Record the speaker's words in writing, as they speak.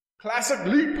Classic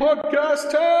League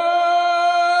Podcast time!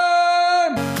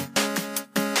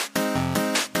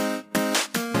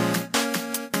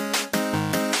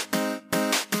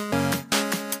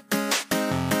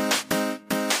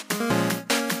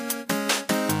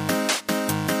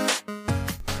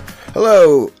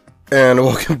 Hello, and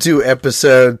welcome to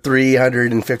episode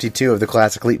 352 of the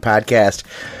Classic League Podcast.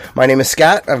 My name is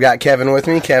Scott. I've got Kevin with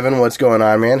me. Kevin, what's going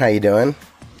on, man? How you doing?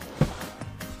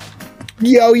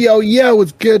 Yo,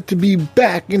 it's good to be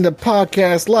back in the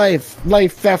podcast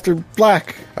life after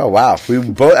black. Oh, wow. We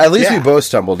both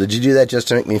stumbled. Did you do that just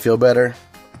to make me feel better?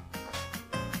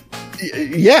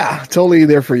 Yeah, totally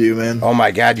there for you, man. Oh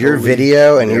my god, your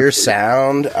video and your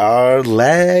sound are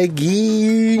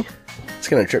laggy. It's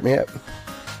gonna trip me up.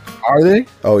 Are they?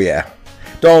 Oh yeah.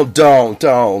 Don't,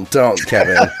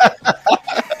 Kevin.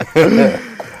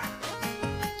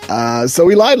 So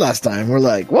we lied last time. We're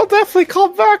like, we'll definitely call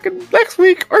back next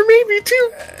week, or maybe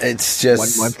two. It's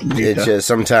just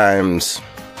sometimes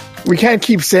we can't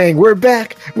keep saying we're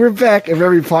back. If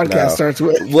every podcast starts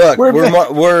with look,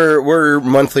 we're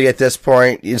monthly at this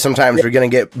point. Sometimes we're gonna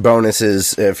get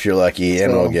bonuses if you're lucky,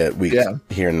 and we'll get weeks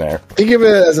here and there. Think of it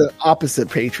as an opposite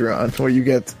Patreon, where you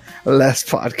get less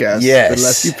podcasts, the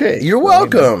less you pay. You're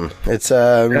welcome. It's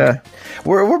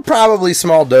we're probably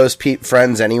small dose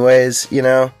friends, anyways. You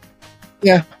know.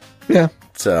 Yeah.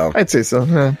 So I'd say so.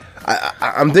 Yeah.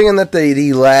 I'm thinking that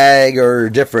the lag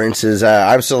or difference is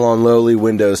I'm still on lowly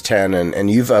Windows 10, and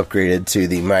you've upgraded to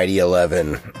the mighty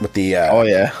 11 with the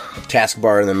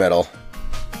taskbar in the middle.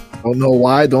 Don't know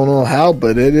why, don't know how,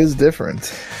 but it is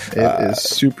different. It is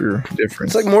super different.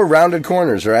 It's like more rounded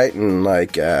corners, right? And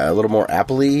like a little more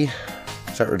Apple-y.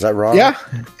 Is that wrong? Yeah,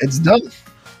 it's dumb.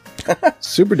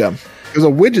 Super dumb. There's a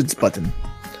widgets button.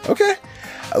 Okay.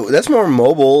 That's more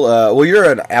mobile. Well, you're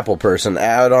an Apple person.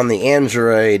 Out on the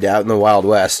Android, out in the Wild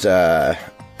West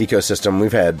ecosystem,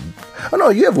 we've had... Oh, no,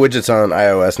 you have widgets on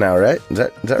iOS now, right? Is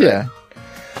that right? Yeah.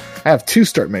 I have two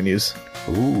start menus.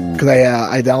 Ooh. Because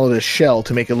I downloaded a shell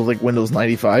to make it look like Windows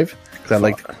 95. Because I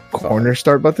like the corner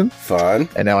start button. Fun.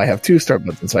 And now I have two start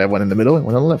buttons. So I have one in the middle and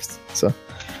one on the left. So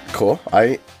cool.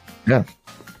 I kind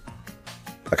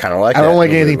of like I don't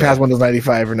like anything past Windows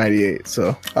 95 or 98.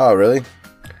 So. Oh, really?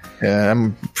 Yeah,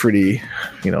 I'm pretty,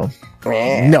 no,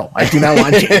 I do not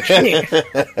want change.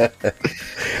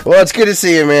 Well, it's good to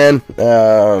see you, man.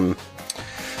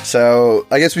 So,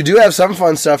 I guess we do have some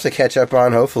fun stuff to catch up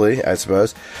on, hopefully, I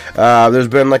suppose. There's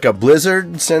been like a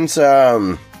blizzard since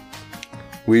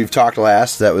we've talked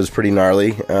last. That was pretty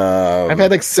gnarly. I've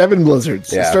had like 7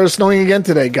 blizzards. Yeah. It started snowing again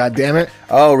today, god damn it.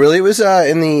 Oh, really? It was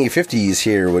in the 50s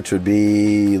here, which would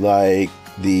be like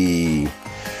the...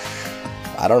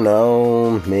 I don't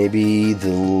know, maybe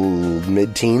the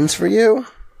mid-teens for you?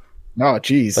 Oh,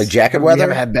 jeez. Like jacket weather?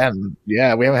 We haven't had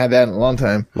that. We haven't had that in a long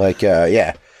time. Like,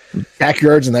 yeah.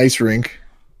 Backyard's an ice rink.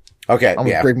 Okay, I'm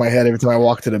going to break my head every time I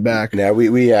walk to the back. Yeah, we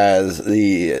most of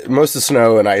the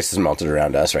snow and ice is melted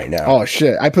around us right now. Oh,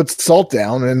 shit. I put salt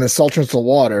down, and then the salt turns to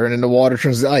water, and then the water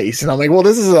turns to ice. And I'm like, well,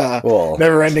 this is a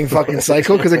never-ending fucking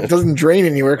cycle, because it doesn't drain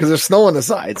anywhere, because there's snow on the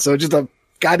side. So it's just a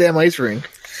goddamn ice rink.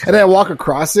 And then I walk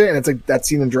across it, and it's like that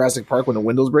scene in Jurassic Park when the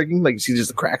window's breaking. Like, you see just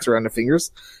the cracks around the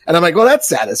fingers. And I'm like, well, that's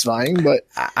satisfying, but...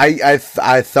 I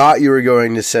thought you were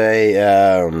going to say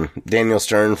Daniel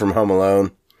Stern from Home Alone.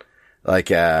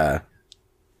 Like,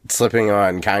 slipping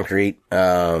on concrete.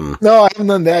 No, I haven't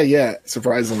done that yet,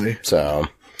 surprisingly. So,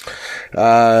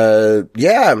 yeah.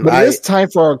 But it is time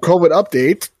for our COVID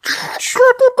update.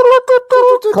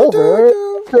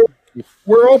 COVID.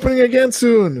 We're opening again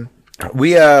soon.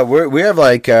 We have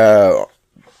like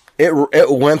it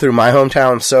went through my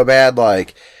hometown so bad,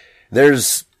 like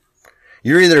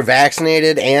you're either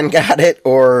vaccinated and got it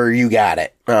or you got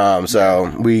it.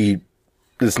 So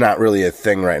it's not really a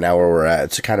thing right now where we're at.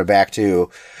 It's kind of back to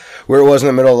where it was in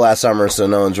the middle of last summer, so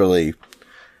no one's really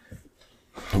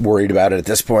worried about it at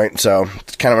this point. So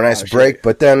it's kind of a nice break,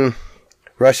 but then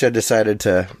Russia decided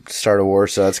to start a war,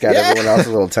 so it's got everyone else a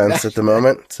little tense at the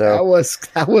moment. So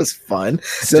that was fun.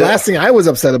 The last thing I was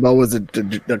upset about was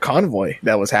the convoy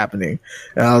that was happening,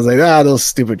 and I was like, those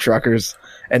stupid truckers.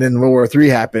 And then World War III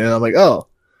happened, and I'm like, oh.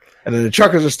 And then the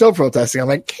truckers are still protesting. I'm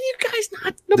like, can you guys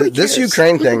not? This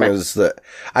Ukraine thing was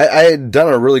I had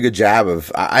done a really good job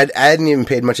of. I hadn't even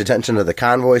paid much attention to the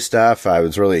convoy stuff. I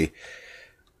was really.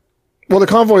 Well, the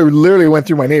convoy literally went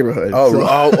through my neighborhood.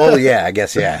 Oh, yeah. I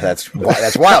guess, yeah. That's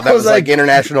wild. That was like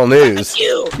international news.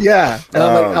 Yeah. And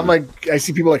I'm like, I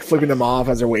see people like flipping them off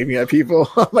as they're waving at people.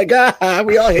 I'm like,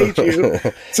 we all hate you.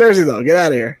 Seriously though, get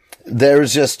out of here. There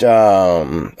was just,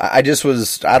 I just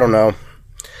was, I don't know,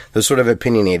 those sort of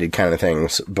opinionated kind of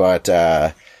things, but,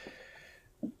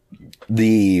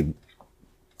 the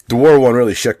war one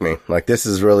really shook me. Like, this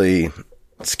is really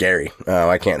scary.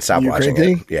 I can't stop watching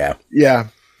it. Yeah. Yeah.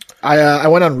 I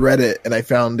went on Reddit and I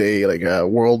found a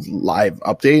world live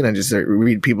update and I just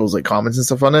read people's like comments and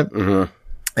stuff on it. Mm-hmm.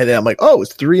 And then I'm like, oh,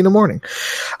 it's 3 a.m.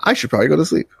 I should probably go to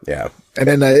sleep. Yeah. And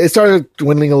then it started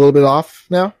dwindling a little bit off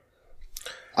now.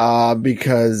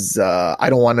 Because I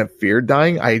don't want to fear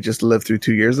dying. I just lived through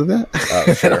 2 years of that.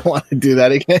 Oh, sure. I don't want to do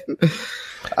that again.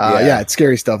 Yeah, it's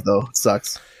scary stuff though. It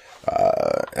sucks.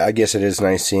 I guess it is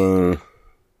nice seeing,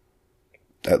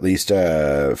 at least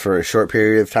for a short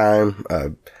period of time,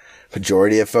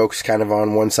 majority of folks kind of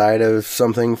on one side of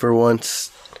something for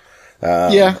once.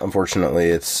 Yeah. Unfortunately,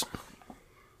 it's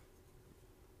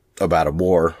about a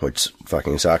war, which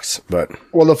fucking sucks. But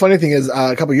well, the funny thing is,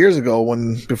 a couple years ago,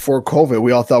 before COVID,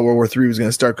 we all thought World War III was going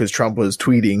to start because Trump was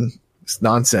tweeting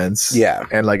nonsense. Yeah,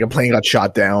 and like a plane got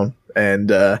shot down,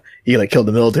 and he like killed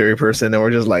a military person, and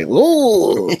we're just like,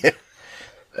 "Ooh!" Yeah.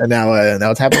 And now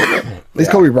it's happening. At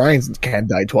least Kobe Bryant can't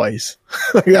die twice.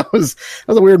 Like, that was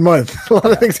a weird month. A lot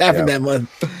of things happened that month.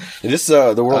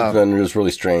 The world's been just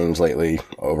really strange lately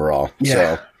overall.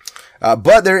 Yeah. So.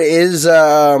 But there is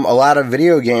a lot of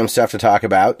video game stuff to talk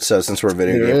about. So since we're a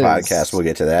video game podcast, we'll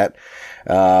get to that.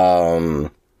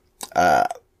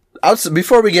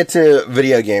 Before we get to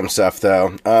video game stuff,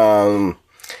 though,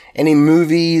 any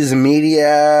movies,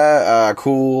 media,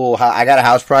 cool. I got a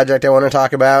house project I want to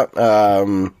talk about.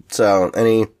 So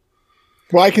any.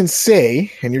 Well, I can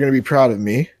say, and you're going to be proud of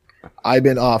me, I've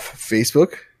been off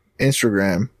Facebook,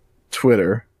 Instagram,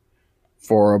 Twitter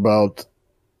for about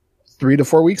 3 to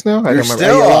 4 weeks now. I don't remember.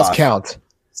 I lost count.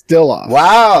 Still off.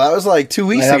 Wow, that was like 2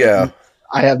 weeks ago.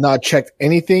 I have not checked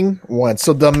anything once.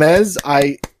 So Damez,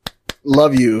 I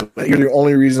love you. You're the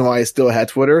only reason why I still had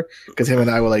Twitter, because him and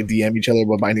I would like DM each other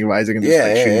about Binding of Isaac and just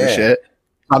shooting the shit.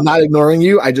 I'm not ignoring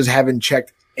you. I just haven't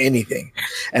checked anything.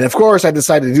 And of course, I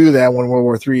decided to do that when World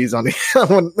War III is on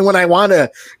the when I want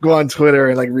to go on Twitter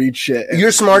and like read shit.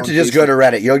 You're smart to just go to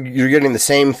Reddit. You're getting the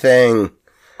same thing.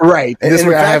 Right. This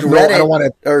way I don't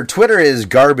want to. Or Twitter is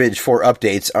garbage for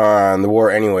updates on the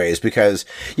war, anyways. Because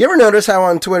you ever notice how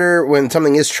on Twitter, when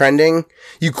something is trending,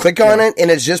 you click on it and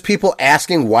it's just people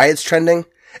asking why it's trending.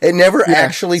 It never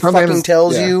actually fucking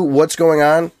tells you what's going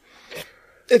on.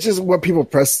 It's just what people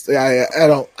press. I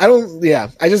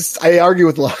argue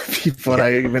with a lot of people, and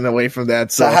I've been away from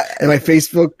that. So, and my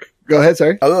Facebook. Go ahead.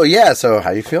 Sorry. Oh yeah. So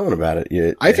how you feeling about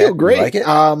it? I feel great. Like it?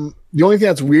 The only thing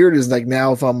that's weird is like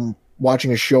now if I'm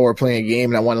watching a show or playing a game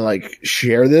and I want to like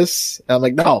share this, and I'm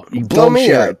like, no, you don't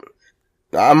share it.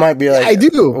 I might be like, I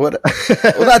do. What?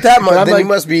 Well, not that much. Then you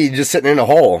must be just sitting in a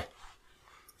hole.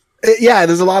 Yeah,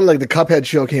 there's a lot of like the Cuphead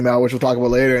show came out, which we'll talk about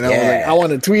later, and I was like, I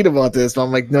want to tweet about this, but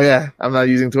I'm like, no, I'm not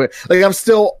using Twitter. Like, I'm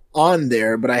still on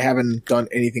there, but I haven't done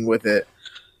anything with it.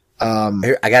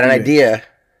 Here, I got an idea.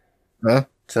 Huh?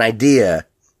 It's an idea.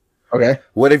 Okay.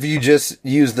 What if you just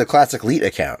use the Classic Leet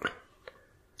account?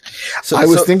 So I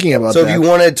was thinking about that. So if you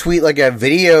want to tweet like a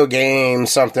video game,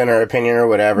 something or opinion or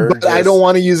whatever, but I don't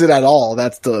want to use it at all.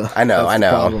 That's the. I know.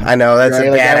 That's right?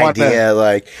 A bad idea.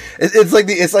 Like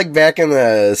it's like back in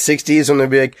the '60s when they'd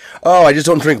be like, "Oh, I just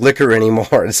don't drink liquor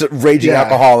anymore." It's a raging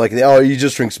alcoholic. Oh, you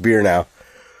just drink beer now.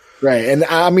 Right, and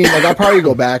I mean, like, I'll probably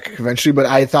go back eventually, but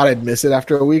I thought I'd miss it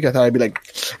after a week. I thought I'd be like,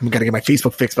 I'm gonna get my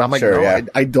Facebook fixed, but I'm like,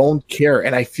 I don't care,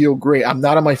 and I feel great. I'm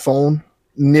not on my phone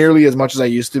nearly as much as I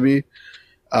used to be.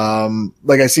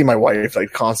 Like I see my wife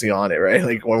like constantly on it, right?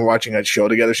 Like when we're watching a show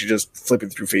together, she's just flipping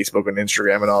through Facebook and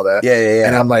Instagram and all that. Yeah.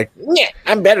 And I'm like,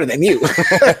 I'm better than you.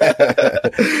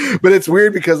 But it's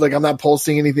weird because like I'm not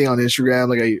posting anything on Instagram.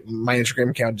 Like my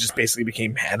Instagram account just basically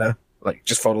became Hannah, like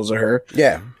just photos of her.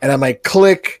 Yeah. And I'm like,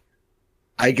 click.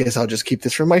 I guess I'll just keep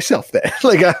this for myself then.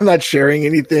 Like I'm not sharing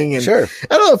anything. And sure.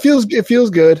 I don't know. It feels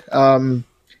good. And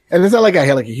it's not like I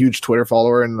had like a huge Twitter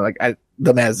follower and like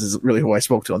Damez is really who I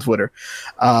spoke to on Twitter.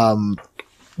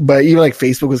 But even like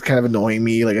Facebook was kind of annoying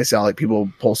me. Like I saw like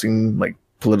people posting like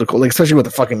political, like especially with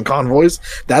the fucking convoys.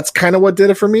 That's kind of what did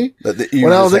it for me.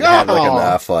 When I was like,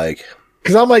 enough, like,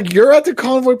 because I'm like, you're at the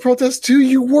convoy protest too.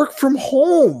 You work from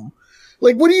home.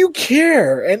 Like, what do you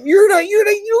care? And you're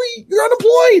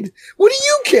unemployed. What do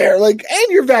you care? Like,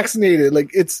 and you're vaccinated.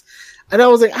 Like and I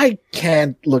was like, I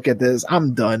can't look at this.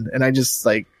 I'm done. And I just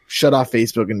like shut off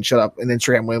Facebook and shut up and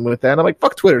Instagram went with that. And I'm like,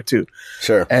 fuck Twitter too.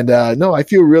 Sure. And no, I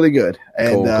feel really good.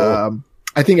 And cool.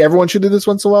 I think everyone should do this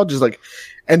once in a while. Just like,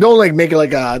 and don't like make it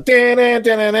like a. Who are you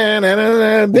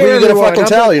gonna fucking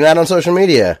tell? You're not on social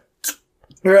media.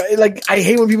 Like I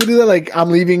hate when people do that. Like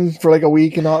I'm leaving for like a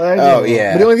week and all that. Oh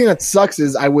yeah. But the only thing that sucks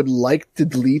is I would like to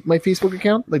delete my Facebook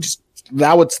account. Like just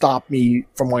that would stop me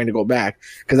from wanting to go back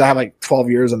because I have like 12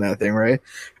 years on that thing, right?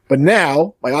 But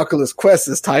now my Oculus Quest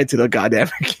is tied to the goddamn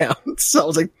account. So I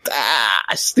was like,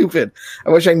 stupid. I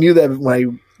wish I knew that when I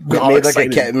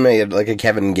made like a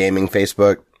Kevin Gaming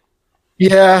Facebook.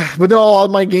 Yeah, but no, all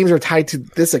my games are tied to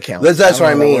this account. That's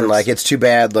what I mean. Like, it's too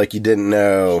bad, like, you didn't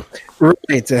know.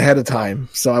 Right, ahead of time.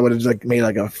 So I would have like made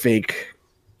like a fake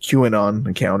QAnon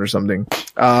account or something.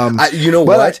 You know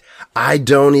what? I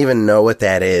don't even know what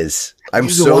that is. I'm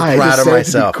so proud of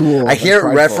myself. Cool. I hear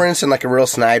it referenced in like a real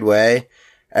snide way,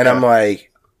 and I'm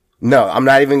like, no, I'm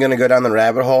not even going to go down the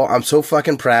rabbit hole. I'm so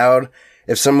fucking proud.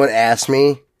 If someone asked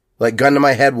me, like, gun to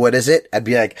my head, what is it? I'd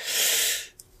be like,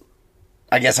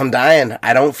 I guess I'm dying.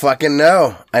 I don't fucking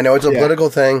know. I know it's a political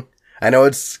thing. I know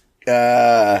it's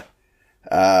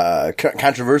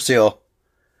controversial.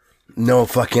 No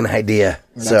fucking idea.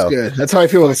 That's good. That's how I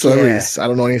feel with celebrities. I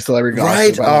don't know any celebrity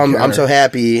gossip. Right. I'm so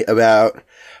happy about,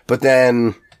 but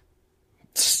then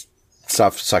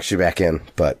stuff sucks you back in.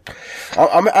 But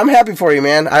I'm happy for you,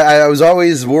 man. I was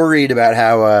always worried about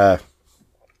how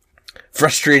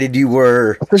frustrated you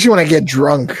were, especially when I get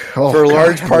drunk. For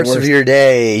large parts of your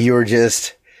day, you were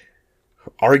just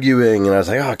arguing, and I was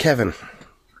like, "Oh, Kevin."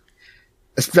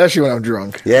 Especially when I'm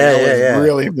drunk. Yeah.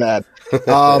 Really bad.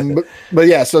 But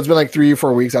yeah, so it's been like 3 or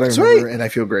 4 weeks. I don't remember, and I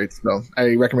feel great. So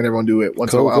I recommend everyone do it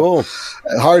once in a while. Cool.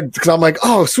 Hard because I'm like,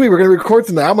 oh, sweet, we're gonna record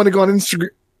tonight. I'm gonna go on Instagram.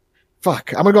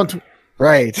 Fuck, I'm gonna go on.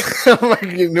 Right. Like,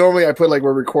 normally I put like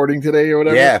we're recording today or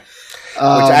whatever. Yeah. Which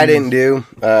I didn't do.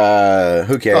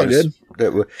 Who cares?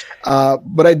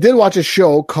 But I did watch a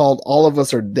show called All of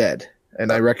Us Are Dead,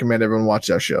 and I recommend everyone watch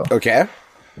that show. Okay.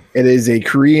 It is a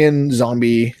Korean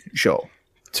zombie show.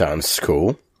 Sounds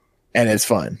cool. And it's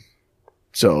fun.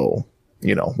 So,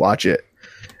 watch it.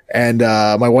 And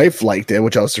my wife liked it,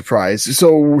 which I was surprised.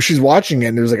 So she's watching it,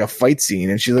 and there's like a fight scene,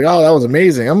 and she's like, oh, that was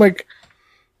amazing. I'm like,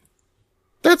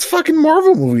 that's fucking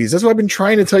Marvel movies. That's what I've been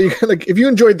trying to tell you. Like, if you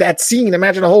enjoyed that scene,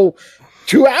 imagine a whole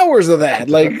 2 hours of that.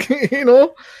 Like,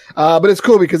 but it's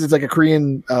cool because it's like a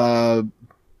Korean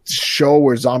show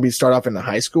where zombies start off in the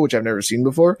high school, which I've never seen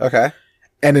before. Okay.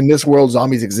 And in this world,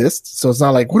 zombies exist. So it's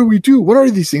not like, what do we do? What are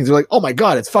these things? They're like, oh my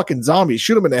God, it's fucking zombies.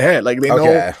 Shoot them in the head. Like, they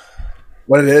know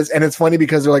what it is. And it's funny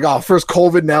because they're like, oh, first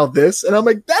COVID, now this. And I'm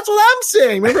like, that's what I'm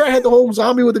saying. Remember I had the whole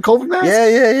zombie with the COVID mask?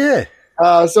 Yeah.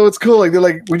 So it's cool. Like, they're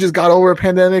like, we just got over a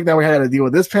pandemic. Now we had to deal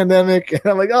with this pandemic. And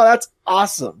I'm like, oh, that's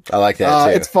awesome. I like that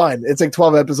too. It's fun. It's like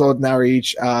 12 episodes, an hour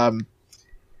each.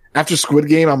 After Squid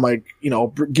Game, I'm like,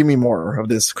 give me more of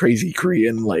this crazy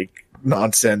Korean, like,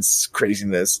 nonsense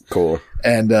craziness. Cool.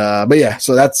 And but yeah,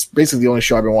 so that's basically the only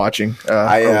show I've been watching.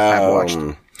 I've watched.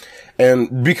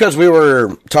 And because we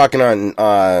were talking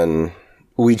on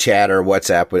WeChat or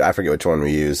WhatsApp, but I forget which one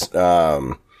we use.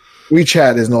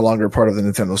 WeChat is no longer part of the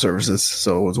Nintendo services,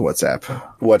 so it was WhatsApp.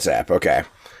 WhatsApp, okay.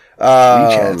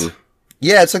 WeChat.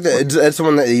 Yeah, it's like it's the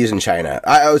one that they use in China.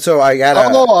 I was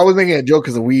making a joke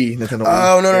because of Nintendo.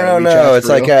 Oh no! It's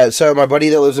like so my buddy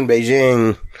that lives in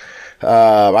Beijing.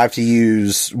 I have to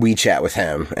use WeChat with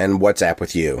him and WhatsApp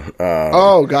with you.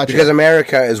 Gotcha. Because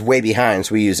America is way behind,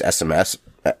 so we use SMS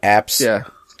apps. Yeah.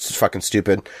 It's fucking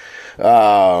stupid.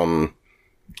 But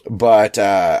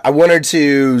I wanted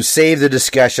to save the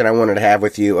discussion I wanted to have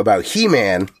with you about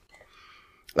He-Man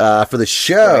for the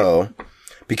show,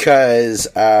 because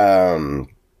the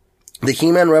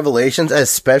He-Man Revelations,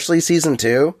 especially Season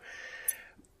 2,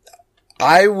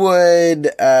 I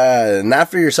would, not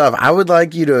for yourself, I would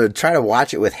like you to try to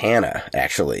watch it with Hannah,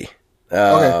 actually.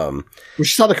 Okay. We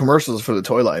saw the commercials for the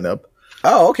toy lineup.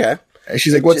 Oh, okay. And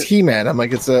she's like, what's He-Man? I'm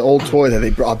like, it's an old toy that they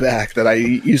brought back that I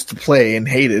used to play and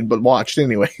hated, but watched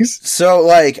anyways. So,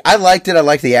 like, I liked it. I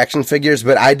liked the action figures,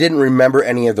 but I didn't remember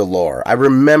any of the lore. I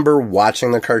remember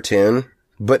watching the cartoon,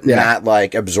 but not,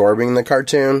 like, absorbing the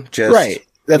cartoon. Just right.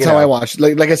 That's how I watched.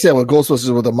 Like I said, with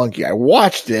Ghostbusters with a monkey, I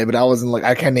watched it, but I wasn't like,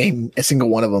 I can't name a single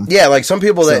one of them. Yeah, like some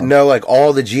people that know like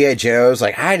all the G.I. Joes,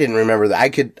 like I didn't remember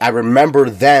that. I remember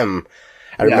them.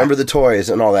 I remember the toys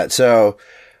and all that. So,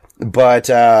 but,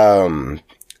 of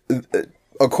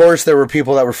course there were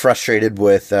people that were frustrated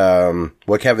with,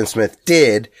 what Kevin Smith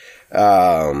did.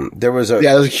 There was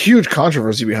a huge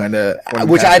controversy behind it,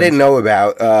 which I didn't know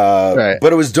about.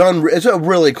 But it was done. It's a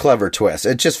really clever twist.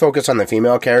 It just focused on the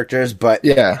female characters, but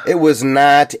it was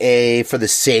not for the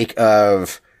sake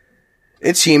of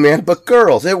it's He-Man, but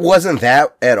girls. It wasn't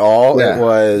that at all. Yeah. It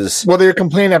was. Well, they were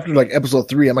complaining after like episode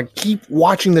 3. I'm like, keep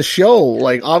watching the show.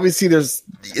 Like, obviously,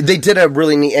 they did a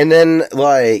really neat, and then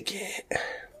like,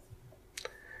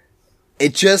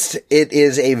 it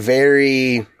is a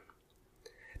very.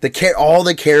 All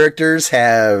the characters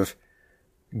have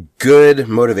good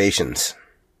motivations.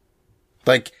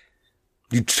 Like,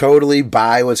 you totally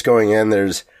buy what's going in.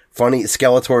 There's funny.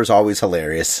 Skeletor is always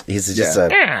hilarious. He's just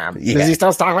Does he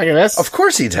still talk like this? Of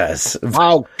course he does.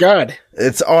 Oh, good.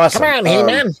 It's awesome. Come on,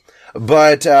 He-Man.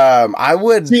 But I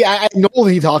would see. I know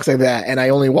he talks like that, and I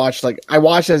only watched I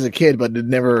watched as a kid, but it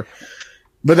never.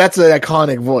 But that's an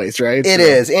iconic voice, right? It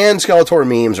is, and Skeletor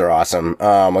memes are awesome.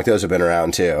 Like those have been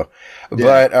around too.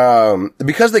 Yeah. But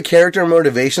because the character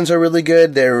motivations are really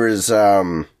good, there were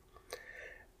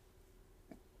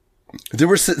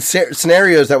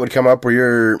scenarios that would come up where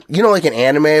you're, like an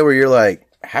anime where you're like,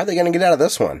 how are they going to get out of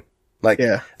this one? Like,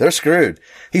 they're screwed.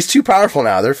 He's too powerful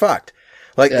now. They're fucked.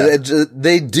 Like,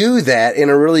 they do that in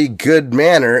a really good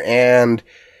manner, and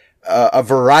a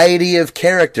variety of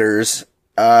characters,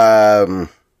 I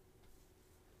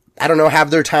don't know,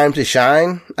 have their time to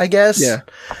shine, I guess. Yeah.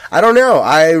 I don't know.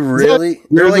 I really...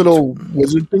 Your little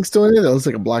wizard thing still in it? That looks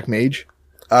like a black mage.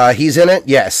 He's in it,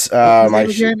 yes. I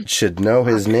should know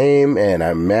his name, and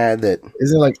I'm mad that...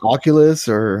 Is it like Oculus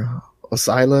or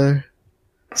Oscilla?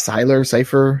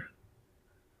 Cypher?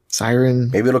 Siren?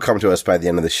 Maybe it'll come to us by the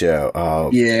end of the show.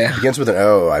 Yeah. It begins with an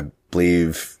O, I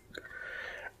believe.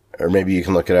 Or maybe you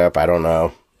can look it up. I don't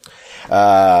know.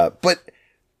 But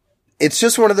it's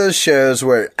just one of those shows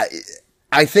where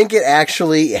I think it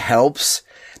actually helps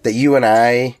that you and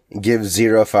I give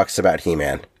zero fucks about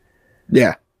He-Man.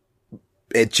 Yeah.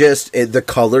 The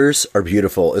colors are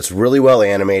beautiful. It's really well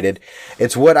animated.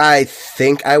 It's what I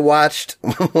think I watched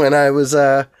when I was,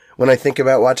 when I think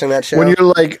about watching that show. When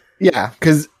you're like, yeah,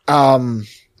 because,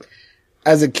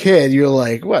 as a kid, you're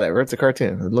like, whatever, it's a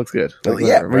cartoon. It looks good. Like,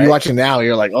 yeah. Right? When you watch it now,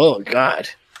 you're like, oh, God.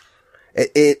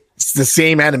 It's the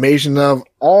same animation of,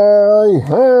 I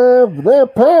have the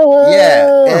power.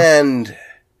 Yeah, and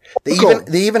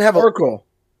they even have Orko.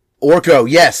 Orko,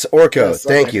 yes, Orko. Yes,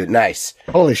 thank you. Nice.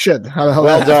 Holy shit. How the hell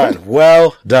well done.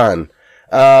 Well done.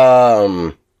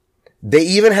 They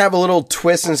even have a little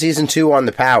twist in season 2 on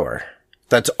the power.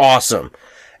 That's awesome.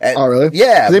 And, oh, really?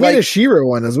 Yeah. They made a She-Ra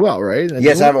one as well, right?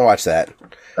 Yes, I haven't watched that.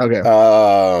 Okay.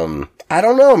 I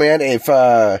don't know, man. If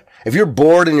you're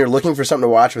bored and you're looking for something to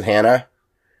watch with Hannah,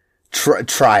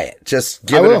 try it. Just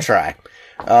give it a try.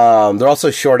 They're also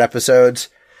short episodes,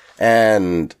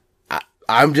 and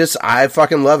I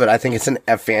fucking love it. I think it's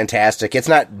a fantastic. It's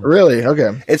not really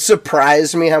okay. It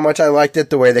surprised me how much I liked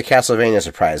it the way that Castlevania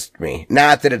surprised me.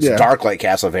 Not that it's dark like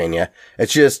Castlevania.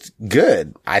 It's just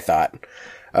good, I thought.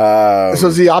 So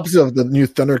it's the opposite of the new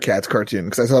Thundercats cartoon,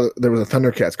 because I saw there was a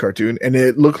Thundercats cartoon and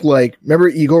it looked like, remember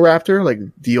Egoraptor, like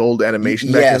the old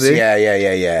animation back in the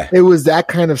day? Yeah. It was that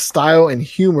kind of style and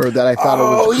humor that I thought it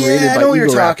was created by Egoraptor. I know what you're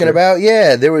talking about.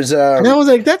 Yeah, there was and I was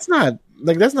like, that's not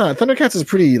Thundercats is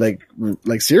pretty like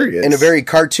serious in a very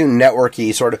Cartoon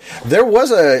Networky sort of. There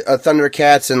was a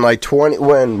Thundercats in like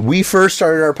when we first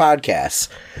started our podcast.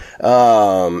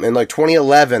 In like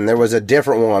 2011, there was a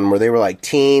different one where they were like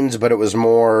teens, but it was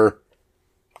more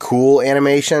cool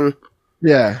animation.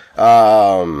 Yeah.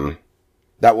 That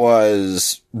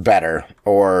was better,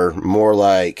 or more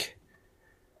like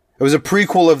it was a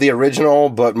prequel of the original,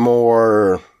 but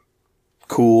more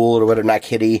cool or whatever. Not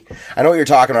kiddie. I know what you're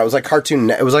talking about. It was like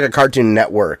It was like a Cartoon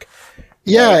Network.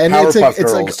 Yeah, like and Powerpuff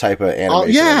Girls like type of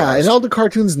animation. Yeah, and all the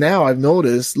cartoons now I've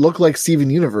noticed look like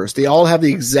Steven Universe. They all have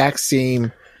the exact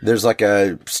same. There's like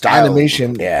a style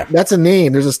animation. Yeah, that's a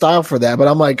name. There's a style for that. But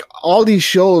I'm like, all these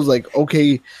shows like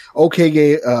OKKO,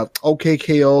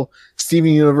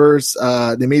 Steven Universe,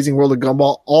 The Amazing World of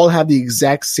Gumball, all have the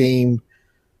exact same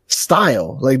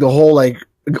style. Like the whole like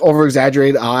over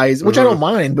exaggerated eyes, which I don't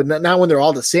mind. But not when they're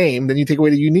all the same. Then you take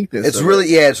away the uniqueness. It's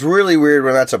it's really weird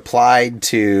when that's applied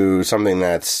to something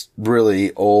that's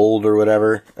really old or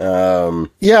whatever.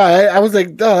 I was like,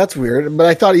 oh, that's weird. But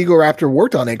I thought Egoraptor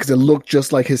worked on it because it looked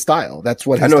just like his style. That's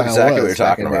what his style was. I know exactly what you're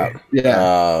talking about.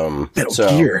 Yeah. Metal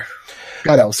Gear.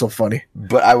 God, that was so funny.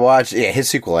 But I watched, his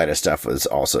sequelitis stuff was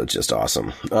also just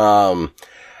awesome.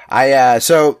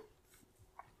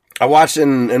 I watched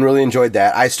and really enjoyed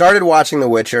that. I started watching The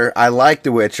Witcher. I like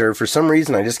The Witcher. For some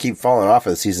reason, I just keep falling off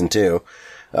of season 2.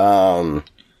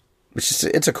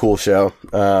 It's a cool show.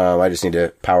 I just need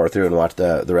to power through and watch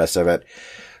the rest of it.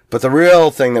 But the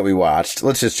real thing that we watched,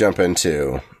 let's just jump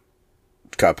into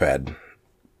Cuphead.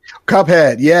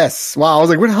 Cuphead, yes. Wow, I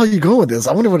was like, where the hell are you going with this?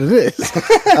 I wonder what it is.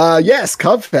 Yes,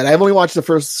 Cuphead. I've only watched the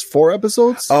first 4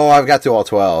 episodes. Oh, I've got through all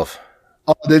 12.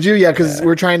 Oh, did you? Yeah, because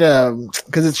we're trying to,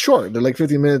 because it's short. They're like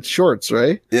 15-minute shorts,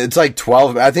 right? It's like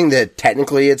 12. I think that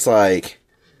technically it's like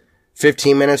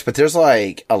 15 minutes, but there's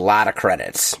like a lot of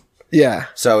credits. Yeah.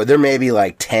 So there may be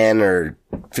like 10 or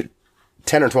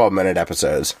 12 minute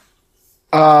episodes.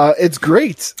 It's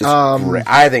great. Great.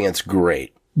 I think it's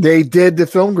great. They did the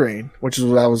film grain, which is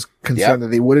what I was concerned that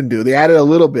they wouldn't do. They added a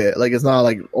little bit, like it's not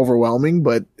like overwhelming,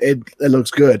 but it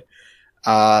looks good.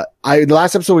 The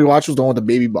last episode we watched was the one with the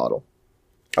baby bottle.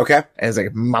 Okay. And it's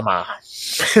like, mama.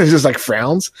 It's just like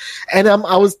frowns. And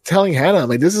I was telling Hannah, I'm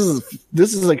like, this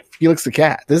is like Felix the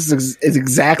Cat. This is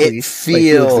exactly like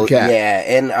Felix the Cat. Yeah.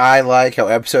 And I like how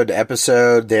episode to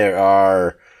episode there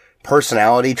are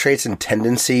personality traits and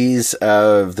tendencies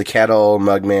of the Kettle,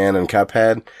 Mugman, and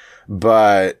Cuphead.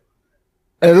 But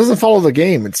and it doesn't follow the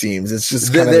game, it seems. It's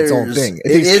just kind of its own thing.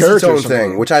 It is its own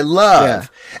thing, which I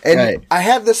love. Yeah. And I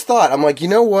had this thought. I'm like, you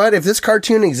know what? If this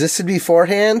cartoon existed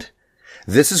beforehand,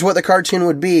 this is what the cartoon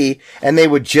would be, and they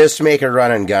would just make a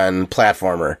run and gun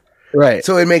platformer. Right.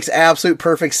 So it makes absolute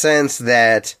perfect sense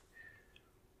that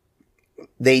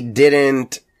they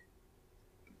didn't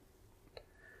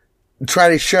try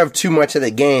to shove too much of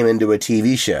the game into a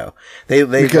TV show.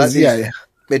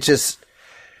 It just,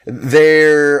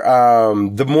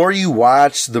 the more you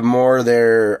watch, the more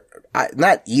they're,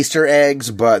 not Easter eggs,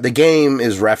 but the game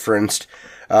is referenced.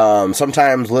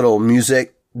 Sometimes little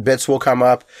music bits will come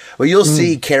up, but you'll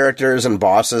see characters and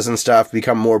bosses and stuff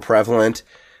become more prevalent,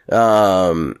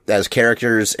 as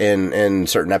characters in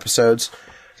certain episodes.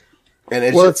 And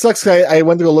it sucks. I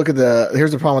went to go look at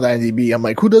here's the problem with IMDb. I'm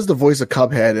like, who does the voice of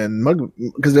Cuphead and Mug?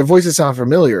 Because their voices sound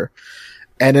familiar.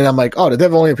 And then I'm like, oh, the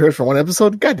devil only appeared for one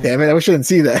episode? God damn it. I shouldn't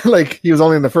see that. Like, he was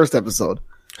only in the first episode.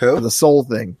 Who? For the soul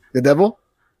thing. The devil?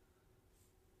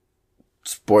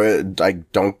 Spoil, I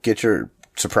don't get your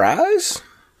surprise?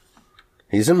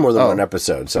 He's in more than one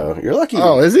episode, so you're lucky.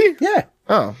 Oh, is he? Yeah.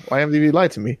 Oh, IMDb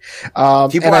lied to me. Keep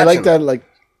and watching. I like that, like,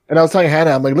 and I was telling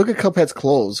Hannah, I'm like, look at Cuphead's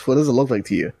clothes. What does it look like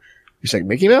to you? She's like,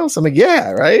 Mickey Mouse? I'm like,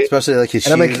 yeah, right? Especially like his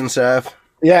shoes and stuff.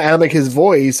 Yeah, and I'm like, his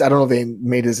voice, I don't know if they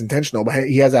made this intentional, but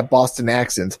he has that Boston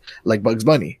accent, like Bugs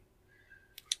Bunny.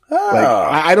 Oh. Like,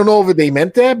 I don't know if they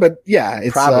meant that, but yeah,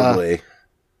 it's probably.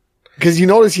 Because you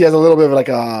notice he has a little bit of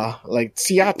like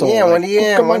Seattle. Yeah, like,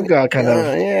 kind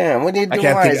of. Yeah, what do you do,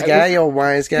 wise guy? You old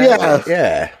wise guy. Yeah.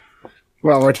 Yeah.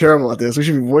 Well, we're terrible at this. We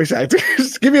should be voice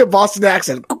actors. Give me a Boston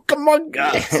accent. Come on,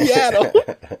 God, Seattle.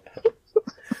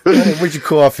 Where's your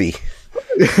coffee?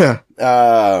 Yeah.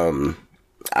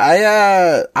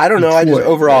 I don't know.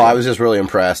 I was just really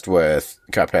impressed with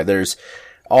Cuphead. There's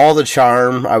all the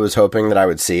charm I was hoping that I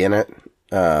would see in it.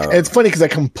 It's funny because I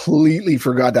completely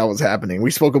forgot that was happening.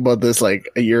 We spoke about this like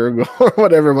a year ago or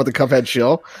whatever about the Cuphead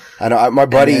show. I know my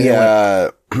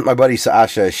buddy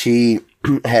Sasha, she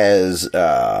has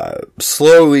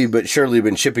slowly but surely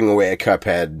been chipping away at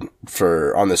Cuphead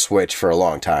on the Switch for a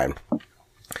long time.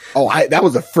 Oh, that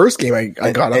was the first game I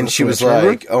got on and the she Switch, was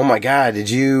like, "Oh my god, did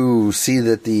you see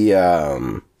that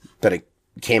that it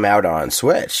came out on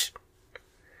Switch?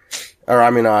 Or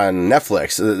on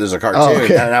Netflix? There's a cartoon." Oh,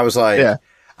 okay. And I was like, yeah.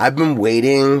 I've been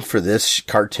waiting for this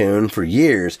cartoon for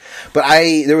years, but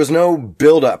there was no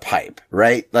build-up hype,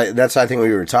 right? Like that's I think what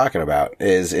we were talking about.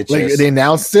 Is it like just, they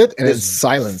announced it and it's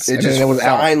silence. It just was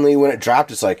finally when it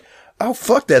dropped. It's like, oh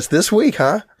fuck, that's this week,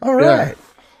 huh? All right.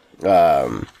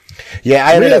 Yeah,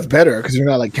 I ended up better because you're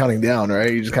not like counting down,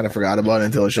 right? You just kind of forgot about it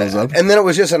until it shows up, and then it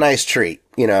was just a nice treat,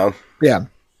 you know. Yeah, and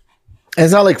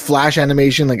it's not like flash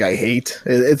animation, like I hate.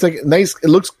 It's like nice. It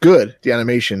looks good. The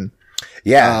animation.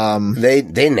 Yeah,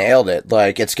 they nailed it.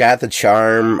 Like it's got the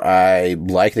charm. I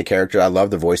like the character. I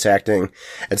love the voice acting.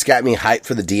 It's got me hyped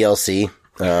for the DLC.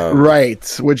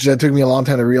 Right, which took me a long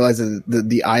time to realize that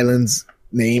the island's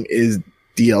name is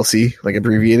DLC, like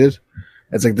abbreviated.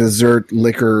 It's like dessert,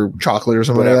 liquor, chocolate or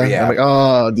something like that. Yeah. I'm like,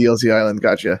 oh, DLC Island,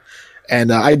 gotcha. And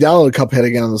I downloaded Cuphead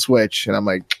again on the Switch, and I'm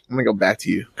like, I'm going to go back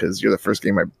to you, because you're the first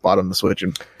game I bought on the Switch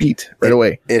and beat right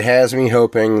away. It has me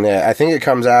hoping that, I think it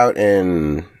comes out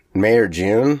in May or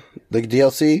June, the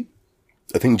DLC.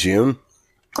 I think June.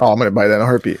 Oh, I'm going to buy that in a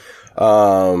heartbeat.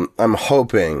 I'm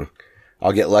hoping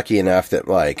I'll get lucky enough that,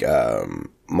 like,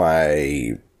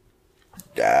 my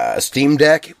Steam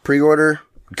Deck pre-order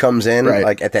comes in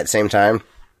like at that same time.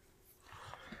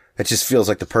 It just feels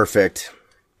like the perfect.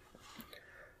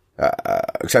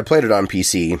 Because I played it on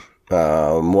PC.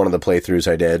 One of the playthroughs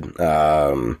I did.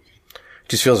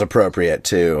 Just feels appropriate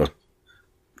to.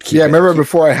 I remember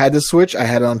before I had the Switch, I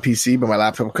had it on PC, but my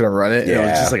laptop couldn't run it. Yeah. And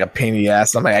it was just like a pain in the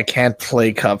ass. I'm like, I can't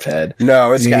play Cuphead.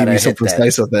 No, it's got to be so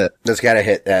precise with it. It's got to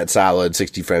hit that solid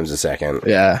 60 frames a second.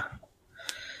 Yeah.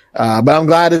 But I'm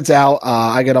glad it's out.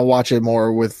 I gotta watch it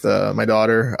more with my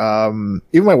daughter.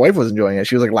 Even my wife was enjoying it.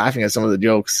 She was like laughing at some of the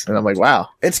jokes, and I'm like, "Wow,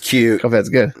 it's cute. Cuphead's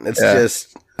good." It's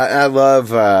just I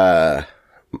love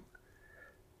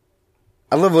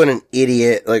when an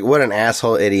idiot, like what an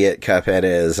asshole idiot Cuphead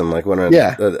is, and like what an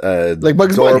like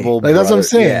Bugs Bunny. Like that's what I'm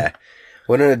saying. Yeah,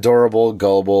 What an adorable,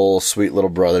 gullible, sweet little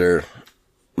brother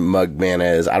Mugman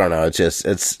is. I don't know.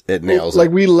 It nails it.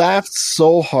 Like, we laughed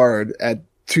so hard at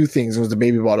two things. It was the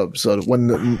Baby Bottle episode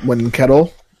when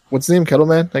Kettle, what's his name? Kettle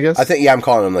Man, I guess. I think I'm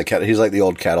calling him the Kettle. He's like the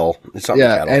old Kettle.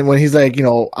 Kettle. And when he's like,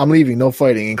 I'm leaving, no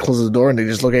fighting, and closes the door, and they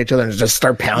just look at each other and just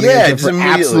start pounding each other for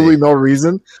absolutely no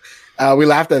reason. We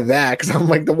laughed at that because I'm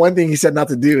like, the one thing he said not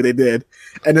to do, they did.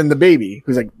 And then the baby,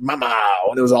 who's like, "Mama,"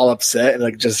 and it was all upset and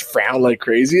like just frowned like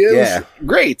crazy. It was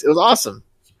great. It was awesome.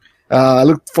 I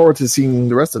look forward to seeing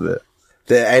the rest of it.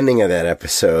 The ending of that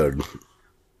episode,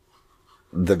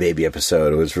 the baby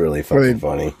episode, was really fucking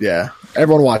funny. Yeah,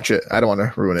 everyone watch it. I don't want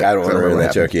to ruin it. I don't want to ruin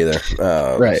that joke either.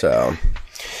 Right. So,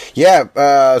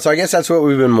 yeah. So I guess that's what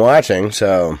we've been watching.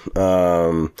 So,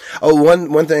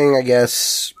 one thing, I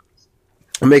guess.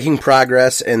 Making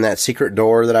progress in that secret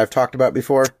door that I've talked about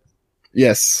before.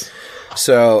 Yes.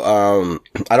 So,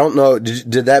 I don't know.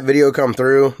 Did that video come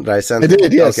through? Did I send it? It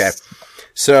did, yes. Okay.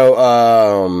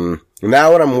 So,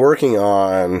 now what I'm working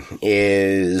on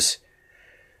is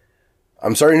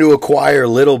I'm starting to acquire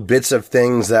little bits of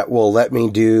things that will let me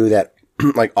do that,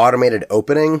 like automated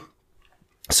opening.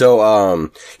 So,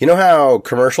 you know how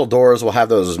commercial doors will have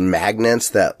those magnets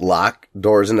that lock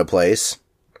doors into place?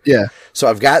 Yeah. So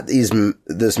I've got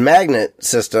this magnet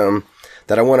system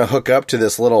that I want to hook up to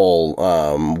this little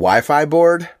Wi-Fi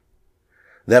board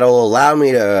that'll allow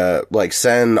me to like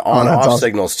send on-off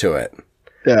signals to it.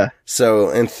 Yeah.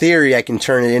 So in theory, I can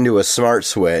turn it into a smart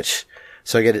switch.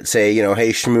 So I get it say,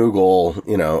 hey Schmoogle,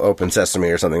 open sesame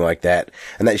or something like that,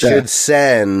 and that should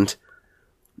send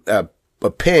a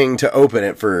ping to open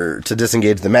it to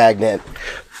disengage the magnet,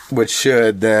 which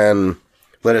should then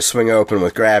let it swing open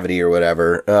with gravity or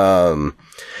whatever.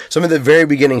 So I'm at the very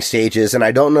beginning stages, and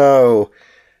I don't know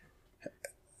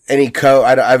any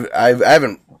code. I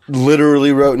haven't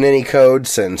literally written any code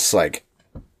since like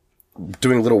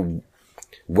doing little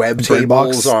web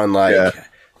tables on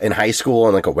in high school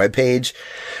on like a web page.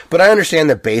 But I understand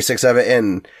the basics of it,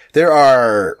 and there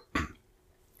are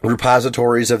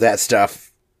repositories of that stuff.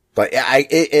 But I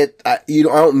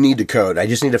don't need to code. I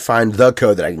just need to find the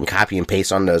code that I can copy and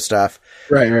paste on those stuff.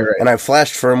 Right. And I've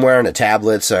flashed firmware on a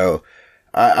tablet, so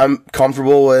I'm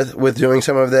comfortable with doing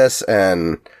some of this.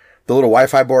 And the little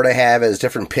Wi-Fi board I have has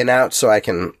different pinouts, so I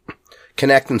can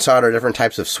connect and solder different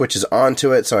types of switches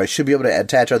onto it. So I should be able to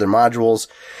attach other modules.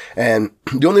 And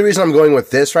the only reason I'm going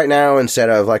with this right now instead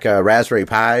of like a Raspberry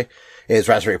Pi is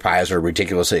Raspberry Pis are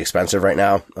ridiculously expensive right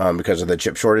now because of the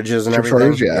chip shortages and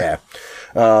everything. Yeah.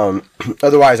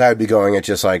 Otherwise, I would be going at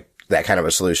just like that kind of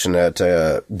a solution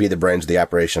to be the brains of the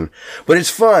operation. But it's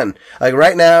fun. Like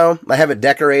right now, I have it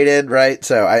decorated, right?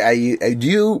 So I do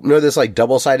you know this like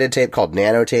double-sided tape called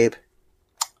nano tape?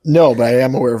 No, but I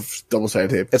am aware of double-sided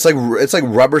tape. It's like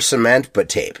rubber cement, but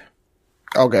tape.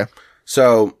 Okay.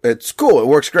 So it's cool. It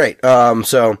works great. I've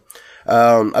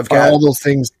got all those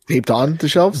things taped on the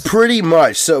shelves? Pretty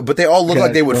much. So, but they all look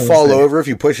like they would fall over if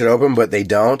you push it open, but they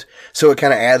don't. So it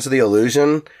kind of adds to the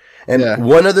illusion. And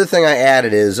one other thing I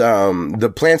added is,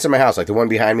 the plants in my house, like the one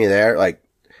behind me there, like,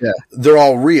 they're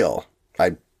all real.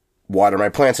 I water my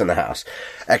plants in the house,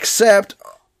 except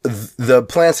the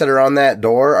plants that are on that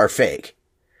door are fake.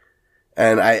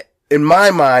 And in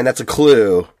my mind, that's a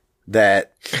clue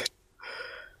that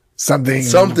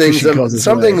something's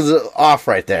off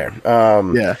right there.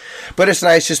 But it's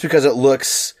nice just because it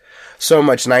looks so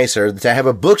much nicer to have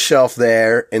a bookshelf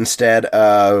there instead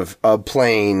of a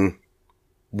plain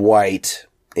white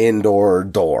indoor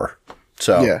door.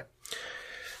 So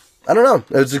I don't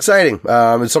know. It's exciting.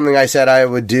 It's something I said I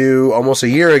would do almost a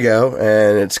year ago,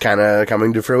 and it's kind of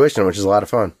coming to fruition, which is a lot of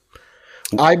fun.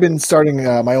 I've been starting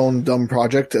my own dumb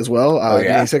project as well. Give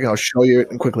me a second. I'll show you it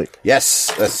quickly.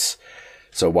 Yes.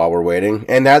 So while we're waiting,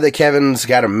 and now that Kevin's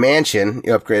got a mansion,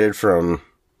 he upgraded from,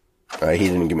 he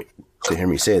didn't hear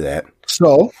me say that.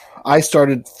 So I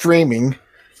started framing.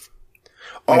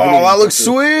 Oh, that looks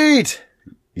sweet.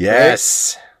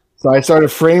 Yes. Right? So I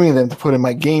started framing them to put in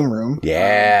my game room.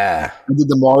 Yeah. I did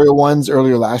the Mario ones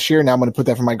earlier last year. Now I'm going to put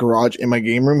that from my garage in my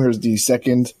game room. Here's the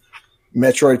second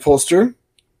Metroid poster.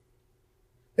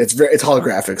 It's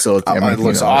holographic, so it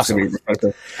looks awesome.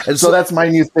 And so that's my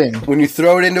new thing. When you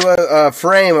throw it into a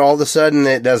frame, all of a sudden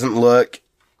it doesn't look.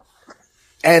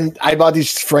 And I bought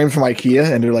these frames from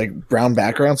IKEA, and they're like brown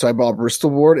background. So I bought a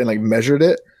Bristol board and like measured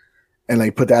it, and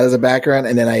like put that as a background,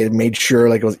 and then I made sure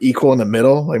like it was equal in the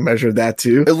middle. Like measured that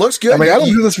too. It looks good. I'm like, I don't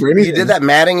do this for anything. You did that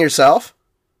matting yourself?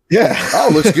 Yeah. Oh,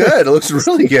 it looks good. It looks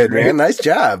really good, man. Nice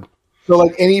job. So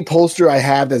like any poster I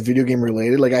have that's video game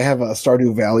related, like I have a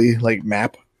Stardew Valley like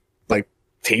map, like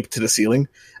taped to the ceiling.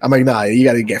 I'm like, nah, you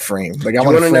got to get framed. Like, I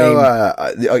want to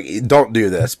know. Don't do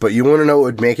this, but you want to know what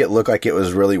would make it look like it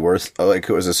was really worth, like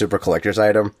it was a super collector's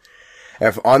item.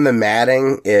 If on the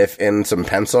matting, if in some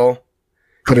pencil,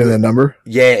 put in a number.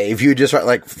 Yeah, if you just write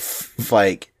like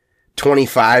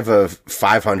 25 of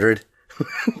 500.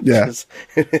 Yeah,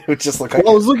 it would just look like.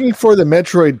 Well, I was looking for the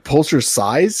Metroid poster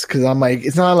size because I'm like,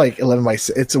 it's not like 11 by.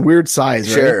 It's a weird size,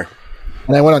 right? Sure.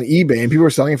 And I went on eBay and people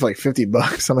were selling it for like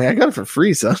 $50. I'm like, I got it for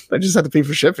free, son. I just had to pay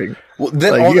for shipping. Well,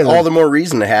 then like, all the more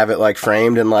reason to have it like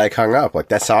framed and like hung up. Like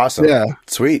that's awesome. Yeah,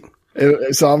 sweet.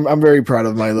 So I'm very proud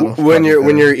of my little. When your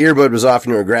earbud was off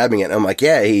and you were grabbing it, I'm like,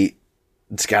 yeah,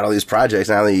 it's got all these projects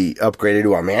now. He upgraded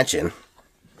to a mansion.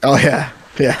 Oh yeah.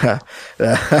 Yeah.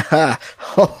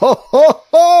 Ho, ho, ho,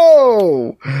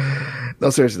 ho. No,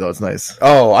 seriously though, it's nice.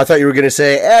 Oh, I thought you were going to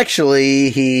say, actually,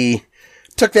 he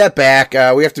took that back.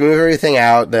 We have to move everything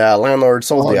out. The landlord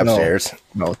sold the upstairs.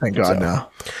 No, thank God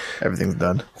now. Everything's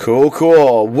done.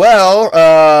 Cool. Well,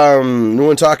 we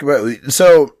want to talk about,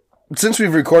 so since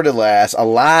we've recorded last, a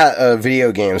lot of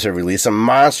video games have released. Some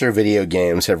monster video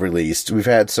games have released. We've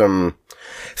had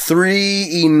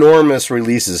 3 enormous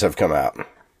releases have come out.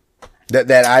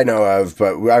 That I know of,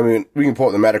 but I mean, we can pull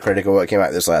up the Metacritic of what came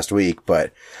out this last week,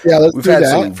 but yeah, we've had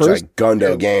some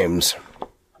Gundo games.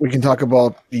 We can talk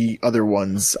about the other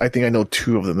ones. I think I know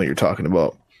 2 of them that you're talking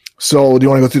about. So, do you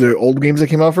want to go through the old games that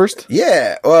came out first?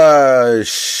 Yeah, I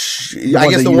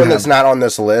guess the one that's not on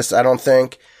this list, I don't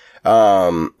think.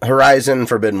 Horizon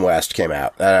Forbidden West came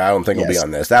out. I don't think it'll be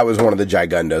on this. That was one of the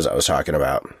Gigundos I was talking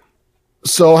about.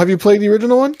 So, have you played the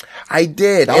original one? I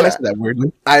did. I said that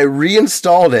weirdly. I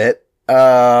reinstalled it.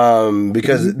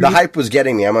 Because the hype was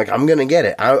getting me. I'm like, I'm gonna get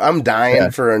it. I'm dying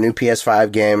for a new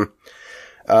PS5 game.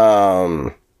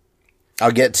 I'll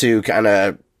get to kind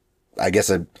of, I guess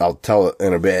I'll tell it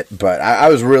in a bit, but I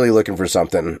was really looking for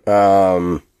something.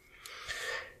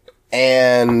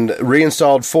 And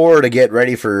reinstalled 4 to get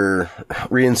ready for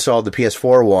reinstalled the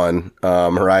PS4 one,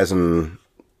 Horizon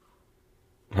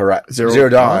Zero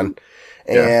Dawn.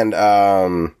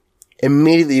 And,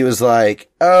 immediately it was like,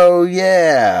 oh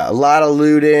yeah, a lot of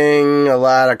looting, a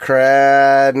lot of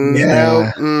crud.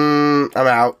 Yeah. Nope, I'm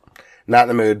out. Not in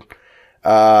the mood.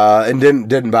 And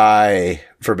didn't buy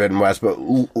Forbidden West, but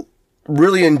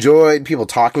really enjoyed people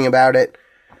talking about it.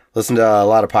 Listened to a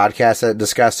lot of podcasts that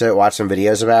discussed it, watched some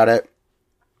videos about it.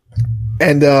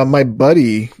 And my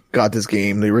buddy got this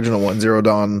game, the original one, Zero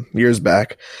Dawn, years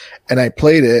back, and I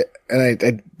played it. And I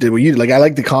did what you did. Like, I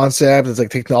like the concept. It's like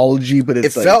technology, but it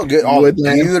felt good. Oh,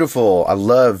 beautiful. I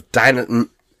love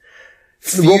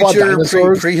future,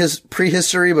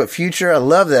 prehistory, but future. I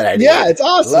love that idea. Yeah, it's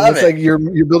awesome. It's like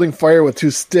you're building fire with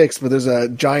 2 sticks, but there's a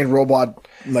giant robot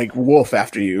like wolf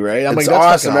after you, right? It's like,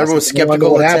 that's awesome. Everyone's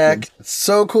skeptical of tech. It's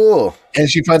so cool. And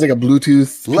she finds like a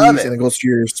Bluetooth piece and it goes to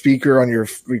your speaker on your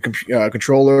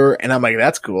controller. And I'm like,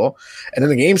 that's cool. And then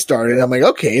the game started. And I'm like,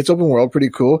 okay, it's open world, pretty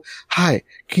cool. Hi,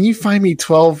 can you find me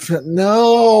 12?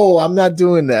 No, I'm not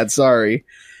doing that. Sorry.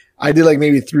 I did like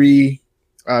maybe 3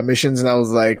 missions, and I was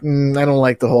like, I don't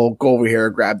like the whole go over here,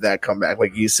 grab that, come back,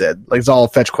 like you said. Like, it's all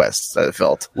fetch quests that it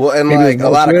felt. Well, and maybe like a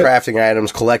lot of crafting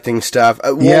items, collecting stuff.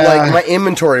 Like my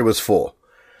inventory was full.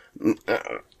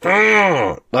 It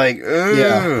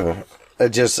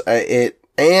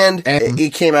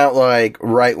came out like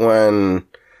right when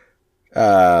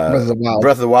Breath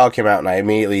of the Wild came out, and I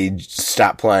immediately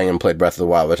stopped playing and played Breath of the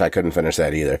Wild, which I couldn't finish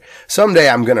that either. Someday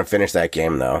I'm gonna finish that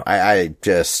game though.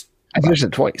 I finished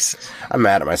it twice. I'm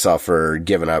mad at myself for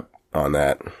giving up on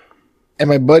that. And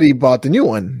my buddy bought the new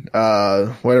one,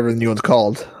 whatever the new one's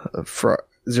called,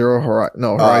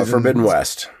 Horizon. Forbidden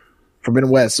West. Forbidden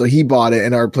West. So he bought it,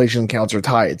 and our PlayStation accounts are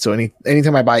tied. So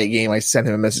anytime I buy a game, I send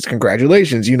him a message.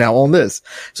 Congratulations, you now own this.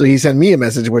 So he sent me a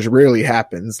message, which rarely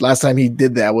happens. Last time he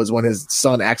did that was when his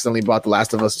son accidentally bought The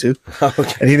Last of Us 2.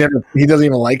 Okay. And he doesn't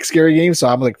even like scary games. So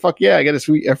I'm like, fuck yeah, I get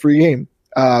a free game.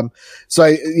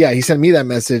 He sent me that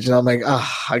message, and I'm like,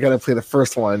 I gotta play the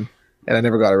first one, and I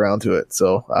never got around to it.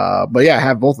 So, but yeah, I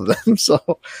have both of them.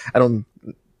 So I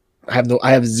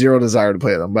have zero desire to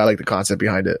play them, but I like the concept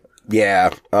behind it.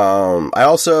 Yeah. I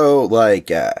also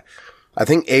like, I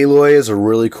think Aloy is a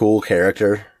really cool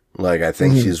character. Like, I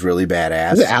think she's really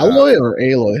badass. Is it Alloy or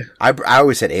Aloy? I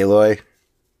always said Aloy.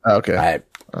 Okay.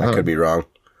 I could be wrong.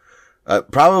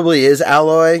 Probably is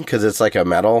Alloy, because it's like a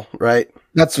metal, right?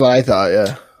 That's what I thought,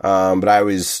 yeah. But I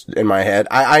was, in my head,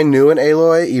 I knew an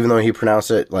Aloy, even though he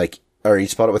pronounced it he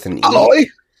spelled it with an E. Alloy?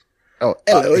 Oh,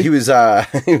 Aloy. He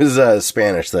was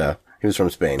Spanish, though. He was from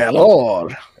Spain.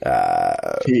 Elor.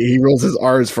 He rolls his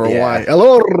R's for a Y.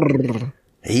 Elor.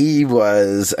 He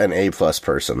was an A+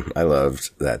 person. I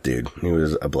loved that dude. He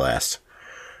was a blast.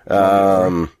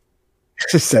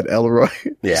 Just said Elroy.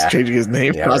 Yeah. Just changing his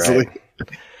name constantly.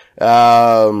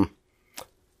 Right.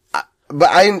 But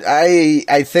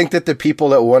I think that the people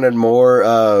that wanted more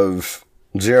of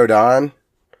Zero Dawn,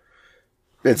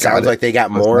 it sounds like they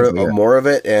got more of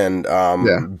it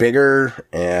and bigger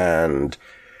and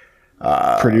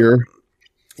prettier.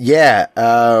 Yeah.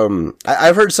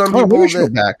 I've heard some people maybe I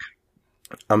should go back.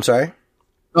 I'm sorry?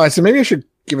 No, I said maybe I should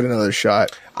give it another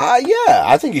shot. Yeah,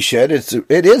 I think you should.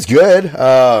 It is good.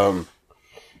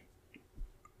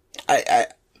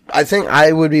 I think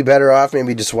I would be better off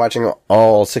maybe just watching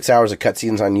all 6 hours of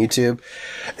cutscenes on YouTube.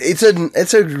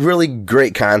 It's a really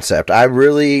great concept.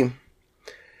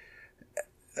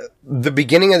 The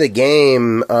beginning of the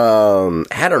game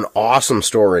had an awesome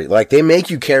story. Like, they make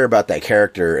you care about that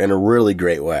character in a really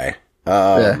great way. So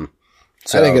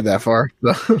I didn't get that far.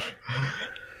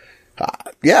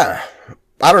 Yeah,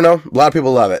 I don't know. A lot of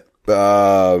people love it.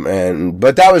 But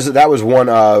that was one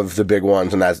of the big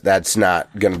ones, and that's not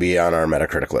going to be on our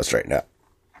Metacritic list right now.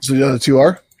 So the other two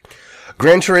are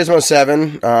Gran Turismo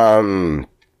 7. I'm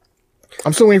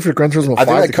still waiting for Gran Turismo 5. I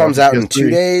think that comes out in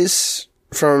 2 days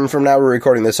from now. We're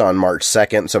recording this on March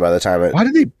 2nd, so by the time why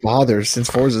did they bother since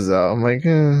Forza's out? I'm like,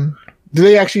 do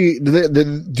they actually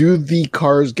do the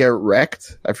cars get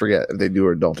wrecked? I forget if they do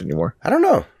or don't anymore. I don't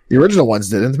know. The original ones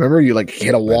didn't. Remember, you like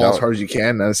hit a wall as hard as you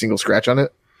can, not a single scratch on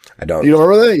it. I don't. You don't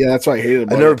remember that? Yeah, that's why I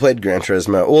hated it. I never played Gran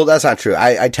Turismo. Well, that's not true.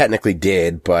 I technically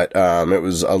did, but it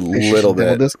was a little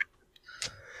bit. Disc?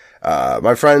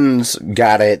 My friends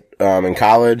got it in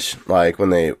college, like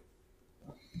when it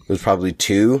was probably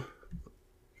 2,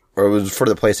 or it was for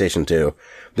the PlayStation 2.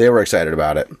 They were excited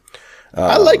about it.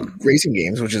 I like racing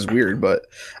games, which is weird, but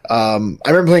I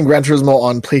remember playing Gran Turismo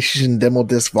on PlayStation Demo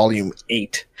Disc Volume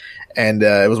 8, and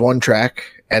it was one track,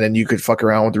 and then you could fuck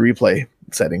around with the replay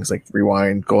settings, like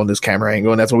rewind, go on this camera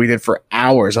angle, and that's what we did for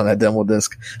hours on that demo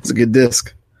disc. It's a good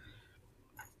disc.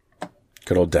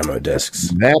 Good old demo discs.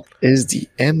 That is the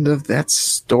end of that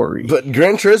story. But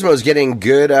Gran Turismo is getting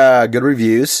good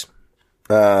reviews.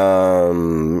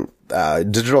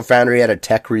 Digital Foundry had a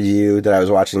tech review that I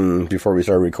was watching before we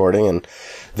started recording, and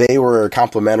they were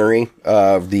complimentary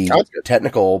of the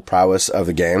technical prowess of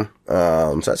the game.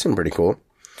 So that seemed pretty cool.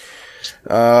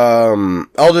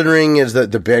 Elden Ring is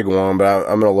the big one, but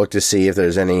I'm going to look to see if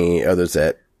there's any others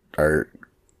that are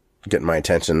getting my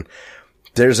attention.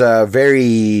 There's a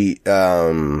very,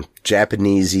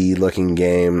 Japanesey looking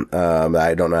game, that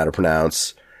I don't know how to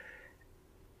pronounce.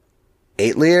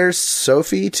 Atelier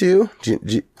Sophie 2?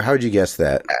 How would you guess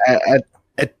that?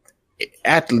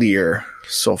 Atelier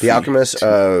Sophie. The Alchemist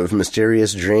of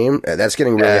Mysterious Dream. That's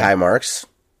getting really high marks.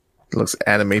 It looks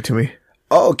anime to me.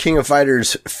 Oh, King of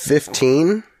Fighters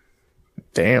 15.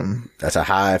 Damn. That's a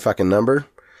high fucking number.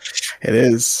 It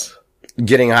is.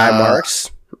 Getting high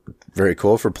marks. Very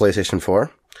cool for PlayStation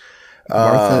 4.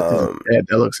 That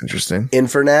looks interesting.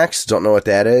 Infernax. Don't know what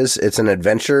that is. It's an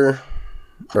adventure,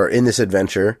 or in this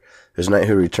adventure, there's a knight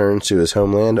who returns to his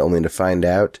homeland only to find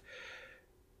out.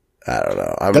 I don't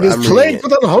know. That is plagued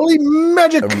with unholy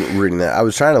magic. I'm reading that. I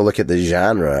was trying to look at the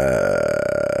genre.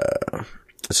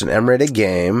 It's an M-rated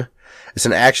game. It's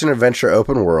an action-adventure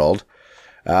open world.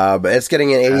 But it's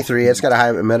getting an 83. It's got a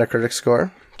high Metacritic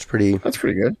score. That's pretty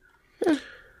good. Yeah.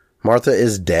 Martha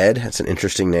is Dead. That's an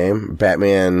interesting name.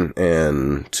 Batman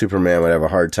and Superman would have a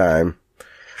hard time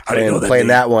playing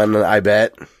that one, I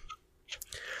bet.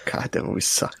 God, that movie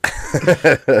sucked.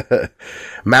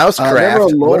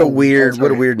 Mousecraft. What a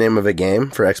weird name of a game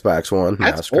for Xbox One.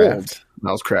 That's Mousecraft.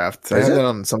 Mousecraft. I had that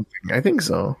on something. I think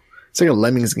so. It's like a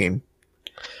Lemmings game.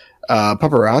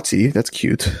 Paparazzi. That's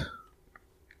cute. You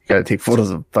gotta take photos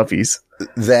of puppies.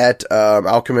 That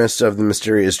Alchemist of the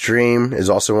Mysterious Dream is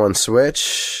also on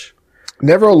Switch.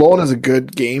 Never Alone is a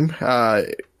good game. On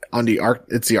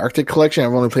it's the Arctic Collection.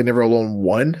 I've only played Never Alone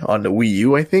 1 on the Wii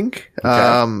U, I think.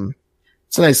 Okay.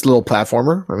 It's a nice little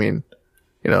platformer. I mean,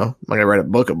 I'm not gonna write a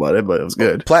book about it, but it was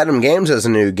good. Platinum Games has a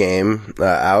new game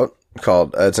out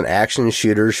called it's an action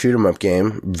shooter shoot 'em up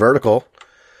game, vertical,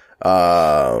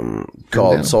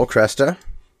 called Soul Cresta.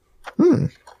 So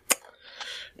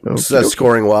that's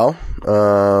scoring well.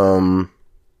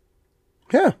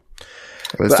 Yeah.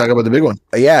 Let's talk about the big one.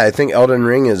 Yeah, I think Elden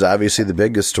Ring is obviously the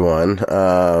biggest one.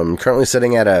 Currently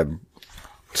sitting at a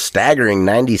staggering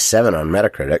 97 on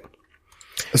Metacritic.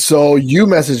 So you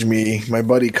messaged me, my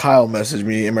buddy Kyle messaged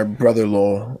me, and my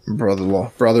brother-in-law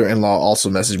also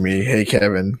messaged me, hey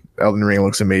Kevin, Elden Ring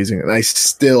looks amazing. And I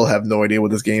still have no idea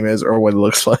what this game is or what it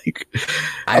looks like.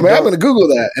 I'm going to Google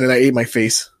that, and then I ate my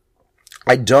face.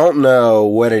 I don't know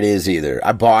what it is either.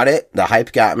 I bought it. The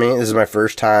hype got me. This is my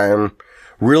first time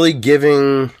really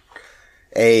giving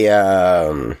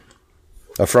a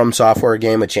From Software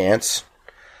game a chance.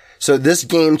 So this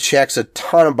game checks a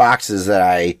ton of boxes that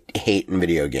I hate in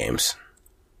video games.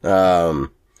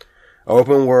 Open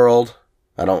world,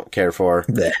 I don't care for.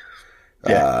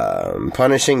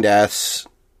 Punishing deaths.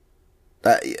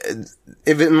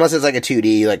 Unless it's like a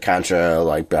 2D, like Contra,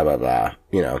 like blah, blah, blah,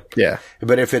 you know. Yeah.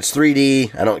 But if it's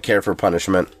 3D, I don't care for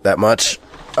punishment that much.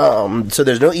 So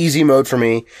there's no easy mode for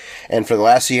me. And for the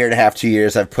last year and a half, 2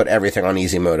 years, I've put everything on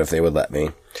easy mode if they would let me.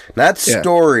 Not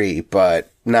story,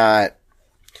 but not,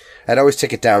 I'd always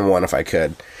take it down one if I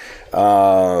could.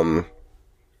 But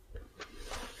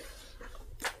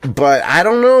I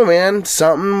don't know, man.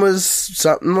 Something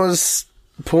was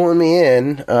pulling me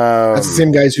in. That's the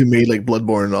same guys who made like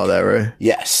Bloodborne and all that, right?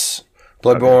 Yes.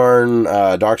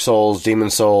 Bloodborne, Dark Souls, Demon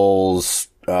Souls,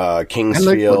 King's I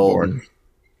like Field. Bloodborne.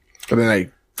 But then I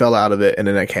fell out of it, and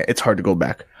then I can't. It's hard to go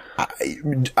back.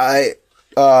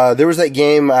 There was that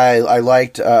game I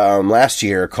liked last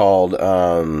year called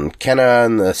Kenna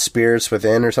and the Spirits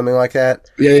Within or something like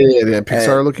that. Yeah, the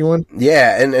Pixar looking one.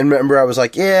 Yeah, and remember I was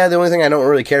like, yeah, the only thing I don't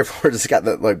really care for is it's got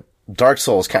the like Dark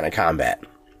Souls kind of combat.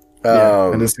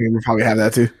 And this thing will probably have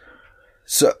that too.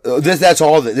 So that's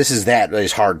all that this is. That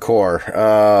is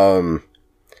hardcore.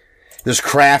 There's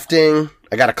crafting.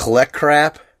 I got to collect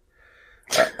crap.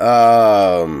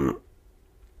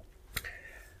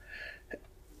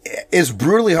 It's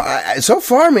brutally hard. So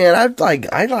far, man, I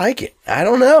like it. I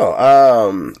don't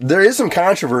know. There is some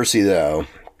controversy though.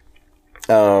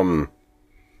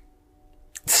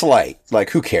 Slight,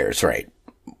 like who cares, right?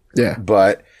 Yeah,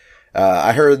 but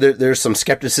I heard there's some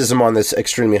skepticism on this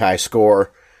extremely high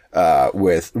score,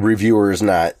 with reviewers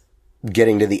not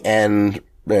getting to the end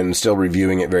and still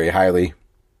reviewing it very highly.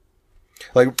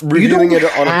 Like reviewing it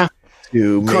on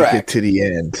to make it to the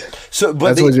end. So, but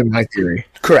that's always been my theory.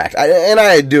 Correct, and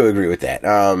I do agree with that,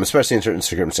 especially in certain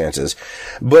circumstances.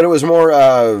 But it was more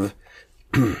of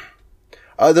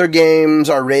other games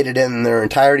are rated in their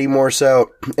entirety more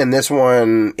so. And this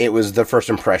one, it was the first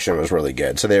impression was really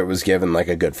good, so it was given like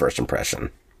a good first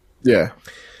impression. Yeah.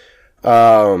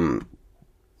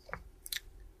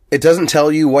 It doesn't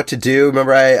tell you what to do.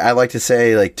 Remember, I like to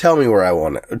say, like, tell me where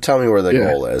tell me where the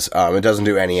goal is. It doesn't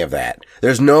do any of that.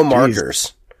 There's no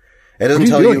markers. It doesn't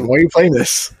tell you. Why are you playing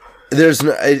this? There's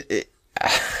no,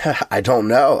 I don't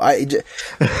know.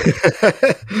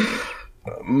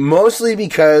 Mostly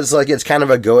because, like, it's kind of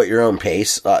a go at your own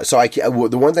pace. So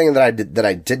the one thing that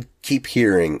I did keep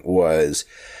hearing was,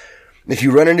 if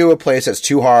you run into a place that's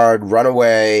too hard, run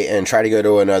away and try to go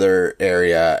to another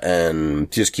area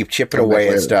and just keep chipping away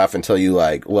at stuff until you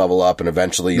like level up and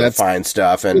eventually you'll find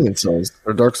stuff. And Demon Souls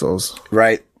or Dark Souls.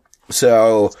 Right.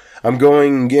 So I'm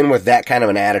going in with that kind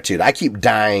of an attitude. I keep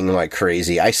dying like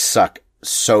crazy. I suck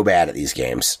so bad at these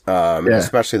games.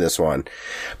 Especially this one,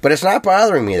 but it's not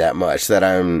bothering me that much that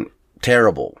I'm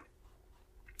terrible.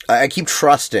 I keep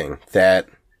trusting that.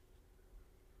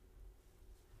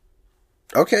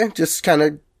 Okay, just kind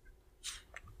of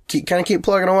keep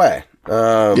plugging away.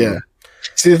 Yeah.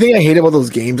 See, the thing I hate about those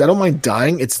games, I don't mind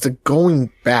dying. It's the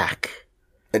going back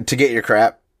to get your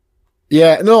crap.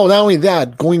 Yeah, no, not only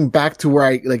that, going back to where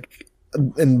I like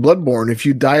in Bloodborne. If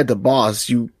you die at the boss,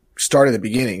 you start at the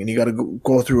beginning, and you got to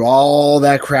go through all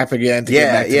that crap again. To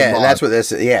get back to the boss. That's what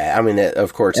this is. Yeah, I mean,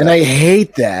 of course. And I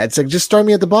hate that. It's like, just start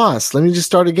me at the boss. Let me just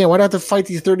start again. Why do I have to fight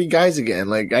these 30 guys again?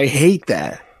 Like, I hate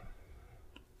that.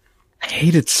 I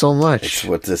hate it so much. It's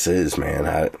what this is, man.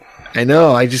 I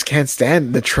know. I just can't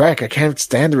stand the trek. I can't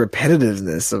stand the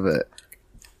repetitiveness of it.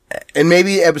 And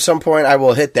maybe at some point I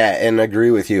will hit that and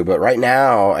agree with you, but right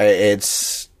now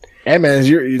it's. Yeah, man,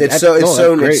 it's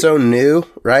so new,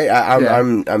 right?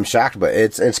 I'm shocked, but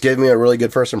it's giving me a really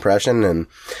good first impression, and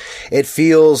it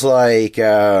feels like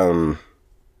falling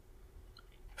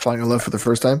in love for the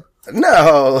first time.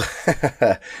 No,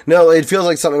 no, it feels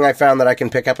like something I found that I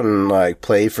can pick up and like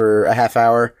play for a half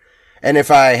hour. And if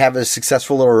I have a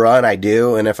successful little run, I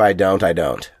do. And if I don't, I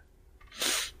don't.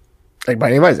 Like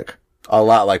Binding of Isaac. A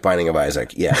lot like Binding of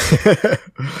Isaac. Yeah.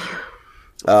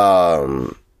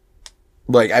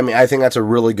 Like, I mean, I think that's a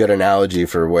really good analogy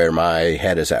for where my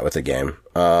head is at with the game.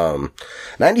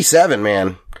 97,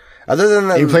 man. Other than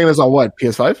that. Are you playing this on what?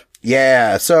 PS5?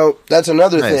 Yeah. So that's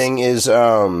another thing is,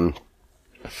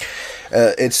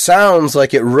 it sounds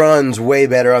like it runs way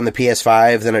better on the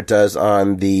PS5 than it does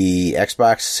on the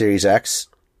Xbox Series X.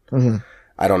 Mm-hmm.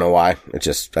 I don't know why.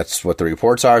 That's what the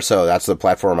reports are. So that's the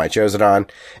platform I chose it on.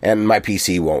 And my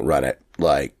PC won't run it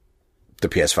like the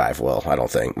PS5 will, I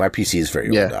don't think. My PC is very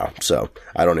old now, so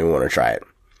I don't even want to try it.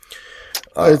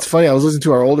 It's funny. I was listening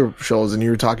to our older shows, and you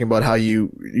were talking about how you're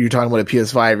talking about a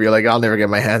PS5. You're like, I'll never get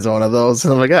my hands on one of those.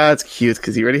 And I'm like, that's cute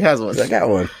because he already has one. I got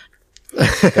one.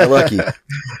 Got lucky.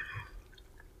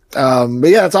 But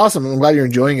yeah, it's awesome. I'm glad you're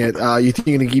enjoying it. You think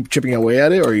you're gonna keep chipping away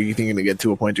at it, or you think you're gonna get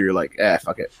to a point where you're like,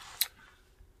 fuck it?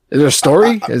 Is there a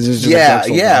story? Is this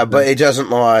just but it doesn't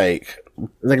like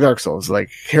Dark Souls. Like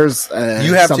here's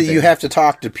you have to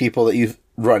talk to people that you've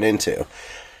run into.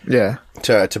 Yeah.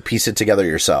 To piece it together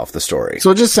yourself, the story.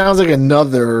 So it just sounds like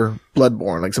another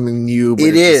Bloodborne, like something new.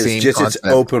 But it's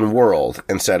open world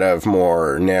instead of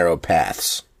more narrow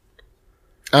paths.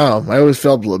 Oh, I always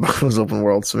felt Bloodborne was open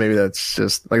world, so maybe that's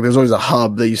just like there's always a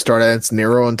hub that you start at. It's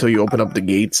narrow until you open up the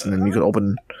gates, and then you can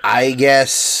open. I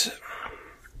guess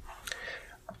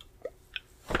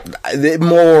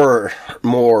more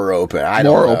open. I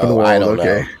don't know. Open world. I don't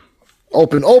know.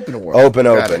 Open world.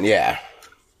 Open. Yeah.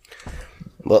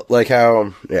 Like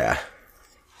how,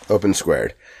 open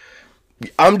squared.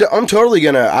 I'm totally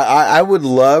gonna. I would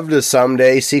love to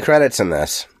someday see credits in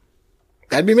this.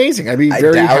 That'd be amazing. I'd be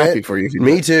very happy for you.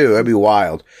 Me too. That'd be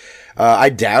wild. I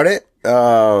doubt it.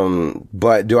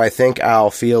 But do I think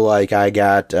I'll feel like I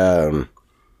got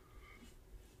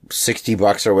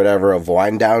 $60 or whatever of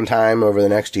wind down time over the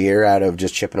next year out of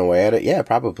just chipping away at it? Yeah,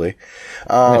 probably.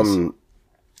 Nice.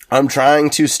 I'm trying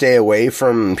to stay away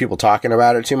from people talking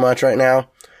about it too much right now.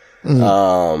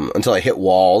 Until I hit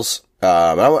walls.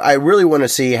 I really want to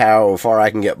see how far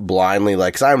I can get blindly,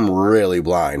 like, cause I'm really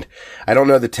blind. I don't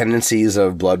know the tendencies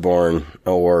of Bloodborne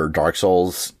or Dark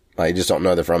Souls. I just don't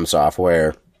know the From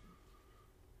Software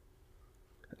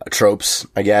tropes,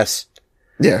 I guess.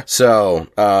 Yeah. So,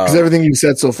 cause everything you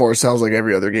said so far sounds like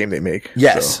every other game they make.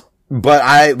 Yes. So. But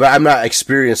I'm not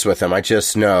experienced with them. I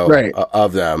just know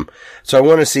of them. So I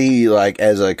want to see, like,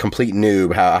 as a complete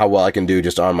noob, how well I can do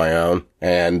just on my own.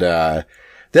 And,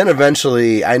 then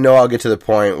eventually I know I'll get to the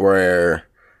point where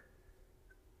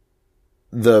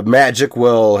the magic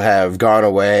will have gone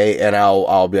away and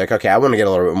I'll be like, okay, I want to get a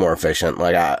little bit more efficient.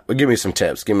 Like, give me some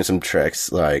tips, give me some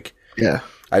tricks. Like, yeah,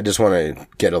 I just want to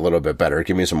get a little bit better.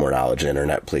 Give me some more knowledge,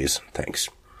 internet, please. Thanks.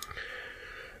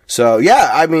 So,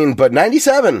 yeah, I mean, but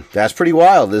 97, that's pretty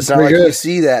wild. It's not like you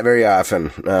see that very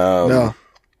often. No.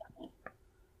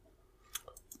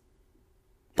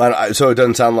 So it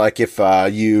doesn't sound like if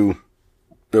it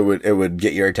would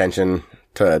get your attention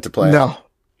to play it?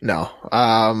 No.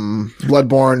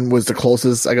 Bloodborne was the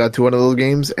closest I got to one of those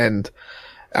games, and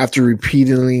after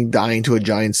repeatedly dying to a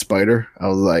giant spider, I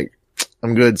was like,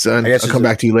 I'm good, son. I'll come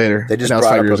back to you later. They just brought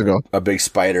 5 years ago. A big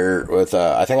spider with,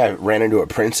 I think I ran into a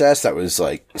princess that was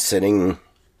like sitting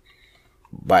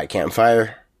by a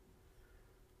campfire.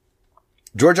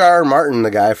 George R.R. Martin, the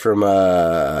guy from,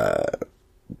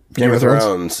 Game of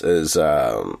Thrones is,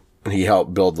 he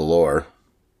helped build the lore.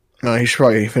 No, he should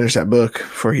probably finish that book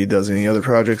before he does any other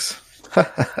projects. I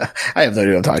have no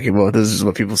idea what I'm talking about. This is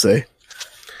what people say.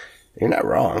 You're not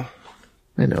wrong.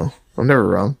 I know. I'm never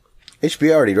wrong.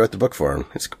 HBO already wrote the book for him.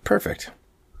 It's perfect.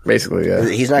 Basically, yeah.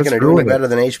 He's not going to do any better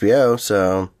than HBO,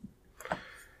 so.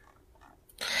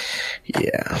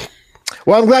 Yeah.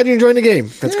 Well, I'm glad you're enjoying the game.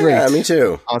 That's great. Yeah, me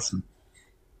too. Awesome.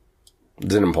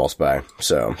 It's an impulse buy.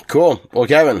 So, cool. Well,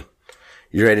 Kevin,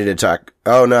 you ready to talk?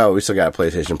 Oh, no, we still got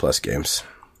PlayStation Plus games.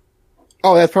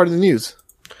 Oh, that's part of the news.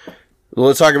 Well,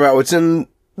 let's talk about what's in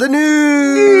the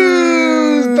news.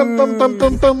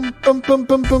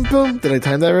 Did I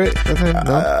time that right?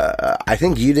 No? I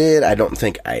think you did. I don't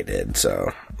think I did.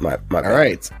 So, my all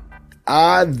right.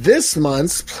 This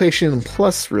month's PlayStation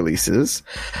Plus releases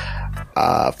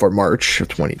for March of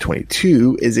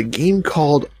 2022 is a game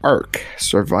called Ark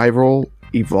Survival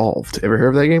Evolved. Ever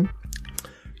heard of that game?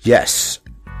 Yes.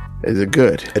 Is it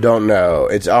good? I don't know.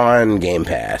 It's on Game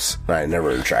Pass. I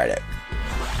never tried it.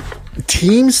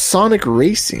 Team Sonic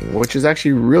Racing, which is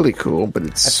actually really cool, but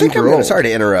it's super old. Sorry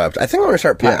to interrupt. I think I'm going to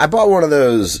start playing. I bought one of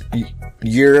those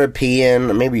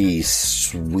European, maybe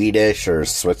Swedish or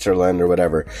Switzerland or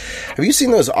whatever. Have you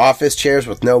seen those office chairs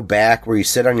with no back where you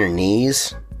sit on your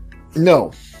knees?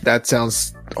 No. That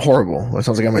sounds horrible. That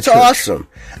sounds like I'm a It's awesome.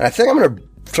 And I think I'm going to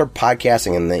start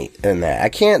podcasting in that. I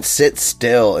can't sit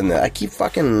still in that. I keep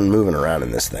fucking moving around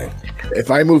in this thing. If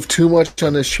I move too much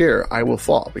on this chair, I will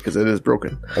fall because it is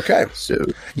broken. Okay. So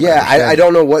yeah, I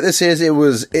don't know what this is.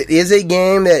 It is a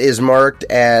game that is marked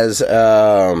as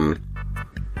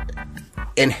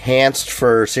enhanced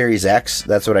for Series X.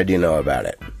 That's what I do know about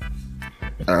it.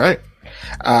 All right.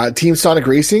 Team Sonic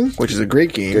Racing, which is a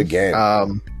great game. Good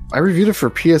game. I reviewed it for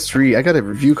PS3. I got a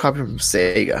review copy from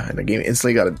Sega, and the game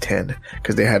instantly got a 10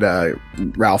 because they had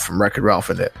Ralph from Wreck-It Ralph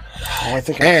in it. Oh, I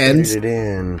think I put it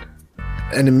in.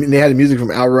 and they had the music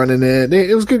from Outrun in it.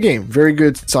 It was a good game. Very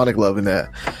good Sonic love in that.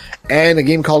 And a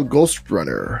game called Ghost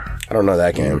Runner. I don't know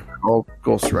that game. Oh,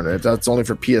 Ghost Runner. That's only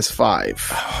for PS5.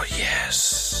 Oh,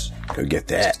 yes. Go get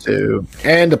that. So,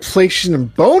 and the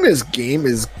PlayStation bonus game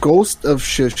is Ghost of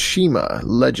Tsushima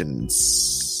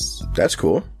Legends. That's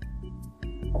cool.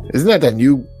 Isn't that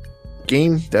new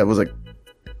game that was like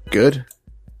good?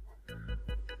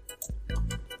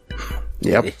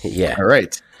 Yep. Yeah. All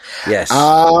right. Yes.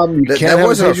 That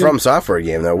wasn't a From Software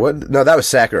game though. What? No, that was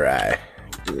Sakurai.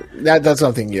 That's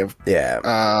something you. Yeah.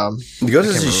 Ghost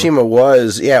of Tsushima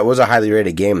was a highly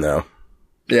rated game though.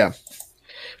 Yeah.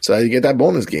 So you get that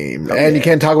bonus game, and you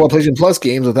can't talk about PlayStation Plus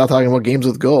games without talking about games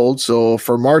with gold. So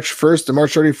for March 1st to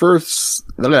March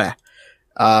 31st,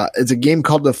 it's a game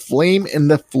called The Flame and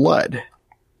the Flood.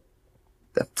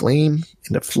 The Flame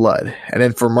and the Flood. And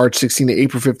then for March 16 to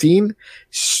April 15,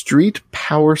 Street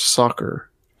Power Soccer.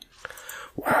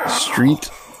 Wow. Street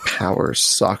Power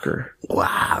Soccer.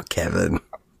 Wow, Kevin.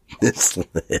 This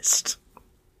list.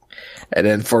 And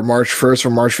then for March 1st,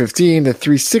 from March 15, the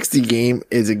 360 game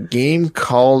is a game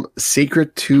called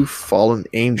Sacred 2 Fallen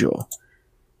Angel.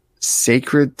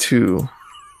 Sacred 2.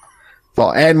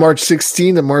 And March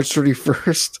 16 to March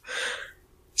 31st,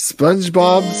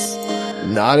 SpongeBob's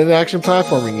not an action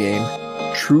platforming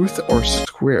game, Truth or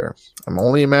Square. I'm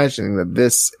only imagining that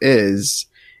this is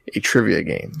a trivia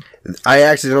game. I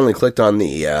accidentally clicked on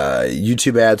the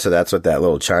YouTube ad, so that's what that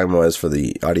little chime was for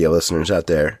the audio listeners out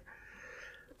there.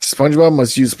 SpongeBob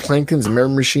must use Plankton's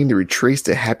memory machine to retrace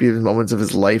the happiest moments of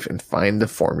his life and find the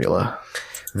formula.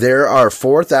 There are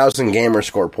 4,000 gamer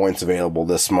score points available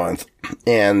this month,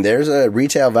 and there's a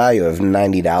retail value of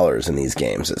 $90 in these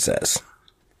games, it says.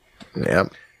 Yeah.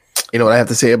 You know what I have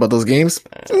to say about those games?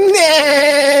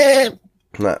 Okay.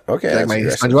 Like my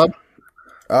SpongeBob?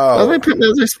 Oh. That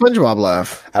was my SpongeBob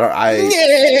laugh.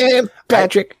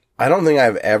 Patrick. I don't think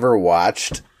I've ever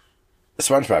watched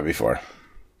SpongeBob before.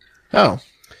 Oh.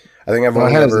 I think I've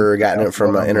only ever gotten it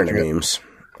from internet memes.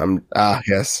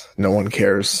 Yes. No one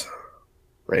cares.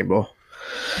 Rainbow.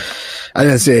 I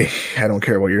didn't say I don't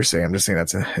care what you're saying. I'm just saying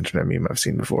that's an internet meme I've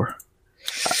seen before.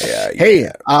 Hey,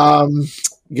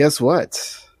 guess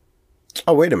what?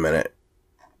 Oh, wait a minute.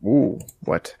 Ooh,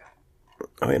 what?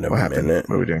 Wait a minute. Happened? What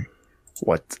are we doing?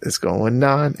 What is going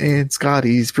on in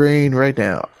Scotty's brain right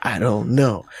now? I don't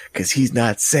know, because he's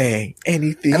not saying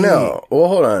anything. I know. Well,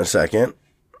 hold on a second.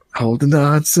 Holding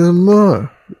on some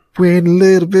more. Wait a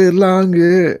little bit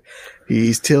longer.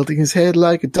 He's tilting his head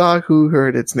like a dog who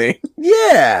heard its name.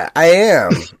 Yeah, I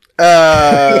am.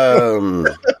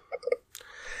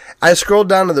 I scrolled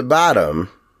down to the bottom.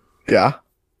 Yeah.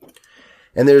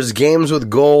 And there's games with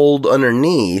gold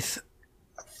underneath.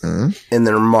 Mm-hmm. And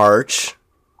they're March.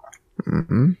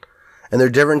 Mm-hmm. And they're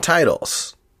different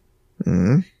titles.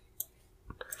 Mm-hmm.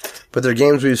 But they're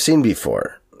games we've seen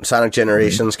before. Sonic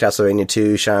Generations, Castlevania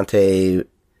 2, Shantae.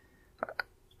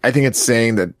 I think it's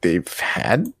saying that they've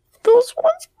had those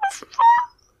ones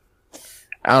before.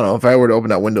 I don't know. If I were to open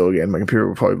that window again, my computer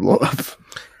would probably blow up.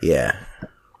 Yeah.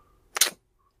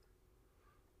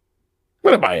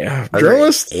 What am I, a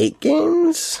journalist? 8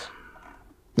 games?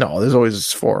 No, there's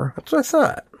always 4. That's what I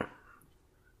thought.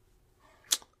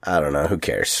 I don't know. Who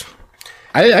cares?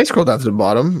 I scrolled down to the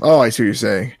bottom. Oh, I see what you're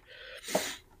saying.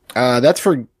 That's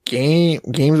for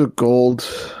games with gold.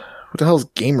 What the hell is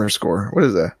gamer score? What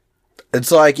is that?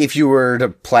 It's like if you were to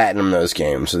platinum those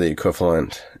games, so the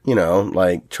equivalent,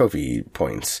 like trophy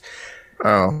points.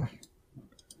 Oh,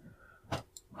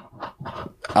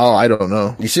 I don't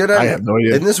know. You see what I have no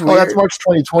idea. Isn't this weird? Oh, that's March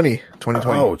 2020.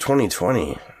 2020. Oh,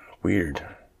 2020. Weird.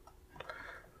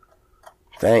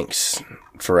 Thanks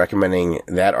for recommending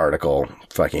that article.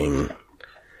 Fucking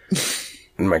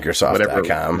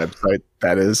Microsoft.com. Website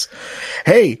that is.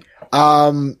 Hey,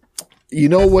 you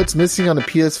know what's missing on the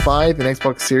PS5 and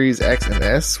Xbox Series X and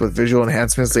S with visual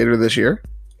enhancements later this year?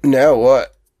 No,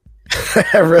 what?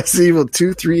 Resident Evil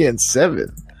 2, 3, and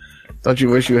 7. Don't you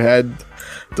wish you had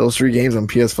those 3 games on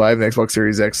PS5 and Xbox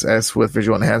Series XS with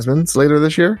visual enhancements later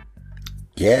this year?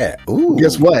 Yeah. Ooh.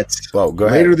 Guess what? Well, go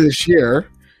ahead. Later this year,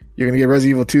 you're going to get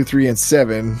Resident Evil 2, 3, and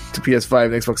 7 to PS5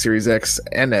 and Xbox Series X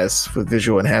and S with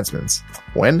visual enhancements.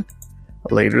 When?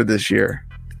 Later this year.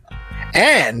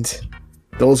 And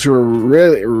those who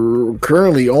are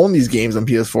currently own these games on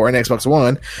PS4 and Xbox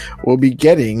One will be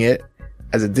getting it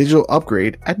as a digital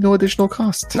upgrade at no additional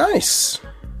cost. Nice.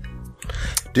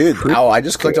 Dude, I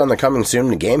just clicked on the coming soon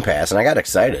to Game Pass and I got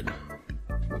excited.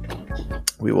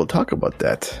 We will talk about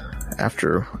that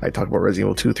after I talk about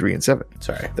Resident Evil 2, 3, and 7.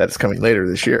 Sorry. That is coming later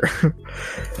this year.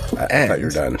 I thought you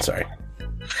were done. Sorry.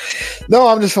 No,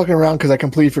 I'm just fucking around because I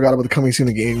completely forgot about the coming soon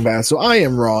to Game Pass. So I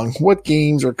am wrong. What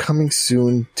games are coming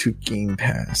soon to Game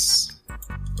Pass?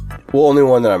 Well, only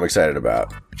one that I'm excited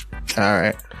about. All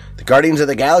right. The Guardians of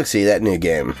the Galaxy, that new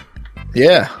game.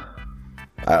 Yeah.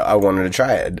 I wanted to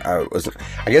try it. I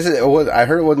guess it was. I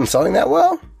heard it wasn't selling that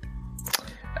well.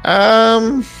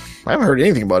 I haven't heard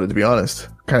anything about it, to be honest.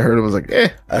 Kind of heard it was like,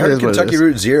 I heard Kentucky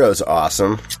Route Zero is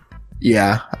awesome.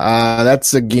 Yeah,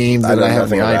 that's a game that I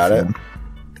have nothing about it,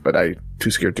 but I'm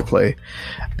too scared to play.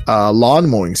 Lawn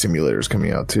mowing simulator is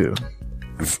coming out too.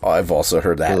 I've also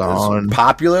heard that it's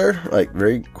popular, like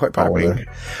quite popular. Mowing.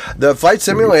 The flight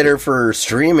simulator for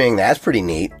streaming, that's pretty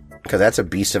neat because that's a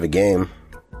beast of a game.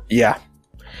 Yeah,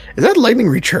 is that Lightning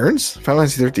Returns? Final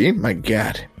Fantasy 13? My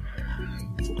God.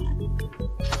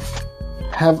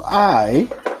 Have I?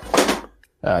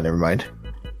 Never mind.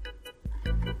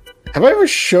 Have I ever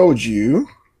showed you?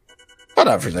 Hold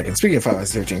on for a second. Speaking of Final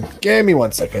Fantasy 13, give me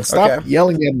 1 second. Stop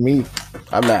yelling at me.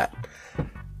 I'm not.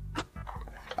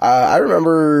 I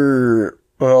remember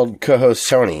co-host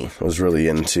Tony was really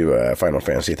into Final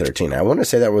Fantasy 13. I want to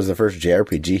say that was the first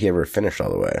JRPG he ever finished all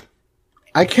the way.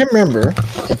 I can't remember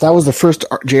if that was the first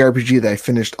JRPG that I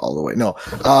finished all the way. No.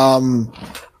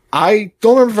 I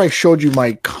don't remember if I showed you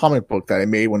my comic book that I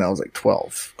made when I was like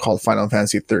 12 called Final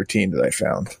Fantasy 13 that I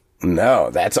found. No,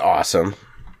 that's awesome.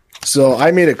 So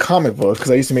I made a comic book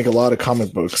because I used to make a lot of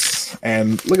comic books.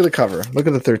 And look at the cover. Look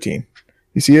at the 13.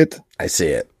 You see it? I see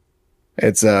it.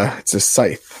 It's a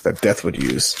scythe that Death would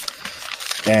use.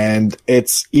 And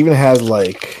it's even has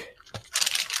like,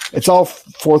 it's all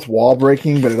fourth wall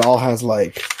breaking, but it all has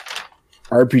like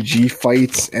RPG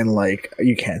fights and like,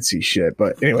 you can't see shit.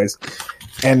 But anyways,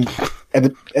 and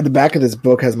at the back of this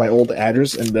book has my old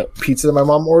address and the pizza that my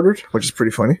mom ordered, which is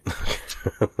pretty funny.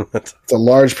 It's a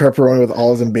large pepperoni with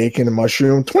olives and bacon and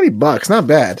mushroom. $20, not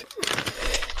bad.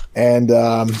 And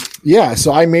yeah,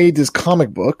 so I made this comic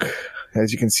book.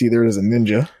 As you can see, there is a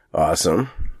ninja. Awesome.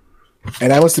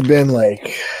 And I must have been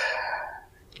like,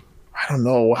 I don't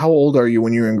know, how old are you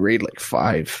when you were in grade like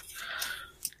 5?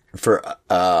 For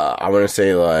I want to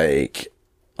say like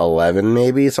 11,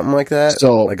 maybe something like that.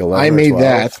 So like 11 I made 12.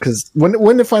 that because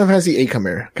when did Final Fantasy 8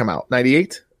 come out?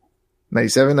 98,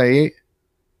 97, 98.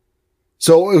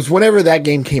 So it was whenever that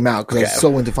game came out because I was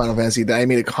so into Final Fantasy that I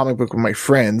made a comic book with my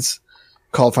friends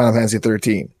called Final Fantasy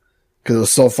 13 because it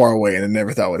was so far away and I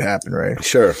never thought it would happen, right?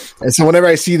 Sure. And so whenever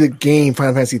I see the game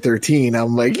Final Fantasy 13,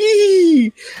 I'm like,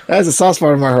 yee! That's a soft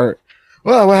spot in my heart.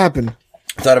 Well, what happened?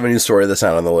 I thought of a new story that's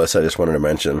not on the list. I just wanted to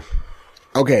mention.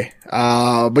 Okay.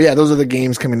 But yeah, those are the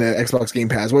games coming to Xbox Game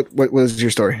Pass. What was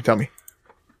your story? Tell me.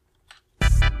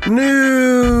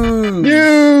 News.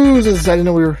 I didn't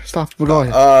know we were stopped. We're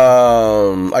going.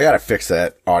 I gotta fix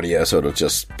that audio so it'll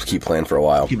just keep playing for a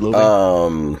while. Keep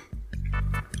looping.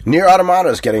 Nier Automata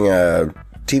is getting a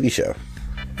TV show.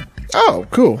 Oh,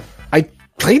 cool. I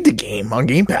played the game on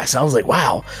Game Pass. I was like,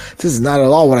 wow, this is not at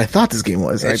all what I thought this game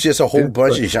was. It's just a whole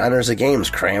bunch of genres of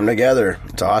games crammed together.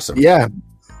 It's awesome. Yeah.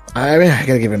 I mean, I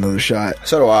gotta give it another shot.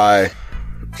 So do I.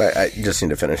 I just need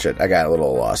to finish it. I got a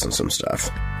little lost in some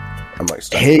stuff. I'm like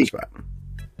stuck in the spot.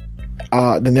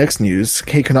 The next news.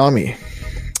 Hey, Konami.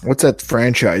 What's that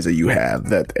franchise that you have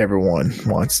that everyone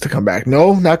wants to come back?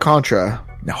 No, not Contra.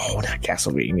 No, not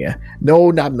Castlevania.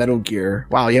 No, not Metal Gear.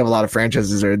 Wow, you have a lot of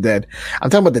franchises that are dead. I'm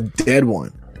talking about the dead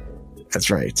one. That's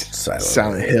right.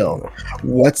 Silent Hill.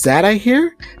 What's that I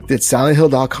hear? Did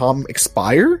SilentHill.com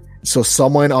expire? So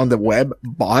someone on the web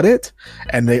bought it,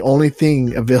 and the only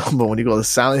thing available when you go to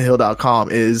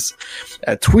SilentHill.com is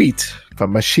a tweet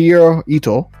from Masahiro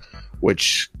Ito,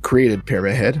 which created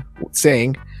Pyramid Head,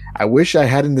 saying, I wish I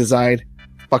hadn't designed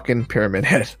fucking Pyramid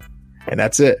Head. And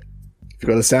that's it. If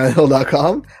you go to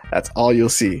SilentHill.com, that's all you'll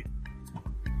see.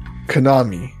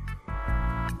 Konami.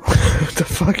 What the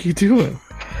fuck are you doing?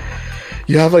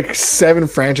 You have like 7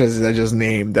 franchises I just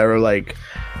named that are like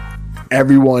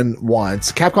everyone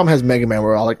wants. Capcom has Mega Man.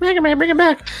 We're all like, Mega Man, bring it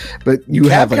back. But you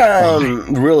have like...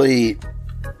 Capcom really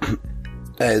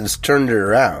has turned it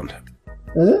around.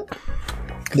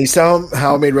 Mm-hmm. They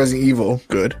somehow made Resident Evil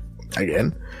good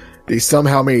again. They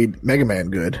somehow made Mega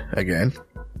Man good again.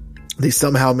 They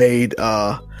somehow made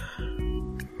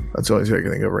that's the only thing I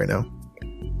can think of right now.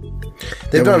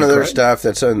 They've done other stuff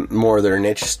that's more of their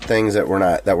niche things that we're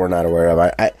not aware of.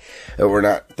 That we're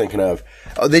not thinking of.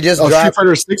 Oh, they just dropped Street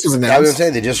Fighter 6 was announced. I was gonna say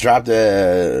they just dropped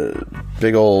a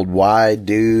big old wide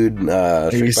dude.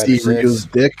 You see Ryu's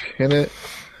dick in it.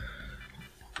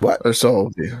 What? Or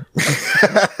so? You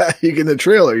get in the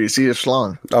trailer, you see a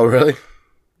schlong. Oh, really?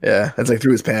 Yeah, it's like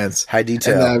through his pants. High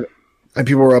detail. And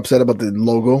people were upset about the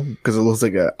logo because it looks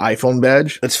like an iPhone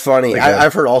badge. It's funny. Like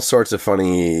I've heard all sorts of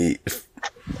funny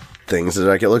things.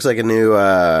 Like, it looks like a new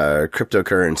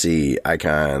cryptocurrency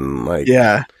icon. Like,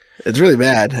 yeah, it's really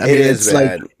bad. I mean, it's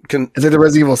bad. Like, it's like the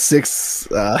Resident Evil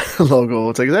 6 logo.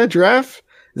 It's like, is that a giraffe?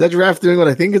 Is that giraffe doing what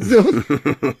I think it's doing?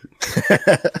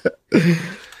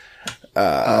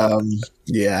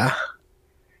 Yeah.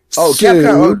 Oh, so,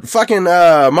 Capcom, fucking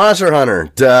Monster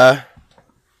Hunter. Duh.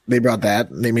 They brought that.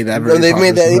 They made that. They've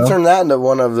made that. They turned that into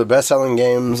one of the best-selling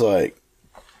games. Like,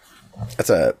 that's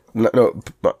a no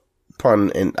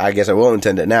pun, and I guess I will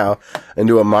intend it now,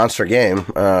 into a monster game.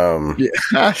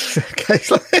 Yeah.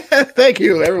 Thank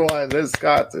you, everyone. This is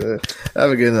Scott.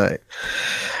 Have a good night.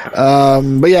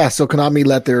 But yeah, so Konami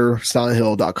let their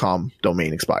SilentHill.com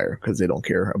domain expire because they don't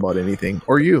care about anything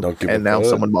or you. And now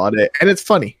someone bought it, and it's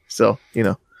funny. So, you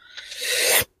know.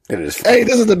 It is. Hey,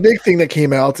 this is the big thing that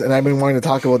came out, and I've been wanting to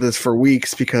talk about this for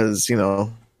weeks because, you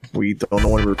know, we don't know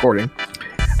when we're recording.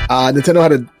 Nintendo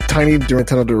had a tiny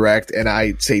Nintendo Direct, and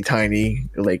I say tiny,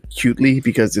 like, cutely,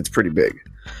 because it's pretty big.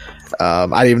 I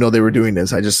didn't even know they were doing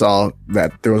this. I just saw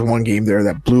that there was one game there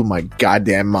that blew my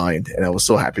goddamn mind, and I was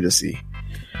so happy to see.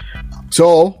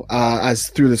 So, as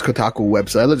through this Kotaku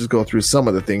website, let's just go through some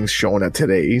of the things shown at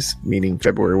today's, meaning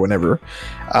February, whenever,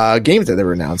 games that they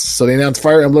were announced. So they announced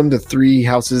Fire Emblem, the Three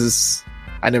Houses.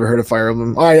 I never heard of Fire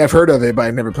Emblem. Oh, I've heard of it, but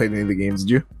I've never played any of the games. Did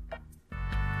you?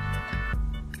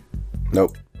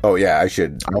 Nope. Oh, yeah, I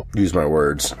should use my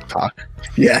words. Talk.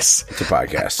 Yes. It's a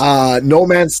podcast. No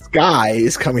Man's Sky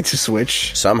is coming to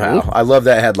Switch. Somehow. Ooh. I love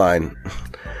that headline.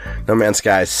 No Man's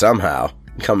Sky somehow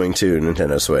coming to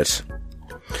Nintendo Switch.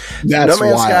 That's No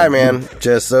Man's wild. Sky, man.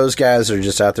 Just those guys are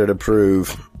just out there to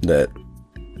prove that.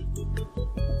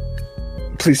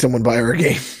 Please, someone buy our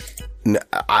game.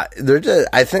 I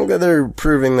think that they're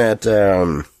proving that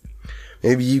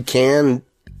maybe you can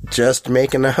just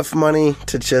make enough money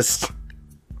to just,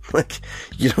 like,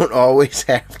 you don't always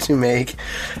have to make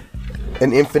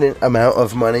an infinite amount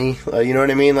of money. You know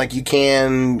what I mean? Like, you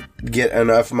can get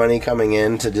enough money coming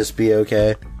in to just be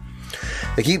okay.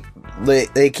 They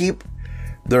keep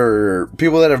their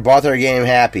people that have bought their game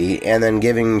happy, and then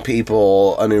giving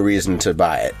people a new reason to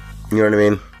buy it. You know what I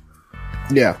mean?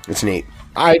 Yeah, it's neat.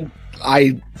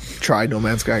 I tried No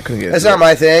Man's Sky. I couldn't get it. That's not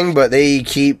my thing, but they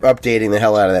keep updating the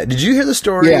hell out of that. Did you hear the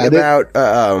story about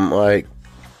like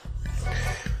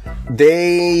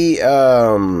they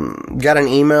got an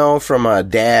email from a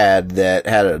dad that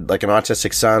had an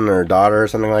autistic son or daughter or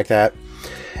something like that?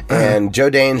 And Joe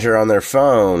Danger on their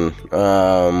phone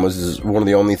was one of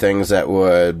the only things that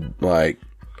would, like,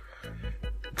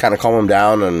 kind of calm them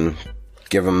down and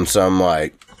give them some,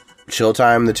 like, chill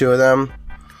time, the two of them.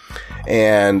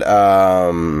 And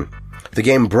the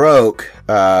game broke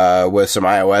with some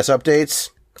iOS updates.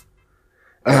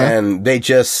 And they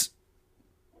just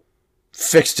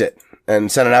fixed it and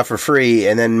sent it out for free,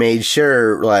 and then made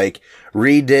sure, like,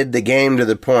 redid the game to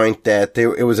the point that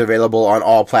it was available on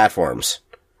all platforms.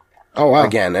 Oh, wow.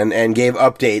 Again, and gave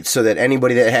updates so that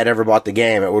anybody that had ever bought the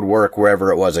game, it would work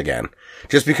wherever it was again.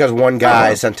 Just because one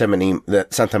guy sent them an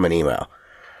email.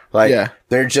 Like,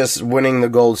 they're just winning the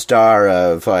gold star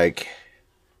of, like,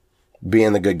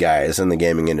 being the good guys in the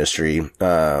gaming industry.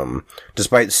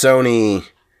 Despite Sony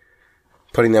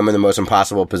putting them in the most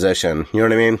impossible position. You know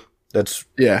what I mean? That's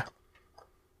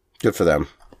good for them.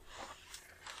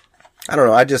 I don't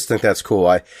know. I just think that's cool.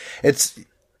 I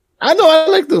know. I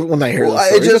like when I hear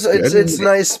it's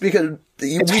nice because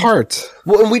it's hard.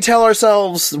 Well, and we tell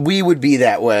ourselves we would be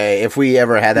that way if we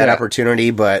ever had that opportunity,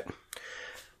 but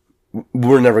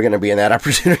we're never going to be in that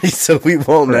opportunity, so we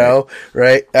won't know,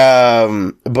 right?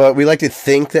 But we like to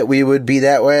think that we would be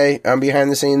that way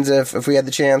behind the scenes if we had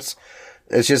the chance.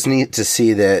 It's just neat to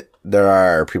see that there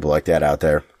are people like that out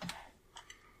there.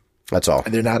 That's all.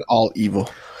 And they're not all evil.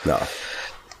 No.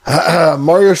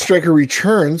 Mario Striker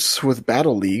returns with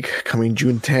Battle League coming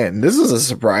June 10. This is a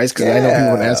surprise because I know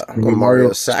people would ask me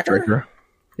Mario Striker.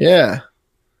 Yeah.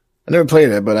 I never played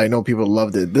it, but I know people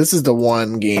loved it. This is the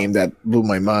one game that blew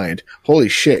my mind. Holy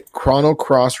shit. Chrono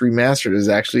Cross Remastered is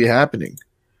actually happening.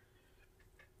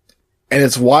 And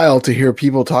it's wild to hear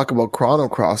people talk about Chrono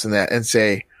Cross and that and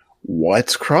say,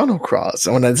 what's Chrono Cross?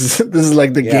 This is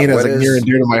like the game that's like near and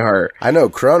dear to my heart. I know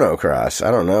Chrono Cross. I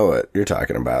don't know what you're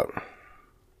talking about.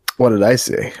 What did I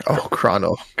say? Oh,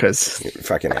 Chrono, because your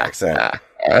fucking accent.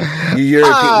 You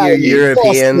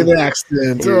European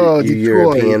accent. You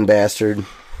European bastard.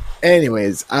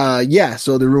 Anyways,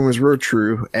 so the rumors were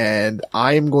true, and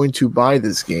I'm going to buy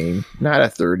this game, not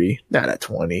at 30, not at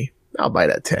 20. I'll buy it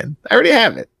at 10. I already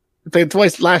have it. I played it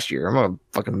twice last year. I'm going to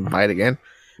fucking buy it again.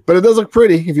 But it does look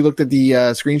pretty. If you looked at the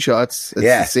screenshots, it's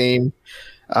the same.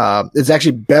 It's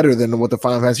actually better than what the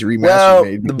Final Fantasy Remaster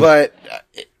made. But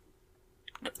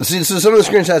See, so some of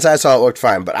the screenshots I saw looked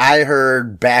fine, but I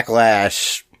heard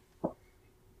backlash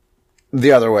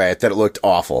the other way that it looked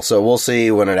awful. So we'll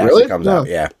see when it actually comes out.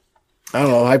 Yeah. I don't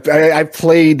know. I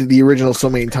played the original so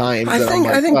many times. I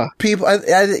think people,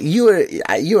 you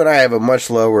and I have a much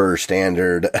lower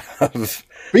standard of.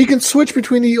 But you can switch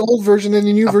between the old version and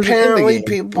the new version Apparently,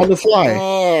 people on the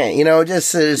fly.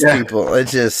 Just there's people.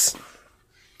 It's just.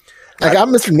 Like, I'm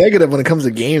Mr. Negative when it comes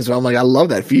to games, but I'm like, I love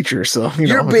that feature. So,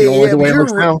 you're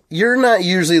not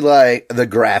usually like the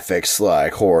graphics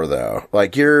like horror though.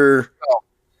 Like for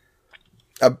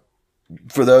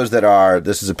those that are,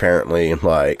 this is apparently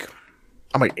like.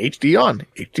 I'm like, HD on,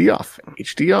 HD off,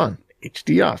 HD on,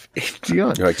 HD off, HD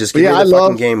on. You're like, just give me the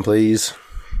fucking game, please.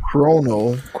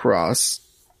 Chrono Cross.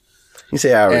 You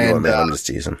say however you want, man. I'm just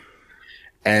teasing.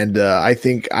 And I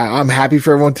think I'm happy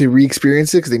for everyone to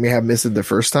re-experience it because they may have missed it the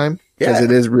first time. Because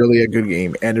it is really a good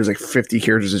game, and there's like 50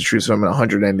 characters to choose from and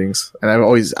 100 endings. And I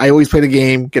always play the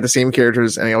game, get the same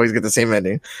characters, and I always get the same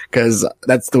ending because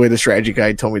that's the way the strategy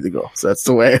guide told me to go. So that's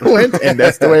the way it went, and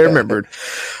that's the way I remembered.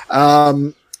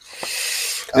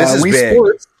 This is Wii big.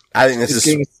 Sports I think this is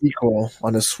getting a sequel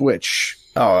on the Switch.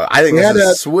 Oh, I think this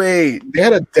is sweet. They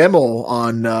had a demo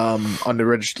on the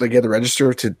register. Like, you had to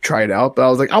register to try it out, but I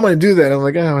was like, I'm going to do that. And I'm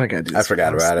like, I got to do this. I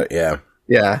forgot about it. Yeah.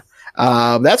 Yeah.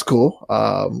 That's cool.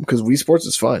 Because Wii Sports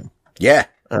is fun. Yeah.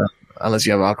 Unless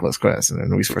you have Oculus Quest, and then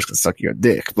Wii Sports can suck your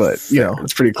dick. But,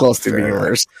 it's pretty close to being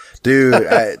worse. Dude,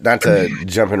 not to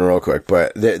jump in real quick,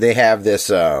 but they have this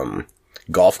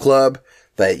golf club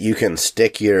that you can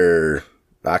stick your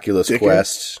Oculus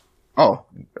Quest. Oh,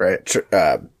 right.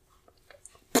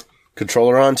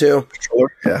 Controller onto.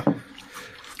 Yeah.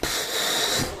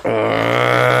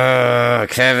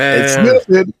 Kevin. It's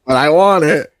limited, but I want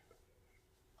it.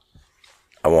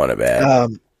 I want it bad.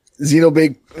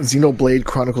 Xenoblade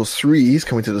Chronicles 3 is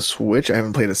coming to the Switch. I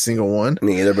haven't played a single one.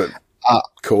 Me either, but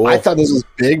cool. I thought this was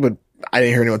big, but I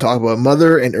didn't hear anyone talk about it.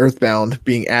 Mother and Earthbound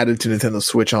being added to Nintendo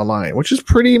Switch Online, which is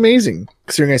pretty amazing,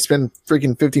 considering I spent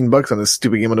freaking $15 on this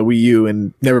stupid game on the Wii U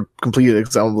and never completed it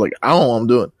because I was like, I don't know what I'm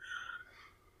doing.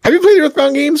 Have you played the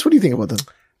Earthbound games? What do you think about them?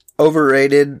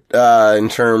 Overrated in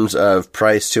terms of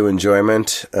price to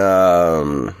enjoyment.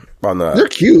 They're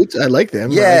cute. I like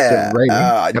them. Yeah,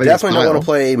 I definitely don't want to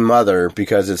play Mother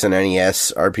because it's an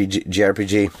NES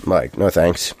JRPG. Like, no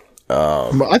thanks.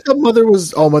 I thought Mother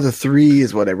was Mother 3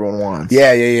 is what everyone wants.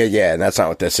 Yeah, and that's not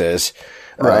what this is.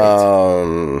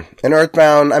 Right. And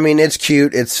Earthbound, I mean, it's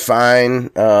cute, it's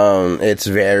fine. It's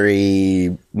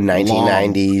very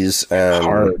 1990s.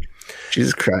 Hard.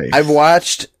 Jesus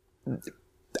Christ.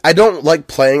 I don't like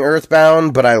playing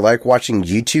Earthbound, but I like watching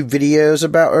YouTube videos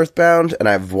about Earthbound, and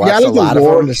I've watched a lot of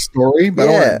them. In the story, but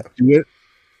I don't want to do it.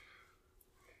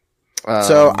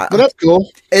 But that's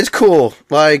cool. It's cool.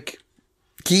 Like,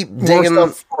 keep digging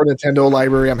stuff for Nintendo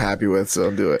library. I'm happy with, so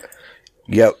I'll do it.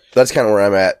 Yep, that's kind of where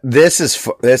I'm at. This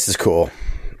is cool.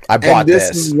 I bought this.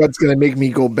 This is what's going to make me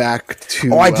go back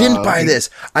to. Oh, I didn't buy this.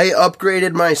 I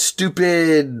upgraded my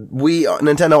stupid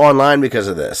Nintendo Online because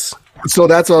of this. So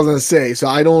that's what I was going to say. So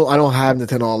I don't have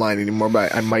Nintendo Online anymore,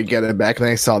 but I might get it back. And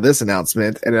I saw this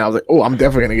announcement, and then I was like, oh, I'm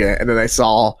definitely going to get it. And then I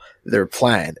saw their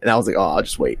plan, and I was like, oh, I'll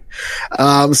just wait.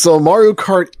 So Mario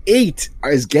Kart 8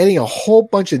 is getting a whole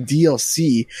bunch of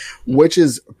DLC, which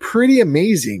is pretty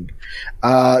amazing.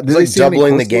 It's like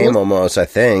doubling the game almost, I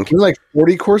think. There's like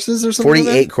 40 courses or something.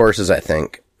 48 courses, I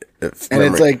think. And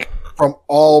it's like from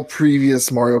all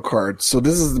previous Mario Karts. So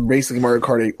this is basically Mario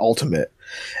Kart 8 Ultimate.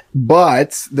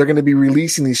 But they're going to be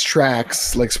releasing these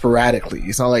tracks like sporadically.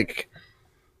 It's not like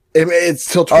it's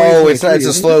till 2023. Oh, it's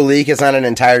a slow leak. It's not an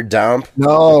entire dump.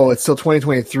 No, it's till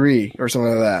 2023 or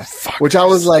something like that. Fuck which I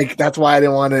was like, that's why I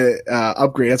didn't want to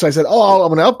upgrade. That's why I said, oh, I'm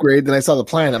going to upgrade. Then I saw the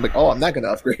plan. I'm like, oh, I'm not going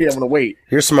to upgrade. I'm going to wait.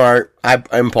 You're smart. I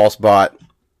impulse bought.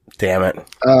 Damn it.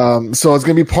 So it's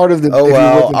going to be part of the. Oh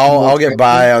well, I'll get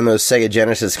by on those Sega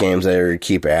Genesis games they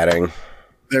keep adding.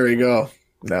 There we go.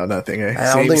 No, nothing.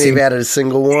 I don't think they've added a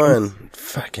single one.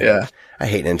 Fucking. Yeah. I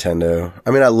hate Nintendo. I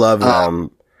mean, I love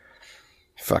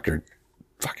fucking.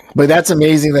 But that's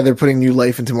amazing that they're putting new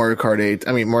life into Mario Kart 8.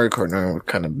 I mean, Mario Kart 9 would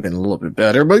kind of been a little bit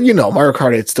better, but Mario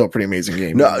Kart 8 is still a pretty amazing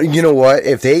game. No, you know what?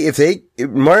 If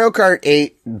Mario Kart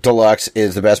 8 Deluxe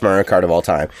is the best Mario Kart of all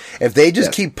time. If they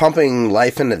just keep pumping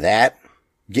life into that,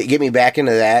 get me back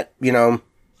into that,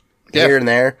 here and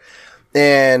there.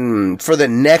 And for the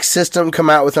next system come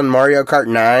out with on Mario Kart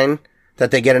 9, that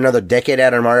they get another decade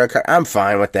out of Mario Kart, I'm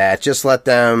fine with that. Just let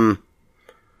them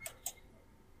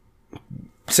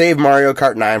save Mario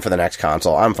Kart 9 for the next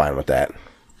console. I'm fine with that.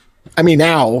 I mean,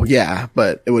 now, yeah,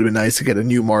 but it would have been nice to get a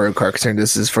new Mario Kart considering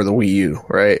this is for the Wii U,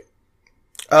 right?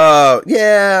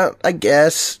 Yeah, I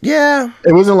guess. Yeah.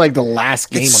 It wasn't like the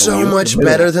last game. It's on the so Wii. much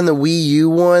better than the Wii U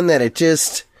one that it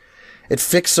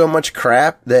fixed so much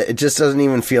crap that it just doesn't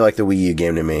even feel like the Wii U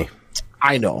game to me.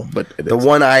 I know, but the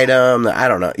one item, I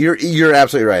don't know. You're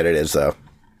absolutely right. It is though.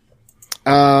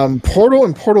 Portal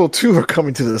and Portal 2 are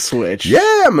coming to the Switch.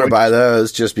 Yeah, I'm gonna buy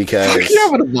those just because. Yeah,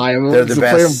 I'm gonna buy them. They're the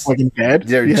best. Play them fucking dead.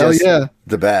 They're just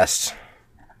the best.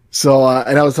 So,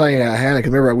 and I was telling Hannah,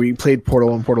 because remember we played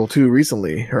Portal and Portal 2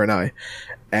 recently, her and I.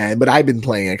 But I've been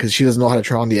playing it because she doesn't know how to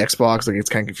turn on the Xbox. Like, it's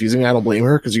kind of confusing. I don't blame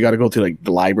her because you got to go to like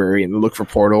the library and look for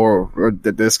Portal or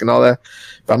the disc and all that.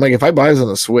 But I'm like, if I buy this on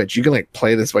the Switch, you can like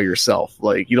play this by yourself.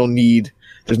 Like, you don't need,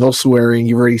 there's no swearing.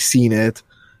 You've already seen it.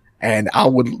 And I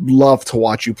would love to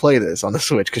watch you play this on the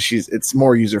Switch because it's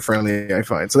more user friendly, I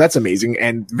find. So that's amazing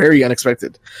and very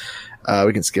unexpected.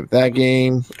 We can skip that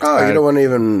game. Oh, you don't want to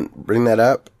even bring that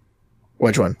up?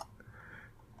 Which one?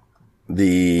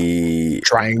 The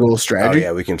Triangle Strategy? Oh,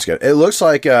 yeah, we can skip. It looks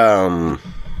like,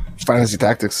 Fantasy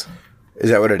Tactics. Is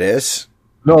that what it is?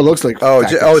 No, it looks like.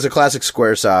 It's a classic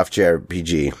Squaresoft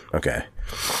JRPG. Okay.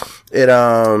 It,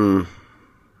 oh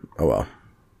well.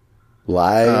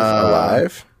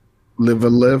 Alive? Live a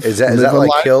live. Is that like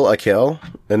alive? Kill a kill?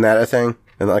 Isn't that a thing?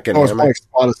 And like an it's like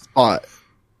spot a spot.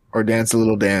 Or dance a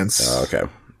little dance. Oh, okay.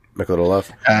 Make a little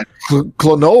love.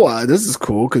 Klonoa, this is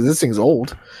cool because this thing's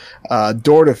old.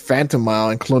 Door to Phantom Mile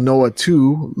and Klonoa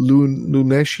 2,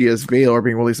 Lunesia's Veil are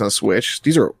being released on Switch.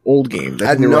 These are old games. I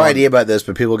had no idea about this,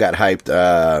 but people got hyped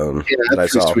that I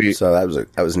saw. Sweet. So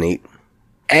that was neat.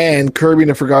 And Kirby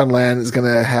and the Forgotten Land is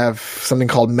going to have something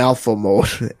called Mouthful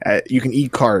Mode. You can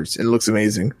eat cards, and it looks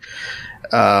amazing.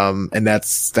 And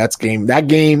that's game. That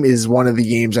game is one of the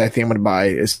games I think I'm going to buy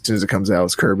as soon as it comes out.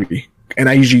 It's Kirby. And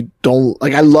I usually don't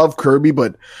like. I love Kirby,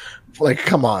 but like,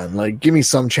 come on, like, give me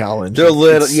some challenge. They're a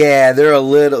little.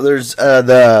 There's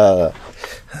the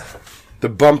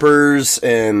bumpers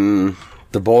and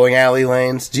the bowling alley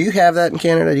lanes. Do you have that in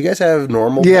Canada? Do you guys have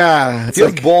normal? Yeah, do you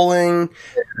have bowling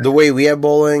the way we have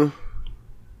bowling?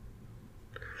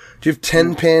 Do you have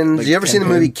 10 pins? Like, do you ever see the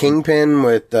movie Kingpin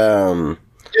with? Yeah.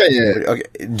 Okay.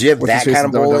 Do you have that kind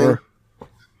of bowling?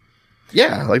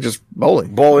 Yeah, like just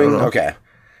bowling. Bowling. Okay.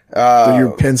 Do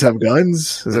your pins have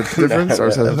guns? Is that the difference?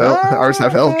 Ours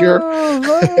have healthcare.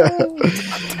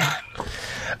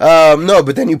 No,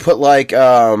 but then you put like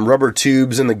rubber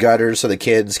tubes in the gutters so the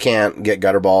kids can't get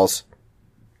gutter balls.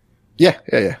 Yeah.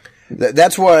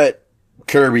 That's what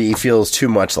Kirby feels too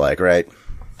much like, right?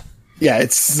 Yeah,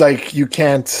 it's like you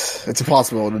can't. It's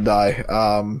impossible to die.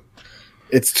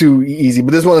 It's too easy.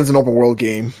 But this one is an open world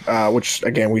game, which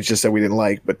again we just said we didn't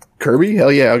like. But Kirby,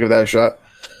 hell yeah, I'll give that a shot.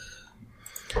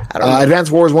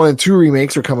 Advance Wars 1 and 2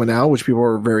 remakes are coming out, which people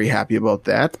are very happy about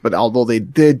that. But although they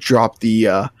did drop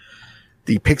the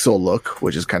pixel look,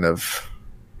 which is kind of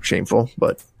shameful,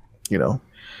 but you know,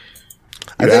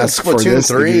 I think Splatoon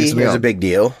 3 is a big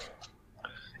deal.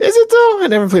 Is it though? I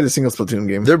never played a single Splatoon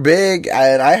game. They're big,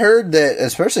 and I heard that,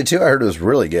 especially 2, I heard it was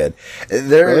really good.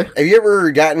 Really? Have you ever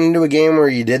gotten into a game where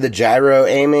you did the gyro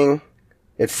aiming?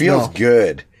 It feels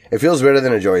good. It feels better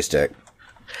than a joystick.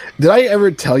 Did I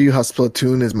ever tell you how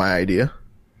Splatoon is my idea?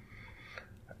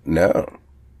 No.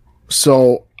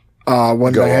 So,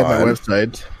 when I had my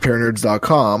website,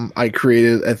 paranerds.com, I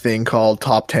created a thing called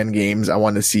Top 10 Games I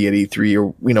want to see at E3,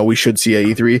 or, we should see at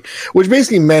E3, which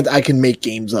basically meant I can make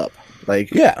games up.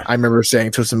 Like, yeah. I remember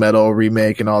saying Twisted Metal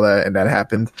remake and all that, and that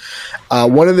happened.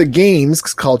 One of the games,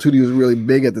 because Call of Duty was really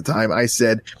big at the time, I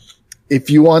said, if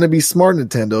you want to be smart,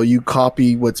 Nintendo, you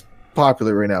copy what's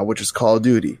popular right now, which is Call of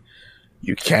Duty.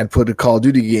 You can't put a Call of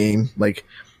Duty game, like,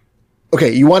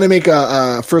 okay, you want to make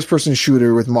a first-person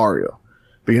shooter with Mario,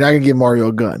 but you're not going to give Mario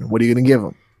a gun. What are you going to give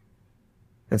him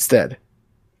instead?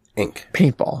 Ink.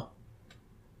 Paintball.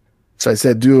 So I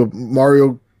said, do a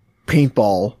Mario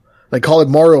paintball, like call it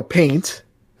Mario Paint,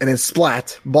 and then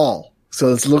Splat Ball.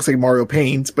 So it looks like Mario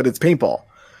Paint, but it's paintball.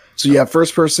 So you have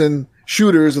first-person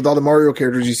shooters with all the Mario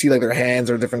characters. You see like their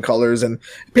hands are different colors, and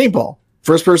paintball.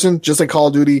 First person, just like Call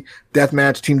of Duty,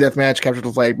 deathmatch, team deathmatch, capture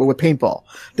the flag, but with paintball.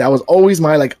 That was always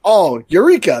my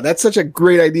eureka! That's such a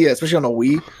great idea, especially on a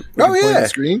Wii. Oh yeah, on the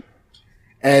screen.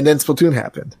 And then Splatoon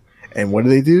happened, and what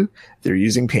do? They're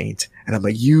using paint, and I'm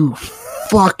like, you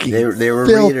fucking they were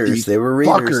readers. They were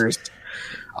readers. Fuckers.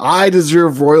 I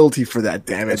deserve royalty for that.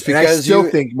 Damn it! And I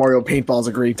still think Mario Paintball is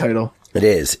a great title. It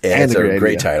is. It's a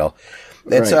great title.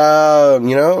 It's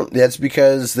that's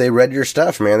because they read your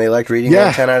stuff, man. They liked reading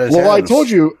 10 out of 10. Well, I told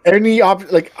you,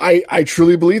 I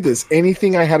truly believe this.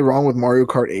 Anything I had wrong with Mario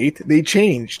Kart 8, they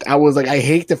changed. I was like, I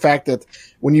hate the fact that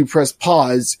when you press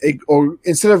pause, or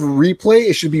instead of replay,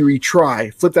 it should be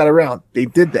retry. Flip that around. They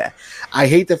did that. I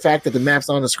hate the fact that the map's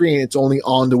not on the screen. It's only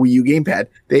on the Wii U gamepad.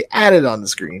 They added on the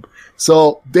screen.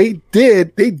 So they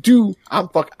do. I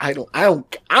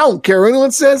don't care what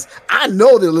anyone says. I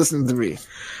know they're listening to me.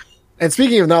 And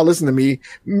speaking of not listening to me,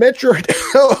 Metroid,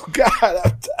 oh God,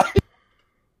 I'm tired.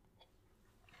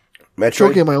 Metroid?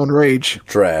 Choking my own rage.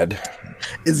 Dread.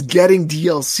 Is getting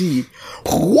DLC.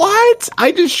 What?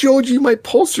 I just showed you my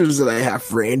posters that I have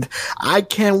framed. I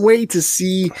can't wait to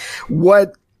see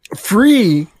what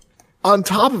free on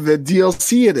top of it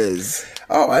DLC it is.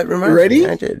 Oh, I remember. Ready?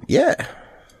 I did. Yeah.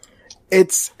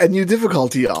 It's a new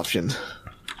difficulty option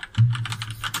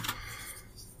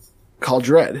called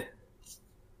Dread,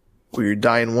 where you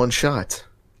die in one shot.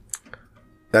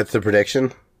 That's the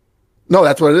prediction? No,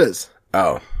 that's what it is.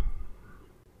 Oh.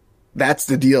 That's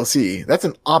the DLC. That's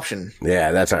an option.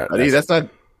 Yeah, that's not. That's not.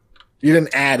 You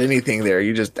didn't add anything there.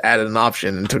 You just added an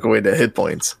option and took away the hit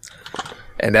points.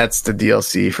 And that's the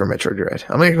DLC for Metroid Dread.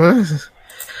 I'm like, what?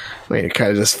 I mean, it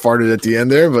kind of just farted at the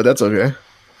end there, but that's okay.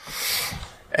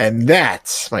 And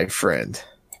that, my friend.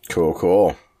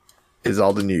 Cool. Is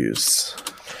all the news.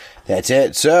 That's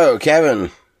it. So,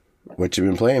 Kevin, what you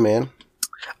been playing, man?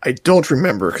 I don't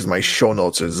remember because my show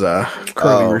notes is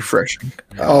currently refreshing.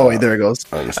 Wait, there it goes.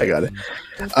 I got it.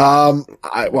 I'm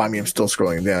still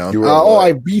scrolling down.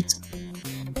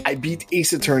 I beat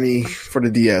Ace Attorney for the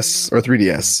DS or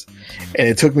 3DS, and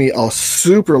it took me a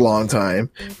super long time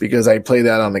because I play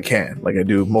that on the can, like I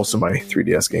do most of my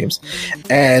 3DS games.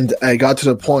 And I got to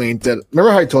the point that,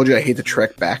 remember how I told you I hate the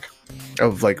trek back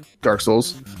of like Dark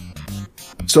Souls?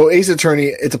 So Ace Attorney,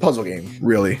 it's a puzzle game,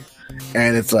 really.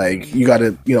 And it's like, you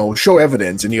gotta, show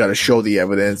evidence, and you gotta show the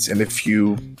evidence. And if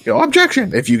you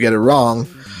objection, if you get it wrong,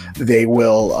 they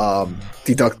will,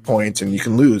 deduct points and you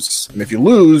can lose. And if you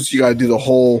lose, you gotta do the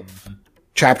whole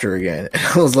chapter again. And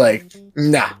I was like,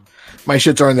 nah, my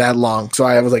shits aren't that long. So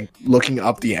I was like looking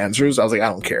up the answers. I was like, I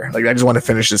don't care. Like, I just want to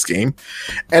finish this game.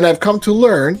 And I've come to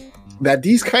learn that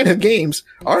these kind of games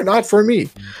are not for me.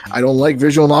 I don't like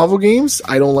visual novel games.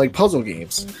 I don't like puzzle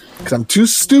games because I'm too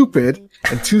stupid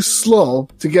and too slow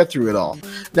to get through it all.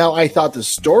 Now, I thought the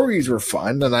stories were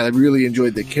fun, and I really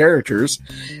enjoyed the characters,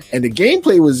 and the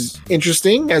gameplay was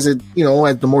interesting as it,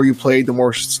 as the more you played, the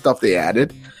more stuff they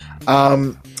added.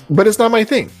 But it's not my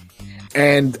thing.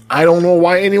 And I don't know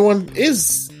why anyone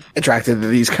is attracted to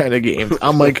these kind of games.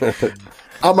 I'm like,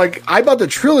 I bought the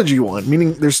trilogy one,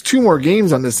 meaning there's 2 more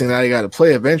games on this thing that I got to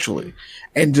play eventually.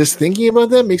 And just thinking about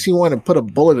that makes me want to put a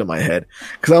bullet in my head.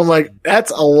 Cause I'm like,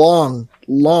 that's a long,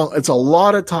 it's a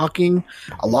lot of talking,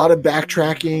 a lot of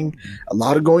backtracking, a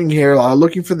lot of going here, a lot of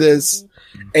looking for this.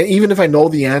 And even if I know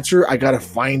the answer, I got to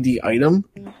find the item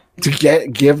to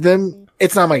give them.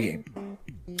 It's not my game.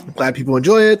 I'm glad people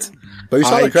enjoy it. But you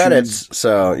saw the credits,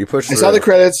 so you pushed through. I saw the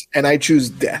credits, and I choose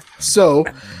death. So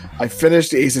I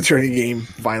finished the Ace Attorney game,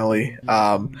 finally.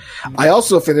 I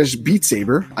also finished Beat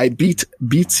Saber. I beat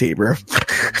Beat Saber.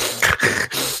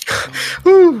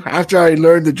 After I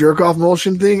learned the jerk-off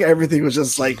motion thing, everything was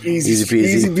just like easy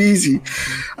peasy.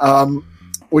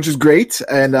 Which is great.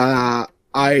 And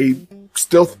I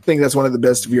still think that's one of the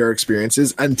best VR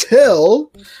experiences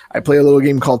until I play a little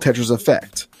game called Tetris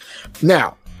Effect.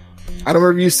 Now, I don't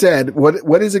remember if you said,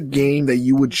 what is a game that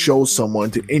you would show someone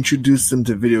to introduce them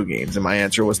to video games? And my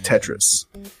answer was Tetris.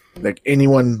 Like,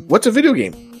 anyone, what's a video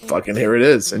game? Fucking here it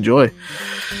is. Enjoy.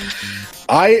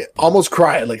 I almost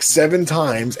cried like 7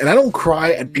 times, and I don't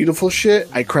cry at beautiful shit.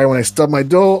 I cry when I stub my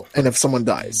toe and if someone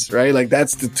dies, right? Like,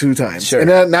 that's the 2 times. Sure.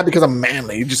 And not because I'm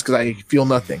manly, just because I feel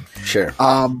nothing. Sure.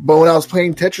 But when I was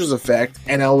playing Tetris Effect,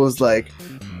 and I was like,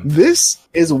 this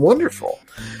is wonderful.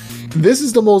 This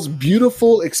is the most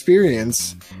beautiful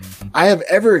experience I have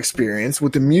ever experienced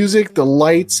with the music, the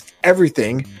lights,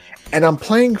 everything. And I'm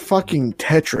playing fucking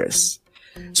Tetris.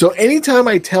 So anytime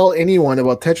I tell anyone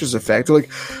about Tetris Effect, they're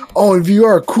like, oh, in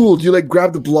VR, cool. Do you like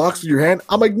grab the blocks with your hand?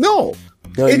 I'm like, no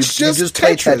it's just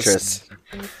Tetris.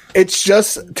 It's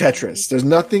just Tetris. There's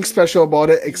nothing special about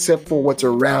it except for what's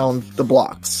around the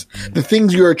blocks. The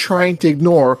things you are trying to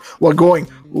ignore while going,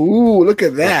 ooh, look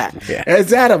at that. Yeah. Is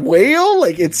that a whale?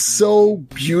 Like, it's so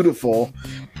beautiful.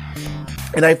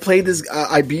 And I played this.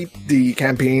 I beat the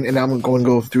campaign, and I'm going to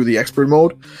go through the expert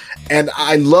mode. And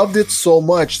I loved it so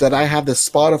much that I have the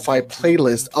Spotify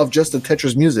playlist of just the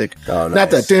Tetris music. Oh, nice. Not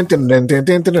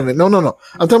that. No.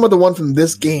 I'm talking about the one from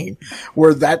this game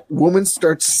where that woman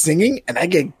starts singing, and I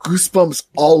get goosebumps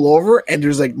all over. And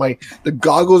there's like the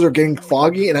goggles are getting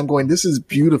foggy, and I'm going, "This is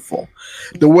beautiful."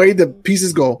 The way the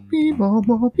pieces go. I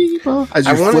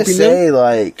want to say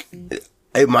like.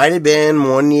 It might have been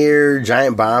one year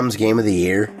Giant Bomb's Game of the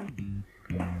Year.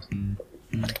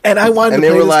 And I wanted and to they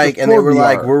play were this like, and they were VR.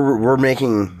 like, we're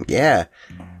making,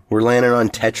 we're landing on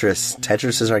Tetris.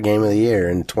 Tetris is our Game of the Year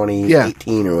in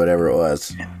 2018 or whatever it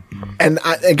was. And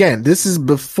again, this is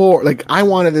before, like, I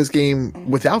wanted this game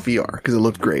without VR because it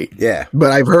looked great. Yeah.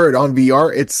 But I've heard on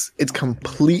VR, it's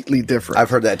completely different. I've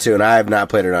heard that too, and I have not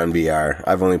played it on VR.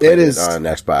 I've only played it on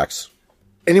Xbox.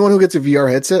 Anyone who gets a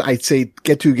VR headset, I'd say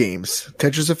get 2 games.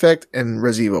 Tetris Effect and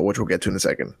Resident, which we'll get to in a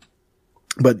second.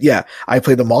 But yeah, I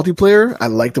played the multiplayer. I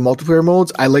like the multiplayer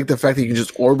modes. I like the fact that you can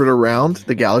just orbit around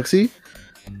the galaxy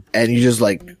and you just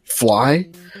like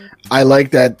fly. I like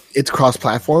that it's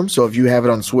cross-platform. So if you have it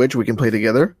on Switch, we can play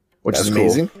together, which is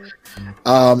amazing.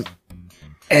 Cool.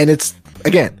 And it's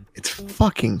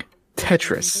fucking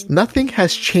Tetris. Nothing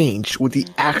has changed with the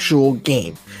actual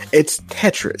game. It's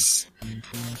Tetris.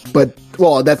 But,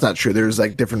 well, that's not true. There's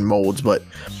like different modes, but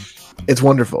it's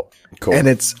wonderful. Cool. And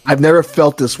I've never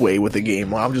felt this way with a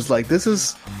game where I'm just like, this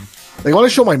is, like, I want to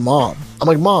show my mom. I'm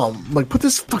like, Mom, put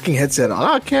this fucking headset on.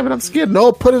 Oh, Kevin, I'm scared.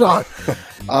 No, put it on.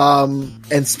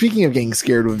 And speaking of getting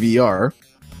scared with VR,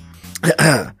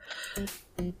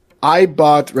 I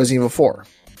bought Resident Evil 4.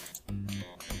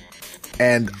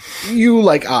 And you,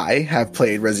 like I, have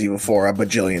played Resident Evil 4 a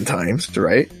bajillion times,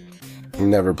 right?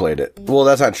 Never played it. Well,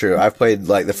 that's not true. I've played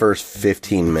like the first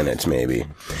 15 minutes, maybe.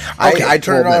 Okay, I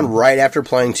turned it on right after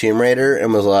playing Tomb Raider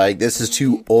and was like, this is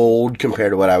too old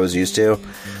compared to what I was used to.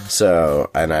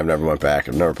 So, and I've never went back.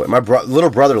 I've never played. My little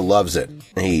brother loves it.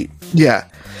 Yeah.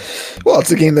 Well,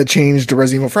 it's a game that changed the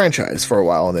Resident Evil franchise for a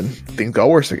while, and then things got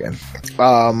worse again.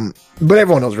 But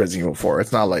everyone knows Resident Evil 4.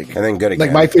 It's not like... And then good again.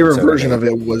 Like, my favorite version of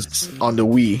it was on the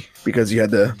Wii, because you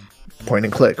had the point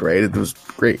and click, right? It was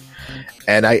great.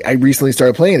 And I recently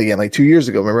started playing it again, like 2 years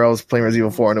ago. Remember, I was playing Resident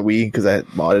Evil 4 on the Wii, because I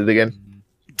had bought it again.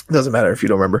 Doesn't matter if you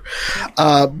don't remember.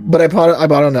 But I bought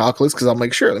it on the Oculus, because I'm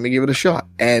like, sure, let me give it a shot.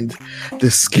 And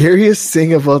the scariest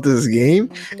thing about this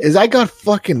game is I got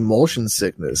fucking motion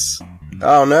sickness.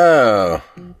 Oh, no.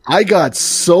 I got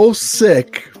so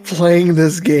sick playing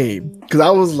this game because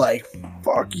I was like,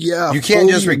 fuck yeah. You can't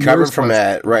just recover from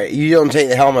that, right? You don't take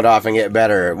the helmet off and get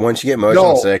better. Once you get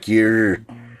motion sick, you're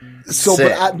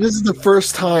sick. But this is the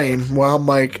first time where I'm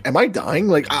like, am I dying?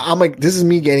 Like, I'm like, this is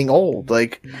me getting old.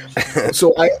 Like,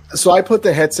 so I put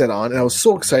the headset on and I was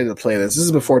so excited to play this. This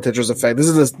is before Tetris Effect. This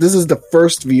is the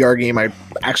first VR game I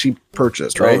actually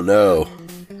purchased, right? Oh, no.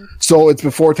 So it's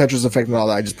before Tetris Effect and all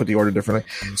that. I just put the order differently.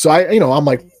 So I'm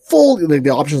like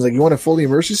the options, like, you want to fully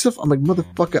immerse yourself? I'm like,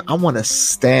 motherfucker, I want to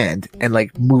stand and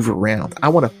like move around. I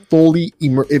want to fully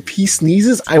immerse. If he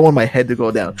sneezes, I want my head to go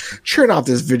down. Turn off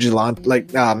this vigilant,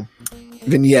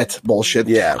 vignette bullshit.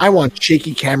 Yeah. I want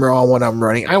shaky camera on when I'm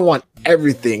running. I want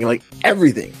everything, like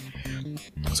everything.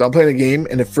 So I'm playing a game,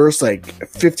 and the first like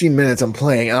 15 minutes I'm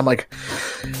playing, and I'm like,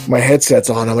 my headset's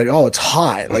on. I'm like, oh, it's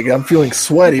hot. Like, I'm feeling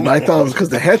sweaty, but I thought it was because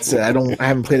the headset. I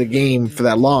haven't played a game for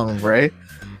that long, right?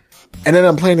 And then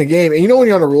I'm playing the game, and you know when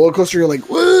you're on a roller coaster, you're like,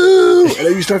 woo! And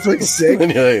then you start feeling sick,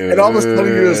 and all of a sudden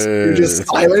you're just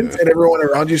silent, and everyone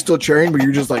around you is still cheering, but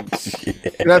you're just like,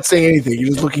 you're not saying anything. You're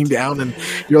just looking down, and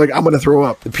you're like, I'm gonna throw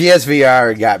up. The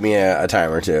PSVR got me a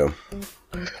time or two.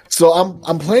 So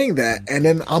I'm playing that, and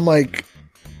then I'm like,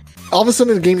 all of a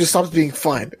sudden the game just stops being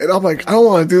fun. And I'm like, I don't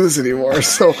want to do this anymore.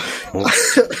 So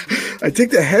I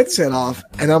take the headset off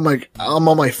and I'm like, I'm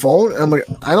on my phone. And I'm like,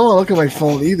 I don't want to look at my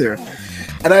phone either.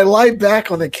 And I lie back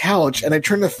on the couch and I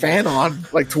turn the fan on,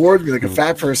 like towards me, like a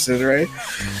fat person, right?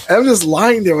 And I'm just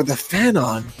lying there with the fan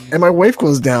on. And my wife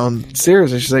goes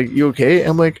downstairs and she's like, you okay?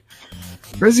 I'm like,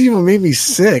 Resident Evil made me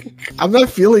sick. I'm not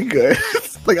feeling good.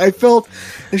 Like, I felt,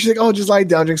 and she's like, oh, just lie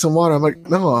down, drink some water. I'm like,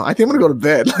 no, I think I'm gonna go to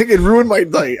bed. Like, it ruined my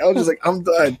night. I was just like, I'm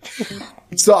done.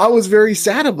 So I was very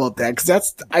sad about that,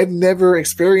 because I've never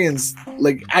experienced,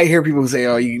 like, I hear people say,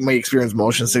 oh, you might experience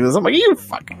motion sickness. I'm like, you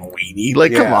fucking weenie.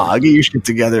 Like, come on, get your shit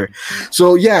together.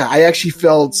 So yeah, I actually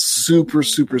felt super,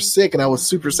 super sick, and I was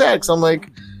super sad, because I'm like,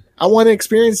 I want to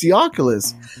experience the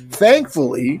Oculus.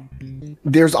 Thankfully,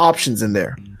 there's options in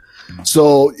there.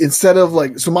 So instead of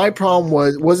like, so my problem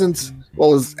wasn't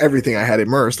everything I had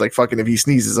immersed. Like, fucking, if he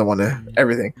sneezes, I want to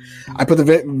everything. I put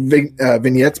the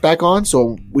vignettes back on,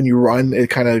 so when you run, it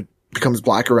kind of becomes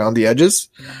black around the edges.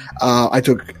 I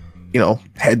took,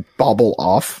 head bobble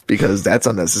off because that's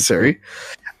unnecessary.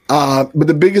 But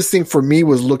the biggest thing for me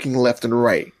was looking left and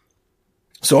right.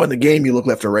 So in the game, you look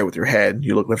left and right with your head.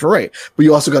 You look left and right, but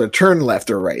you also got to turn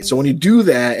left or right. So when you do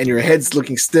that and your head's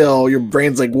looking still, your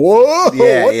brain's like, whoa, what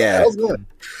the hell's going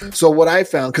on? So what I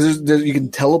found, because you can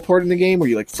teleport in the game where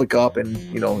you like flick up and,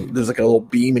 there's like a little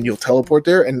beam and you'll teleport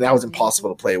there. And that was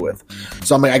impossible to play with.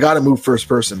 So I'm like, I got to move first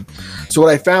person. So what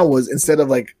I found was instead of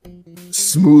like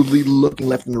smoothly looking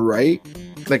left and right,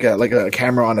 like a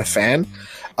camera on a fan,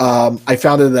 I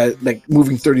found it that like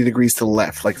moving 30 degrees to the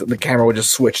left, like the camera would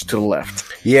just switch to the left.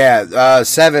 Yeah,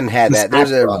 7 had that.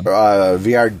 There's a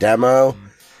VR demo,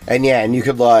 and you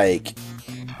could like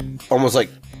almost like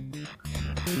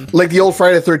the old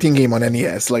Friday the 13th game on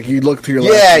NES. Like you look to your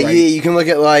left. Yeah, right. You can look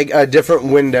at like a different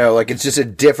window. Like it's just a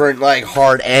different like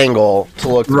hard angle to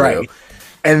look through. Right.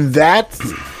 And that,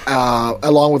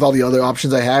 along with all the other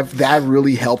options I have, that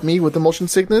really helped me with the motion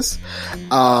sickness.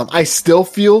 I still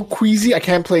feel queasy. I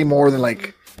can't play more than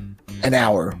like an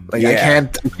hour. Like I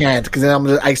can't, because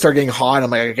then I start getting hot. I'm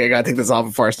like, okay, I gotta take this off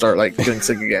before I start like getting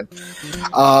sick again.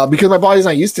 Because my body's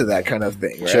not used to that kind of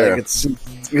thing. Right? Sure. Like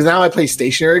because now I play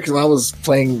stationary. Because when I was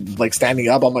playing like standing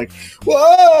up, I'm like,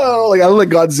 whoa! Like I look like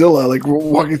Godzilla, like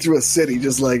walking through a city.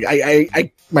 Just like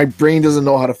I my brain doesn't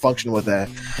know how to function with that.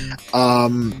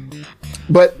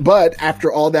 But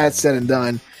after all that said and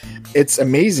done, it's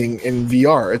amazing in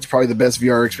VR. It's probably the best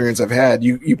VR experience I've had.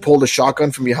 You pulled a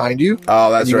shotgun from behind you.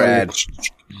 Oh, that's rad.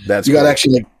 That's you got to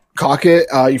actually like cock it.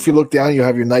 If you look down, you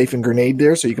have your knife and grenade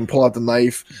there, so you can pull out the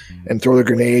knife and throw the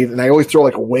grenade. And I always throw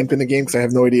like a wimp in the game because I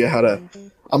have no idea how to.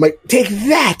 I'm like, take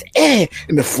that, and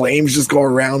the flames just go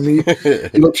around me.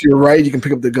 You look to your right, you can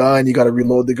pick up the gun. You got to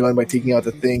reload the gun by taking out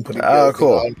the thing, putting it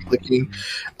cool. on, clicking.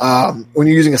 When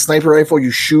you're using a sniper rifle,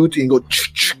 you shoot and you go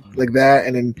like that,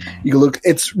 and then you can look.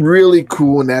 It's really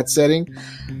cool in that setting.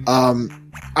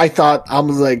 I thought I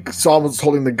was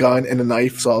holding the gun and the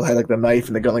knife, so I had like the knife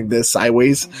and the gun like this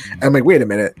sideways. And I'm like, wait a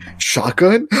minute,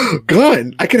 shotgun,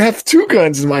 gun. I can have 2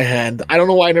 guns in my hand. I don't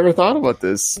know why I never thought about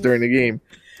this during the game.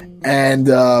 And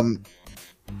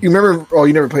you remember? Oh,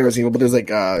 you never played Resident Evil, but there's like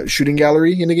a shooting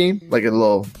gallery in the game, like a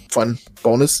little fun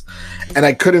bonus. And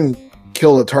I couldn't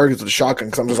kill the targets with a shotgun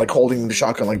because I'm just like holding the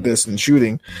shotgun like this and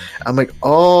shooting. I'm like,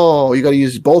 oh, you got to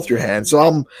use both your hands. So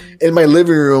I'm in my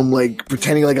living room, like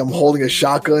pretending like I'm holding a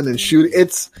shotgun and shooting.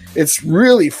 It's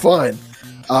really fun.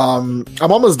 I'm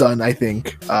almost done. I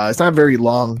think it's not very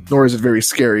long, nor is it very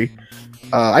scary.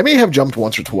 I may have jumped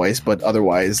once or twice, but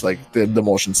otherwise, like the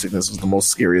motion sickness was the most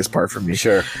scariest part for me.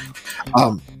 Sure.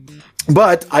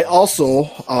 But I also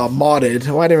modded.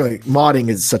 Well, modding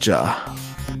is such a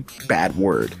bad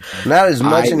word. Not as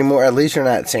much anymore. At least you're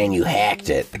not saying you hacked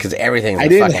it, because everything's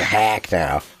a fucking hack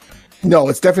now. No,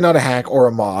 it's definitely not a hack or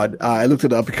a mod. I looked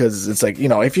it up because it's like,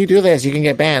 if you do this, you can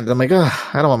get banned. I'm like, I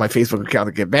don't want my Facebook account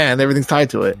to get banned. Everything's tied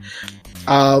to it.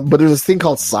 But there's this thing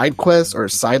called Side Quest or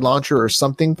Side Launcher or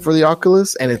something for the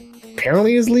Oculus, and it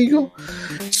apparently is legal.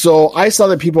 So I saw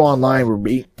that people online were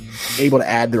able to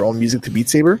add their own music to Beat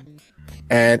Saber,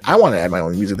 and I want to add my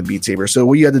own music to Beat Saber. So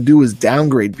what you had to do is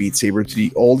downgrade Beat Saber to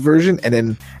the old version and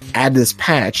then add this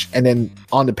patch, and then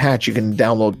on the patch you can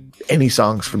download any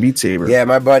songs for Beat Saber. Yeah,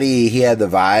 my buddy, he had the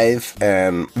Vive,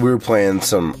 and we were playing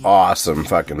some awesome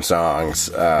fucking songs.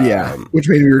 Which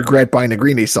made me regret buying the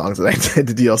Green Day songs that I did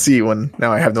the DLC when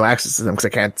now I have no access to them because I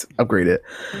can't upgrade it.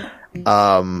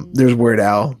 There's Weird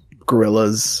Al,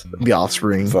 Gorillaz, The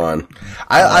Offspring. Fun.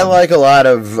 I like a lot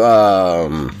of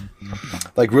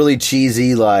like really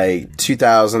cheesy, like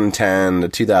 2010 to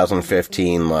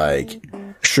 2015, like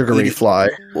Sugar Ray Fly,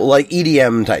 like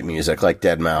EDM type music, like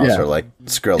Deadmau5 or like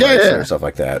Skrillex or stuff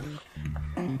like that.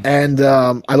 And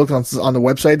I looked on the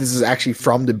website. This is actually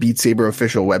from the Beat Saber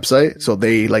official website, so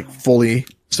they like fully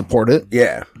support it.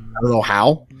 Yeah, I don't know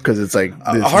how, because it's like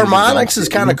Harmonix is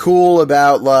kind of cool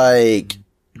about like,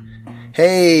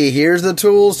 hey, here's the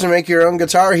tools to make your own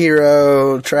Guitar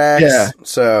Hero tracks. Yeah,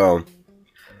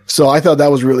 so I thought that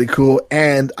was really cool,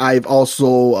 and I've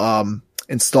also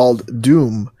installed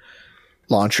Doom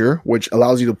Launcher, which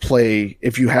allows you to play,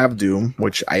 if you have Doom,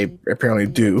 which I apparently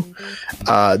do,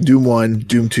 Doom 1,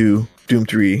 Doom 2, Doom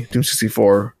 3, Doom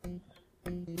 64,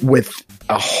 with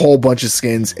a whole bunch of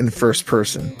skins in first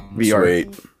person VR.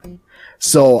 Sweet.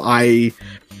 So I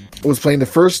was playing the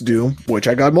first Doom, which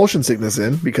I got motion sickness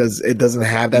in because it doesn't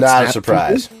have that. Not a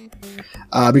surprise.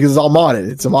 Because it's all modded.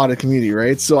 It's a modded community,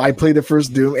 right? So I played the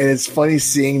first Doom, and it's funny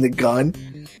seeing the gun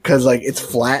because like it's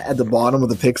flat at the bottom of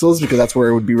the pixels because that's where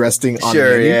it would be resting on.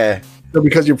 Sure, yeah. So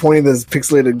because you're pointing this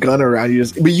pixelated gun around,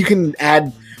 but you can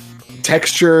add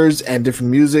textures and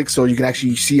different music, so you can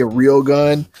actually see a real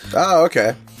gun. Oh,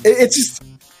 okay.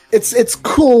 It's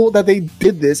cool that they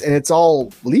did this, and it's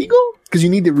all legal because you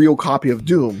need the real copy of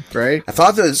Doom, right? I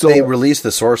thought that they released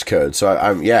the source code, so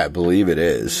I believe it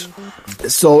is.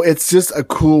 So it's just a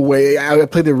cool way. I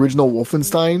played the original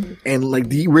Wolfenstein and like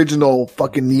the original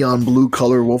fucking neon blue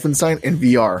color Wolfenstein in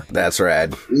VR. That's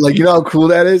rad. Like, you know how cool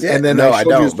that is? Yeah, and then no, I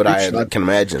don't, but I can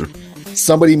imagine.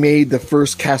 Somebody made the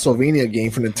first Castlevania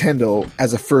game for Nintendo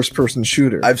as a first-person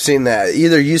shooter. I've seen that.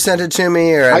 Either you sent it to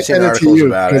me, or I've seen articles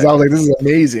about it. Because I was like, "This is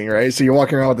amazing, right?" So you're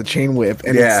walking around with the chain whip,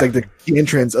 and it's like the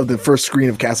entrance of the first screen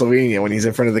of Castlevania when he's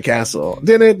in front of the castle.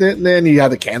 Then you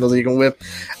have the candles that you can whip.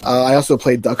 I also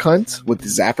played Duck Hunt with the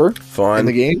Zapper in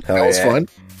the game. That was fun.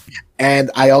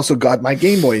 And I also got my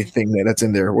Game Boy thing that's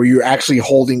in there, where you're actually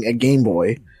holding a Game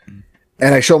Boy.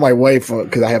 And I show my wife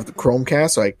because I have the Chromecast,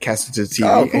 so I cast it to the TV.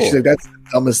 Oh, cool. And she's like, "That's the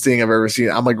dumbest thing I've ever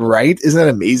seen." I'm like, "Right? Isn't that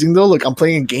amazing though? Look, I'm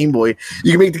playing a Game Boy.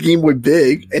 You can make the Game Boy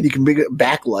big, and you can make it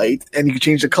backlight, and you can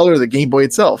change the color of the Game Boy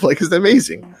itself. Like, it's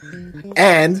amazing."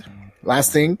 And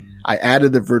last thing, I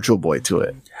added the Virtual Boy to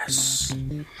it. Yes.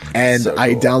 And so cool.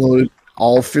 I downloaded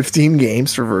all 15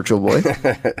 games for Virtual Boy.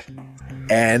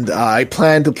 And I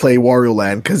plan to play Wario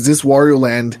Land because this Wario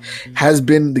Land has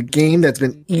been the game that's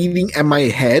been eating at my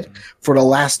head for the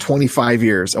last 25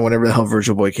 years. And whenever the hell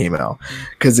Virtual Boy came out,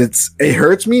 because it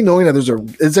hurts me knowing that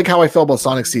it's like how I felt about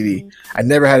Sonic CD. I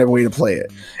never had a way to play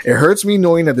it. It hurts me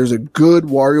knowing that there's a good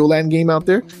Wario Land game out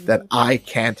there that I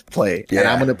can't play. Yeah. And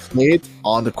I'm going to play it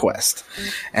on the Quest.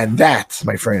 And that,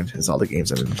 my friend, is all the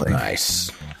games I've been playing. Nice.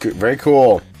 Good. Very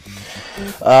cool.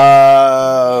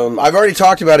 I've already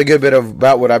talked about a good bit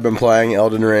about what I've been playing,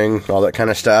 Elden Ring, all that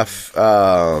kind of stuff.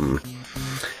 I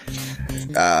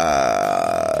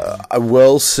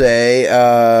will say,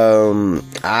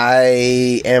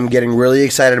 I am getting really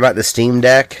excited about the Steam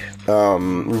Deck.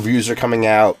 Reviews are coming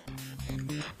out.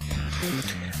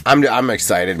 I'm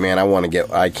excited, man.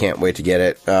 I can't wait to get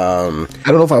it. I don't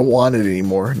know if I want it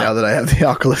anymore now that I have the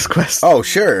Oculus Quest. Oh,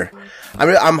 sure.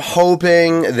 I'm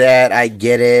hoping that I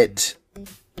get it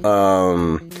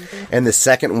in the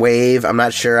second wave. I'm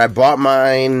not sure. I bought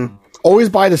mine. Always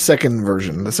buy the second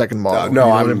version, the second model. No,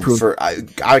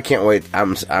 I can't wait.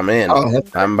 I'm in. Oh,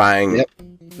 I'm buying. Yep.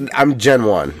 I'm Gen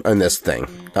 1 on this thing.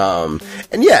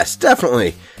 And yes,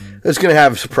 definitely, it's going to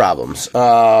have some problems.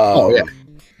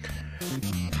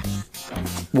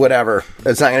 Whatever.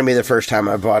 It's not going to be the first time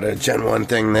I bought a Gen 1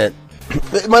 thing that.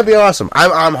 It might be awesome.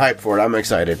 I'm hyped for it. I'm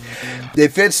excited. It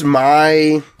fits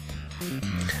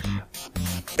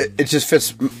it just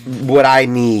fits what I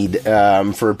need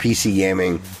for PC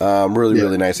gaming.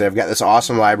 Really nice. I've got this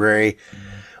awesome library,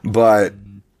 but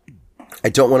I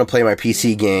don't want to play my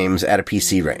PC games at a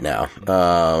PC right now.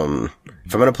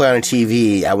 If I'm going to play on a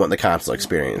TV, I want the console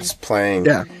experience. Playing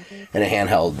in a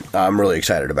handheld, I'm really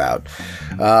excited about.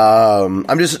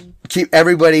 Keep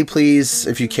everybody, please,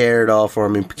 if you care at all for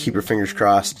me, keep your fingers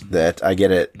crossed that I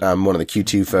get it. I'm one of the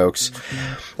Q2 folks.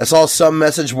 I saw some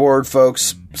message board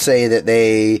folks say that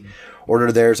they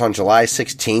ordered theirs on July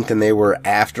 16th and they were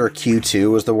after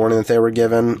Q2 was the warning that they were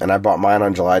given. And I bought mine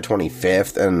on July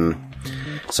 25th. And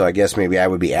so I guess maybe I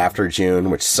would be after June,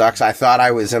 which sucks. I thought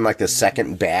I was in like the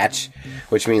second batch,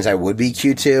 which means I would be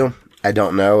Q2. I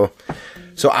don't know.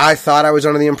 So I thought I was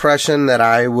under the impression that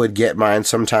I would get mine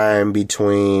sometime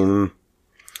between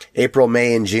April,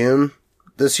 May, and June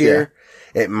this year.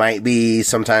 Yeah. It might be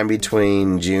sometime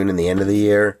between June and the end of the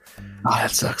year. Oh,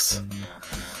 that sucks.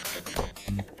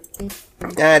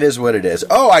 That is what it is.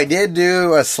 Oh, I did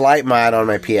do a slight mod on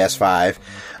my PS5.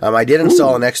 I did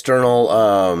install an external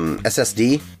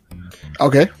SSD.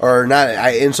 Okay. Or not,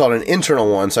 I installed an internal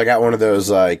one, so I got one of those,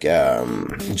 like,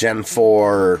 Gen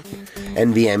 4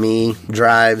 NVMe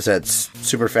drives that's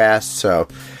super fast, so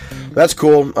that's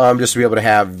cool, just to be able to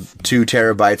have 2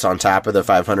 terabytes on top of the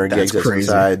 500 gigs that's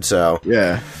inside, so.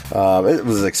 Yeah. It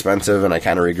was expensive, and I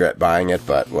kind of regret buying it,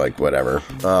 but, like, whatever.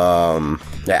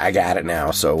 I got it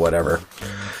now, so whatever.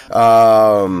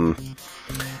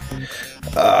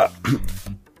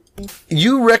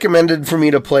 You recommended for me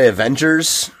to play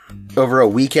Avengers over a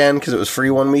weekend because it was free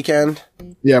one weekend.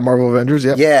 Yeah, Marvel Avengers,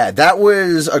 yep. Yeah, that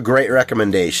was a great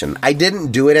recommendation. I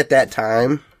didn't do it at that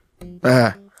time.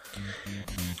 I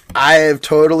have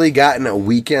totally gotten a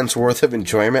weekend's worth of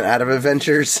enjoyment out of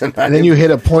Avengers. And then you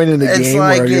hit a point in the game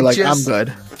where you're like, I'm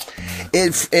good.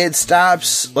 It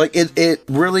stops, like, it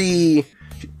really...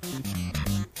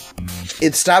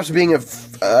 It stops being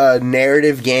a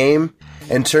narrative game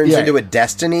and turns into a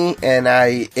Destiny, and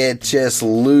it just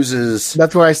loses.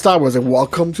 That's where I stopped. Was like,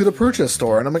 welcome to the purchase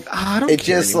store, and I'm like, I don't. It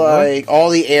care just anymore. like all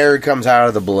the air comes out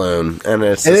of the balloon, and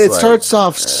it starts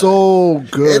off so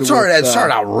good. It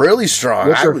started out really strong.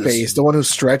 What's her face? The one who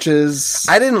stretches.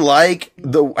 I didn't like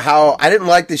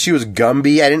that she was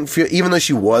Gumby. I didn't feel, even though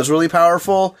she was really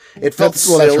powerful, it felt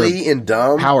silly and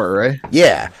dumb. Power, right?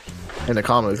 Yeah. In the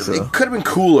comics, so. It could have been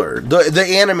cooler.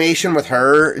 The animation with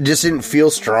her just didn't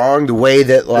feel strong the way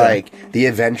that the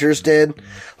Avengers did.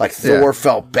 Like Thor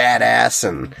felt badass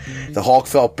and the Hulk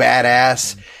felt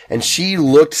badass, and she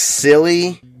looked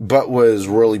silly but was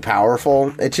really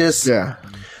powerful. It just I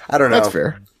don't know. That's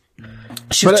fair.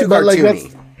 She's too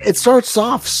cartoony. It starts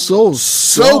off so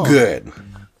good.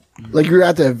 Like you're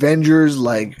at the Avengers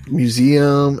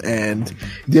museum, and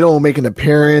they don't make an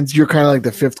appearance. You're kind of like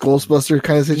the fifth Ghostbuster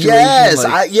kind of situation. Yes,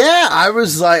 I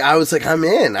was like, I'm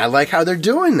in. I like how they're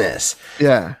doing this.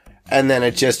 Yeah, and then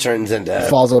it just turns into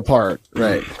falls apart.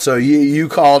 Right. So you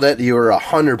called it. You were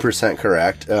 100%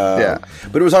 correct. But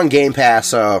it was on Game Pass,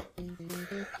 so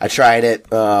I tried it.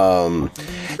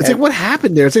 It's like, what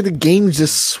happened there? It's like the game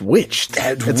just switched.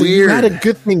 It's weird. Like you had a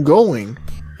good thing going.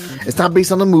 It's not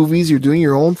based on the movies. You're doing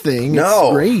your own thing. No,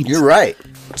 it's great. You're right.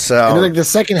 So, and then the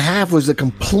second half was a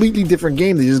completely different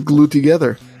game. They just glued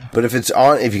together. But if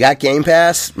you got Game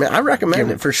Pass, man, I recommend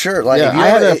it for sure. Like, I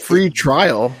had a free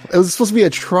trial. It was supposed to be a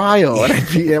trial, and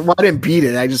I didn't beat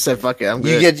it. I just said, "Fuck it, I'm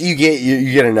good." You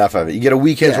get enough of it. You get a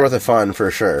weekend's worth of fun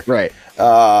for sure. Right.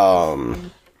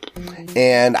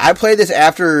 And I played this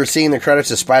after seeing the credits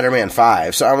of Spider-Man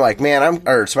 5. So I'm like, man,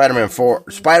 Spider-Man 4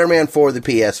 the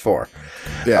PS4.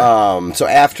 Yeah. So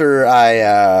after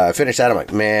I finished that, I'm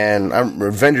like, man,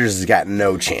 Avengers has got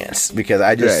no chance because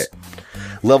I just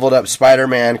leveled up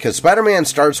Spider-Man because Spider-Man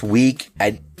starts weak.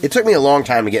 It took me a long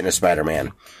time to get into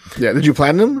Spider-Man. Yeah. Did you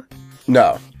platinum?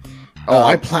 No.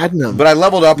 I platinum. But I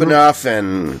leveled up enough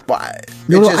and...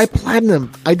 I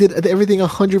platinum. I did everything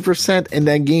 100% in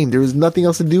that game. There was nothing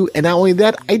else to do. And not only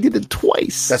that, I did it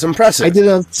twice. That's impressive. I did it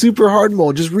on super hard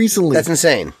mode just recently. That's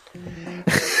insane.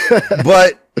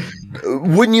 But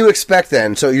wouldn't you expect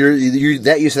then? So you're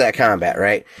that used to that combat,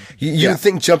 right? You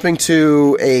think jumping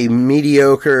to a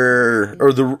mediocre...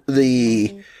 Or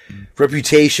the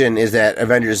reputation is that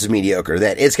Avengers is mediocre.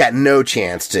 That it's got no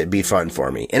chance to be fun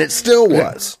for me. And it still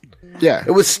was. Yeah.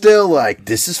 It was still like,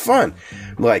 this is fun.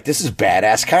 Like, this is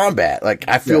badass combat. Like,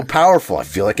 I feel powerful. I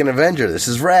feel like an Avenger. This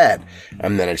is rad.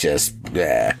 And then it just,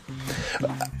 Maybe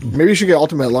you should get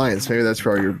Ultimate Alliance. Maybe that's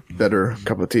probably your better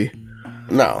cup of tea.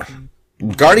 No.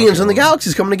 Guardians of the Galaxy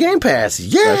is coming to Game Pass.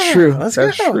 Yeah. That's true.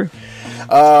 That's true.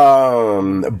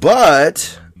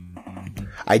 But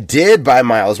I did buy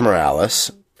Miles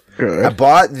Morales. Good. I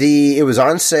bought it was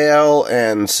on sale,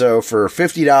 and so for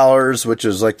 $50, which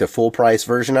was like the full price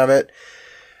version of it,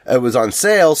 it was on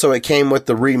sale, so it came with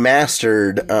the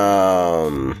remastered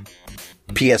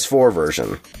PS4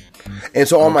 version. And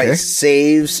so all my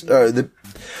saves, so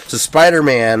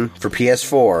Spider-Man for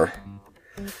PS4,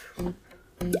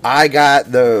 I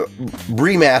got the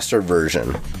remastered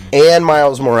version and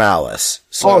Miles Morales.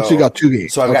 So you got two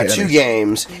games. So I've got two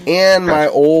games, and my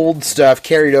old stuff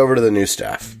carried over to the new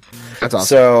stuff. That's awesome.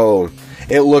 So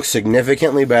it looks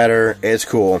significantly better. It's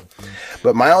cool.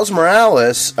 But Miles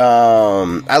Morales,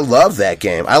 I love that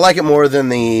game. I like it more than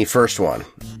the first one.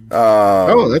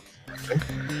 I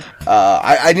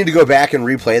need to go back and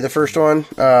replay the first one.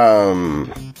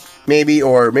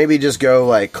 Maybe just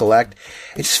go collect.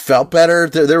 It just felt better.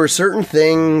 There were certain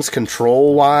things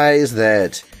control-wise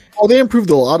that... Oh, they improved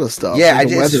a lot of stuff. Yeah, I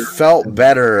just felt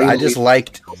better. I just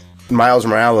liked Miles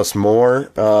Morales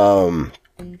more.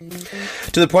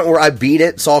 To the point where I beat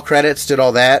it, saw credits, did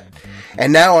all that.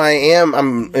 And now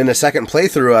I'm in a second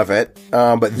playthrough of it.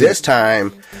 But this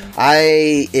time,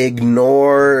 I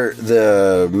ignore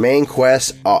the main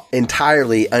quest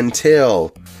entirely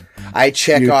until I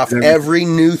check off every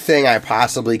new thing I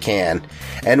possibly can.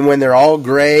 And when they're all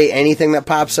gray, anything that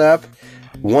pops up,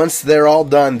 once they're all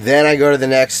done, then I go to the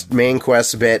next main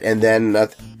quest bit, and then...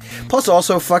 Plus,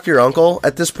 also, fuck your uncle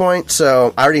at this point,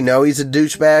 so I already know he's a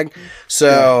douchebag,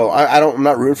 so I'm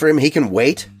not rooting for him. He can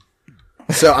wait.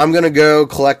 So I'm going to go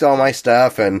collect all my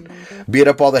stuff and beat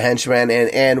up all the henchmen,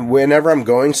 and whenever I'm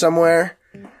going somewhere,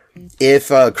 if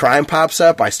a crime pops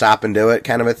up, I stop and do it,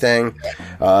 kind of a thing.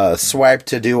 Swipe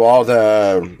to do all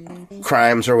the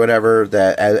crimes or whatever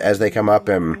that as they come up,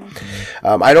 and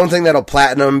I don't think that'll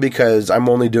platinum because I'm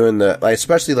only doing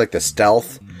especially the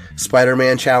stealth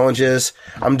Spider-Man challenges.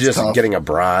 I'm just getting a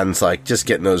bronze, just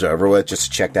getting those over with, just to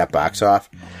check that box off.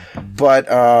 But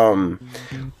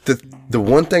the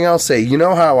one thing I'll say, you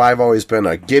know how I've always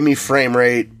been give me frame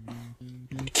rate,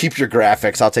 keep your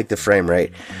graphics. I'll take the frame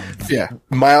rate. Yeah.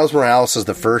 Miles Morales is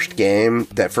the first game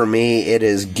that for me, it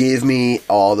is give me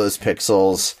all those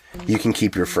pixels. You can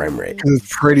keep your frame rate.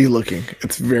 It's pretty looking.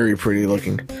 It's very pretty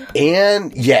looking.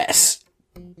 And yes.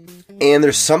 And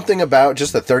there's something about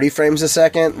just the 30 frames a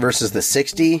second versus the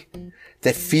 60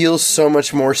 that feels so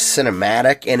much more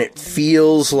cinematic, and it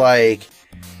feels like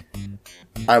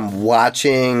I'm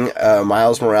watching a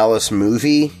Miles Morales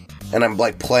movie, and I'm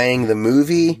like playing the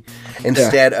movie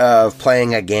instead of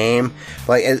playing a game.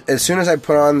 Like as soon as I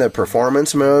put on the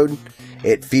performance mode,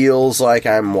 it feels like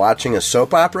I'm watching a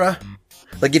soap opera.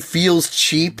 Like it feels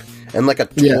cheap and like a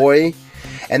toy. Yeah.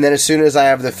 And then as soon as I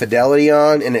have the fidelity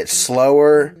on and it's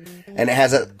slower and it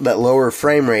has that lower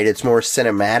frame rate, it's more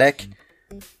cinematic.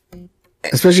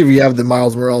 Especially if you have the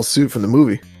Miles Morales suit from the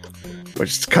movie,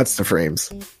 which cuts the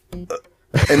frames.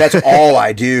 And that's all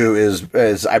I do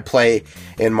is I play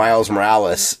in Miles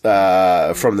Morales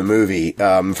from the movie,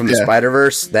 from the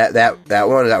Spider-Verse. That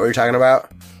one, is that what you're talking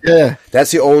about? Yeah.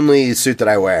 That's the only suit that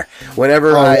I wear.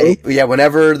 Whenever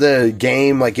whenever the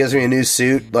game like gives me a new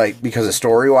suit, like because of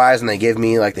story wise, and they give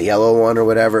me like the yellow one or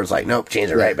whatever, it's like, nope, change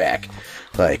it right back.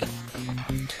 Like,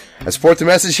 I support the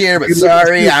message here, but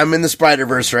sorry, I'm in the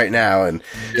Spider-Verse right now, and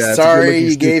sorry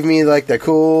you gave me like the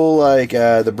cool, like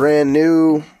the brand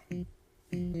new,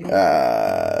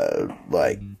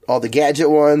 like all the gadget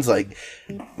ones. Like,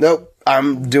 nope,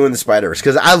 I'm doing the Spider-Verse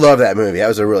because I love that movie. That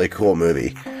was a really cool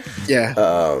movie. Yeah.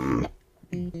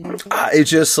 It's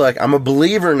just like I'm a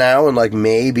believer now, and like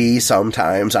maybe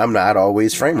sometimes I'm not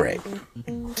always frame rate.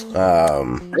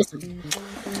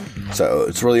 So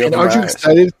it's really open. And aren't you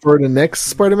excited for the next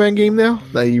Spider-Man game now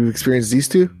that you've experienced these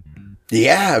two?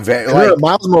 Yeah,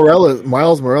 Miles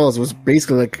Morales was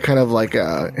basically like kind of like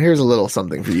here's a little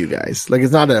something for you guys. Like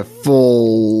it's not a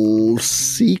full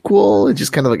sequel; it's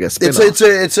just kind of like a spin-off.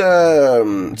 It's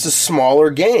a smaller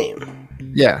game.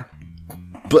 Yeah,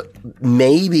 but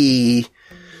maybe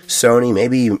Sony,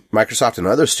 maybe Microsoft, and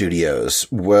other studios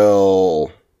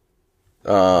will.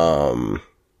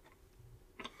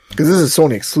 Because this is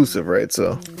Sony exclusive, right?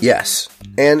 So yes,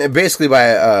 and basically by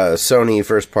a Sony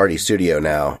first-party studio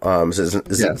now. Is it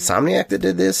Insomniac that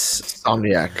did this?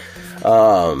 Insomniac.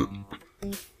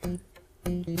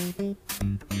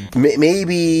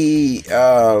 Maybe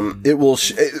it will.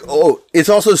 It's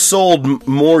also sold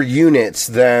more units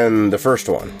than the first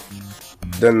one,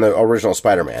 than the original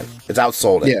Spider-Man. It's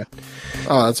outsold it. Yeah.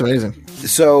 Oh, that's amazing.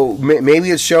 So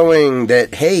maybe it's showing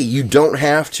that hey, you don't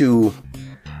have to.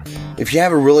 If you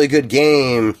have a really good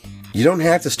game, you don't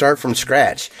have to start from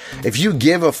scratch. If you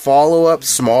give a follow-up,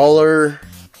 smaller,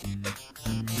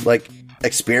 like,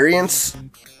 experience,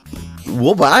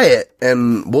 we'll buy it,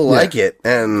 and we'll like it,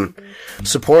 and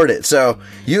support it. So,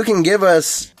 you can give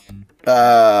us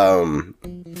a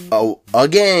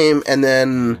game, and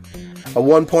then a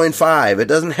 1.5. It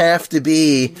doesn't have to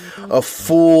be a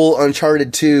full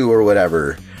Uncharted 2 or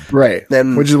whatever. Right.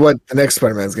 Then, which is what the next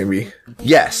Spider-Man's going to be.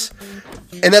 Yes.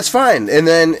 And that's fine. And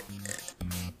then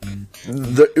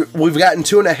we've gotten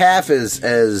 2.5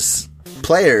 as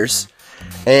players,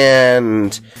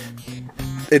 and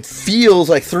it feels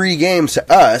like 3 games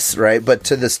to us, right? But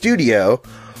to the studio,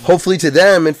 hopefully to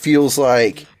them, it feels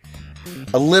like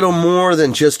a little more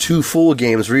than just 2 full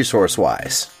games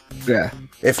resource-wise. Yeah.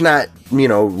 If not,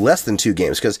 less than 2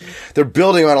 games, because they're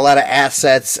building on a lot of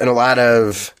assets and a lot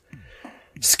of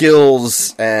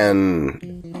skills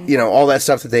and all that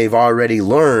stuff that they've already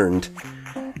learned.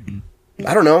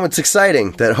 I don't know, it's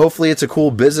exciting that hopefully it's a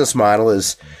cool business model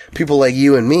as people like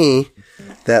you and me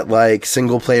that like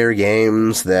single player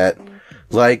games, that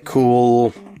like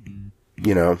cool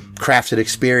crafted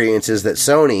experiences that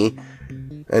Sony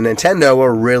and Nintendo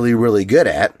are really, really good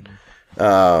at.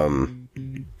 I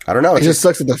don't know. It just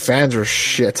sucks that the fans are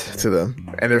shit to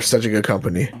them and they're such a good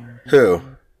company. Who?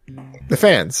 The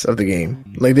fans of the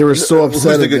game. Like, they were so upset.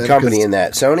 Who's the good company in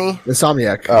that? Sony?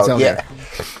 Insomniac. Oh, yeah.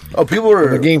 Oh, people were...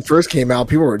 When the game first came out,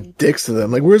 people were dicks to them.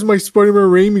 Like, where's my Spider-Man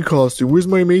Raimi costume? Where's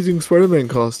my Amazing Spider-Man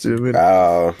costume?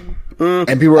 And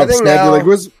people were upset. They're like,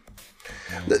 where's...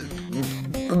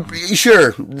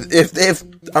 Sure. If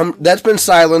that's been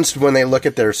silenced when they look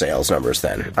at their sales numbers,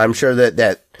 then. I'm sure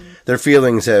that their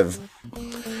feelings have...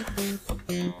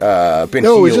 been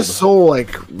healed. It's just so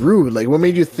like rude. Like, what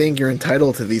made you think you're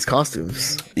entitled to these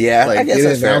costumes? Yeah, like, I guess they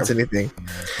didn't announce anything.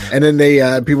 And then they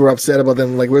people were upset about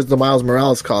them. Like, where's the Miles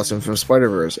Morales costume from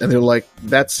Spider-Verse? And they're like,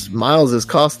 that's Miles's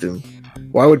costume.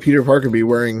 Why would Peter Parker be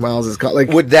wearing Miles's costume?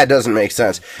 Like, that doesn't make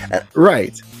sense,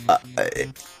 right?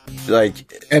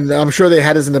 Like, and I'm sure they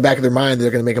had this in the back of their mind. They're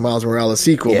going to make a Miles Morales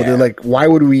sequel, but they're like, why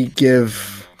would we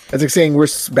give It's like saying we're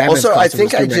Batman's also, I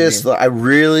think I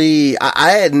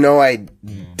had no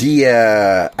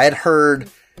idea. I had heard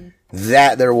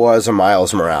that there was a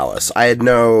Miles Morales. I had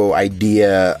no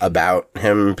idea about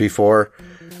him before.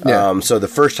 Yeah. So the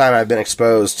first time I've been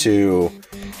exposed to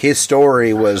his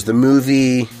story was the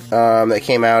movie that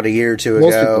came out a year or two ago.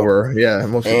 Most people were, yeah.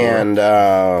 Most people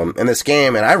were. In this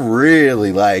game, and I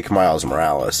really like Miles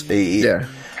Morales. Yeah.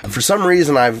 For some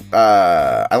reason, I'm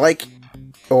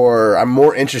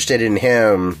more interested in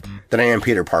him than I am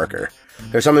Peter Parker.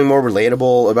 There's something more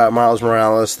relatable about Miles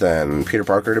Morales than Peter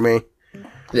Parker to me.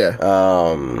 Yeah.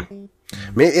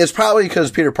 It's probably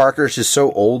because Peter Parker is just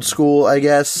so old school, I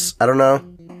guess. I don't know.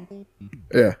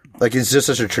 Yeah. Like, he's just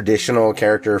such a traditional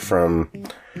character from,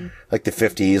 like, the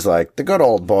 50s, like, the good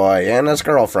old boy and his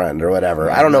girlfriend or whatever.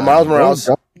 I don't know. Miles Morales.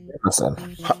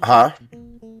 Huh?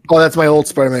 Oh, that's my old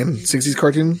Spider-Man 60s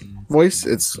cartoon voice.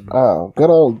 It's good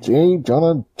old J.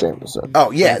 Jonah Jameson.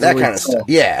 Oh, yeah, that kind of stuff.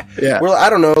 Yeah. Yeah. Well, I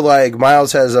don't know, like,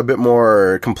 Miles has a bit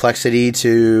more complexity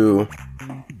to...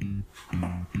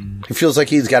 He feels like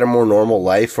he's got a more normal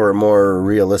life or more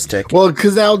realistic. Well,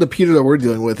 because now the Peter that we're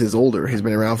dealing with is older. He's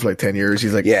been around for like 10 years.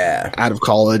 He's like out of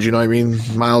college, you know what I mean?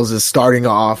 Miles is starting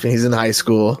off and he's in high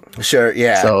school. Sure,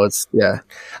 yeah. So it's, yeah.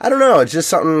 I don't know. It's just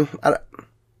something...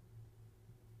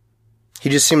 He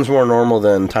just seems more normal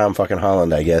than Tom fucking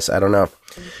Holland, I guess. I don't know.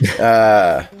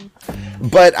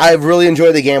 But I really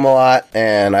enjoy the game a lot,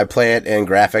 and I play it in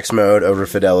graphics mode over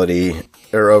fidelity,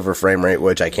 or over frame rate,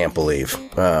 which I can't believe.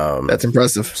 That's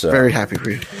impressive. So. Very happy for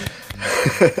you.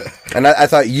 And I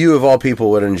thought you, of all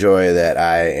people, would enjoy that.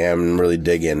 I am really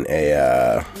digging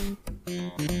a...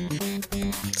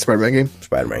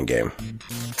 Spider-Man game?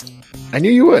 I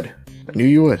knew you would.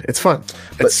 It's fun.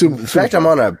 But in fact, I'm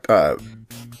on a...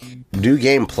 New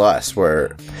Game Plus,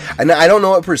 where I don't know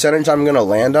what percentage I'm going to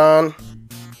land on,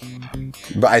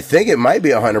 but I think it might be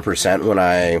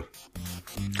 100%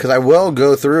 because I will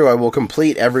go through, I will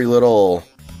complete every little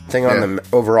thing on the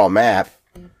overall map.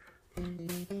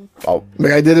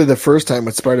 Like I did it the first time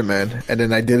with Spider-Man, and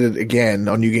then I did it again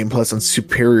on New Game Plus on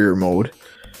Superior mode.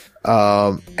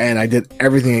 And I did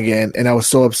everything again, and I was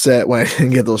so upset when I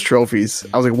didn't get those trophies.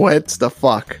 I was like, what the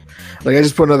fuck? Like, I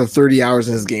just put another 30 hours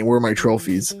in this game. Where are my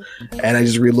trophies? And I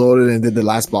just reloaded and did the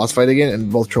last boss fight again,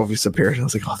 and both trophies appeared. And I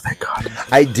was like, oh, thank God.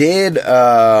 I did,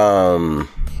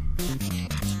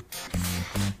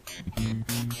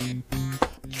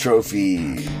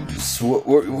 trophies.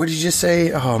 What did you just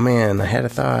say? Oh, man, I had a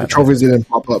thought. The trophies didn't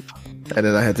pop up, and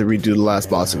then I had to redo the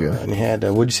last boss again. And you had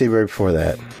what did you say right before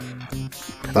that?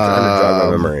 I'm trying to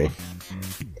jog my memory.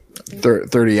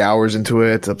 30 hours into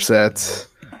it, upset.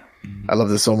 I love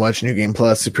this so much. New Game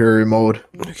Plus, Superior mode.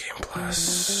 New Game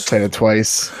Plus. Played it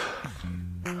twice.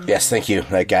 Yes, thank you.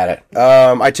 I got it.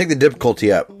 I took the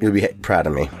difficulty up. You'll be proud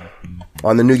of me.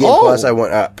 On the New Game Plus, I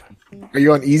went up. Are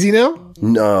you on easy now?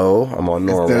 No, I'm on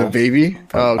normal. Instead of baby?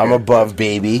 Oh, okay. I'm above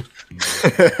baby.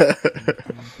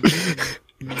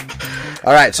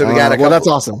 All right, so we got a couple. Well, that's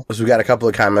awesome. So we got a couple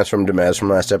of comments from Demez from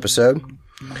last episode.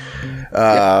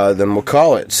 Then we'll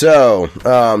call it. So,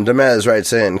 Demez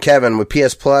writes in, Kevin, with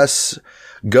PS Plus,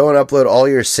 go and upload all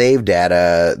your save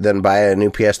data, then buy a new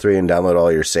PS3 and download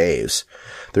all your saves.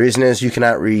 The reason is you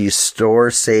cannot restore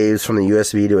saves from the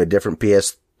USB to a different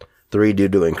PS3 due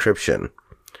to encryption.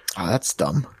 Oh, that's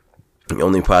dumb.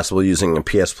 Only possible using a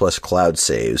PS Plus cloud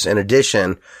saves. In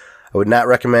addition, I would not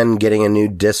recommend getting a new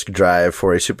disk drive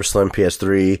for a super slim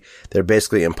PS3. They're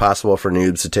basically impossible for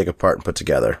noobs to take apart and put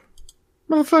together.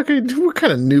 Motherfucker, what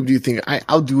kind of noob do you think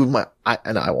I'll do with my...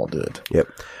 I won't do it. Yep.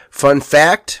 Fun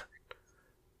fact.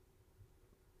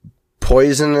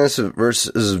 Poisonous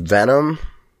versus Venom.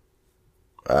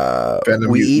 Venom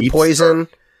we eat poison.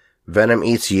 Venom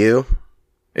eats you.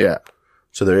 Yeah.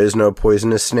 So there is no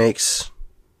poisonous snakes.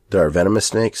 There are venomous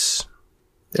snakes.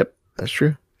 Yep, that's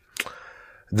true.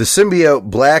 The symbiote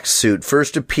Black Suit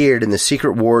first appeared in the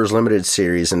Secret Wars limited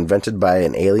series, invented by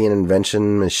an alien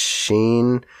invention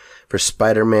machine for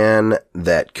Spider-Man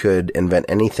that could invent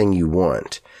anything you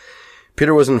want.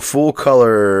 Peter was in full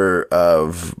color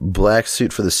of Black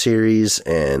Suit for the series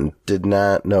and did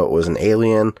not know it was an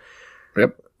alien.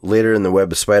 Yep. Later in the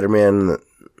Web of Spider-Man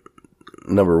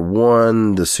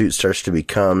 #1, the suit starts to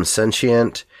become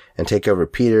sentient and take over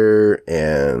Peter,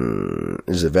 and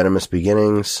is it Venomous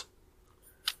Beginnings?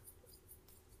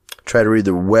 Try to read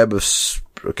the Web of...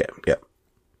 Okay, yep.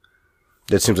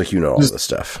 It seems like you know all this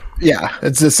stuff. Yeah,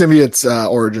 it's the symbiote's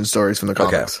origin stories from the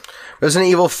comics. Okay. Resident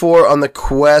Evil 4 on the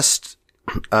Quest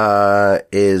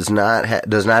does not have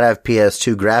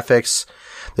PS2 graphics.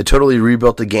 They totally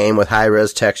rebuilt the game with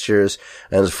high-res textures,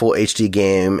 and it's a full HD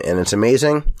game, and it's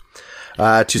amazing.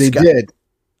 They did.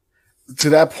 to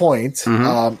that point,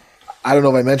 I don't know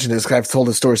if I mentioned this because I've told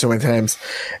this story so many times.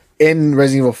 In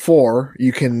Resident Evil 4,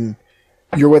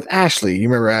 you're with Ashley. You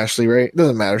remember Ashley, right?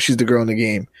 Doesn't matter. She's the girl in the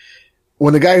game.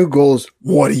 When the guy who goes,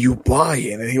 "What are you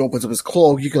buying?" and he opens up his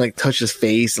cloak, you can like touch his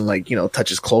face and like, touch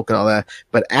his cloak and all that.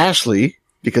 But Ashley,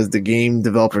 because the game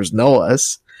developers know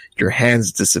us, your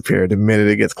hands disappear the minute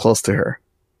it gets close to her.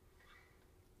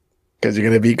 Because you're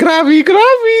going to be grabby,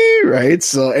 right?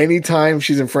 So anytime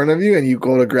she's in front of you and you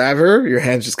go to grab her, your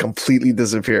hands just completely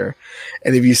disappear.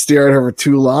 And if you stare at her for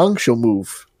too long, she'll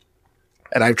move.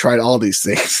 And I've tried all these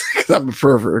things because I'm a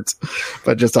pervert,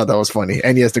 but just thought that was funny.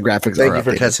 And yes, the graphics Thank are you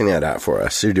for updated. testing that out for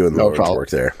us. You're doing the Lord's work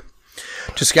there.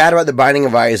 To Scott about the Binding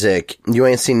of Isaac, you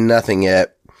ain't seen nothing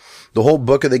yet. The whole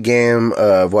book of the game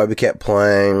of why we kept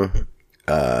playing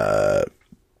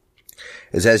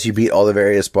is as you beat all the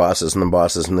various bosses and the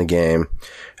bosses in the game.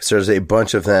 So there's a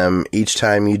bunch of them. Each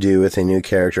time you do with a new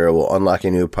character, it will unlock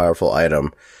a new powerful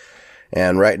item.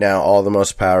 And right now, all the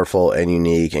most powerful and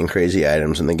unique and crazy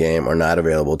items in the game are not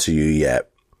available to you yet.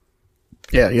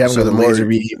 Yeah, you haven't got the laser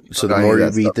beam. So the more you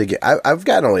beat the game, I've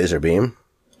gotten a laser beam.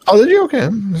 Oh, did you? Okay,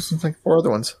 there's like 4 other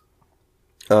ones.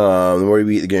 The more you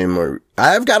beat the game, more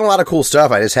I've gotten a lot of cool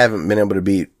stuff. I just haven't been able to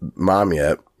beat Mom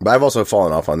yet, but I've also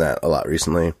fallen off on that a lot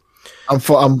recently. I'm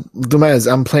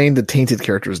playing the tainted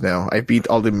characters now. I beat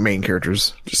all the main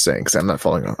characters. Just saying, because I'm not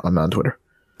following. I'm not on Twitter.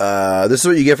 This is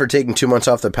what you get for taking 2 months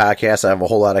off the podcast. I have a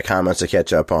whole lot of comments to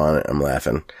catch up on. I'm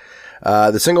laughing.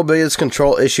 The single biggest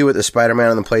control issue with the Spider-Man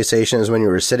on the PlayStation is when you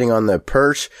were sitting on the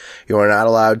perch, you are not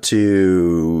allowed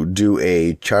to do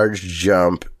a charged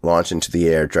jump launch into the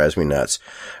air. It drives me nuts.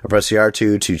 I press the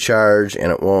R2 to charge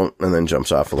and it won't, and then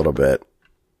jumps off a little bit.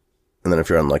 And then if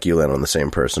you're unlucky, you land on the same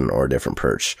person or a different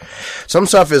perch. Some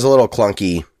stuff is a little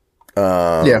clunky.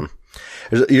 Yeah.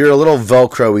 You're a little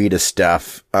Velcro-y to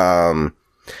stuff.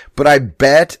 But I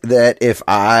bet that if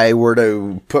I were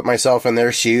to put myself in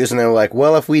their shoes and they were like,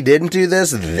 well, if we didn't do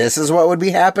this, this is what would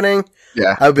be happening.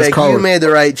 Yeah. I'd be like, you made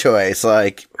the right choice.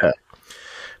 Like,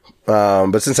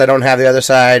 but since I don't have the other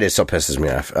side, it still pisses me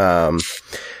off.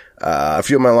 A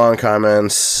few of my long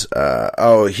comments.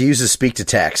 He uses speak to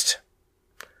text.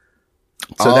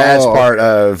 So that's part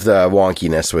of the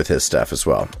wonkiness with his stuff as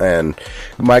well. And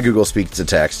my Google speak to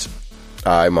text,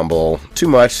 I mumble too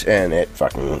much and it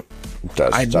fucking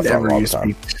does stuff wrong all the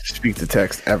time. Speak to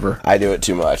text ever. I do it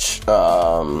too much.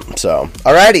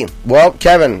 Alrighty. Well,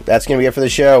 Kevin, that's going to be it for the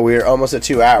show. We're almost at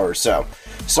 2 hours. So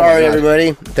sorry,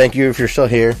 everybody. Thank you if you're still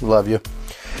here. Love you.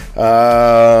 It's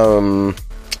going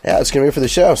to be it for the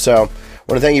show. So I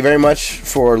want to thank you very much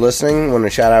for listening. I want to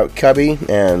shout out Cubby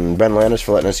and Ben Landis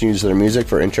for letting us use their music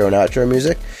for intro and outro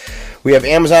music. We have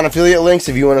Amazon affiliate links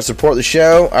if you want to support the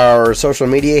show. Our social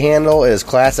media handle is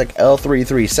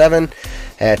ClassicL337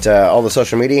 at all the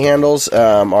social media handles.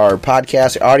 Our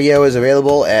podcast audio is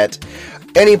available at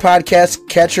any podcast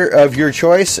catcher of your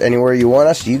choice. Anywhere you want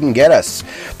us, you can get us.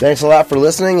 Thanks a lot for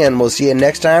listening, and we'll see you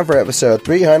next time for episode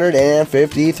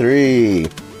 353.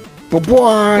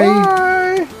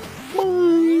 Bye-bye.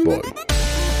 Bye.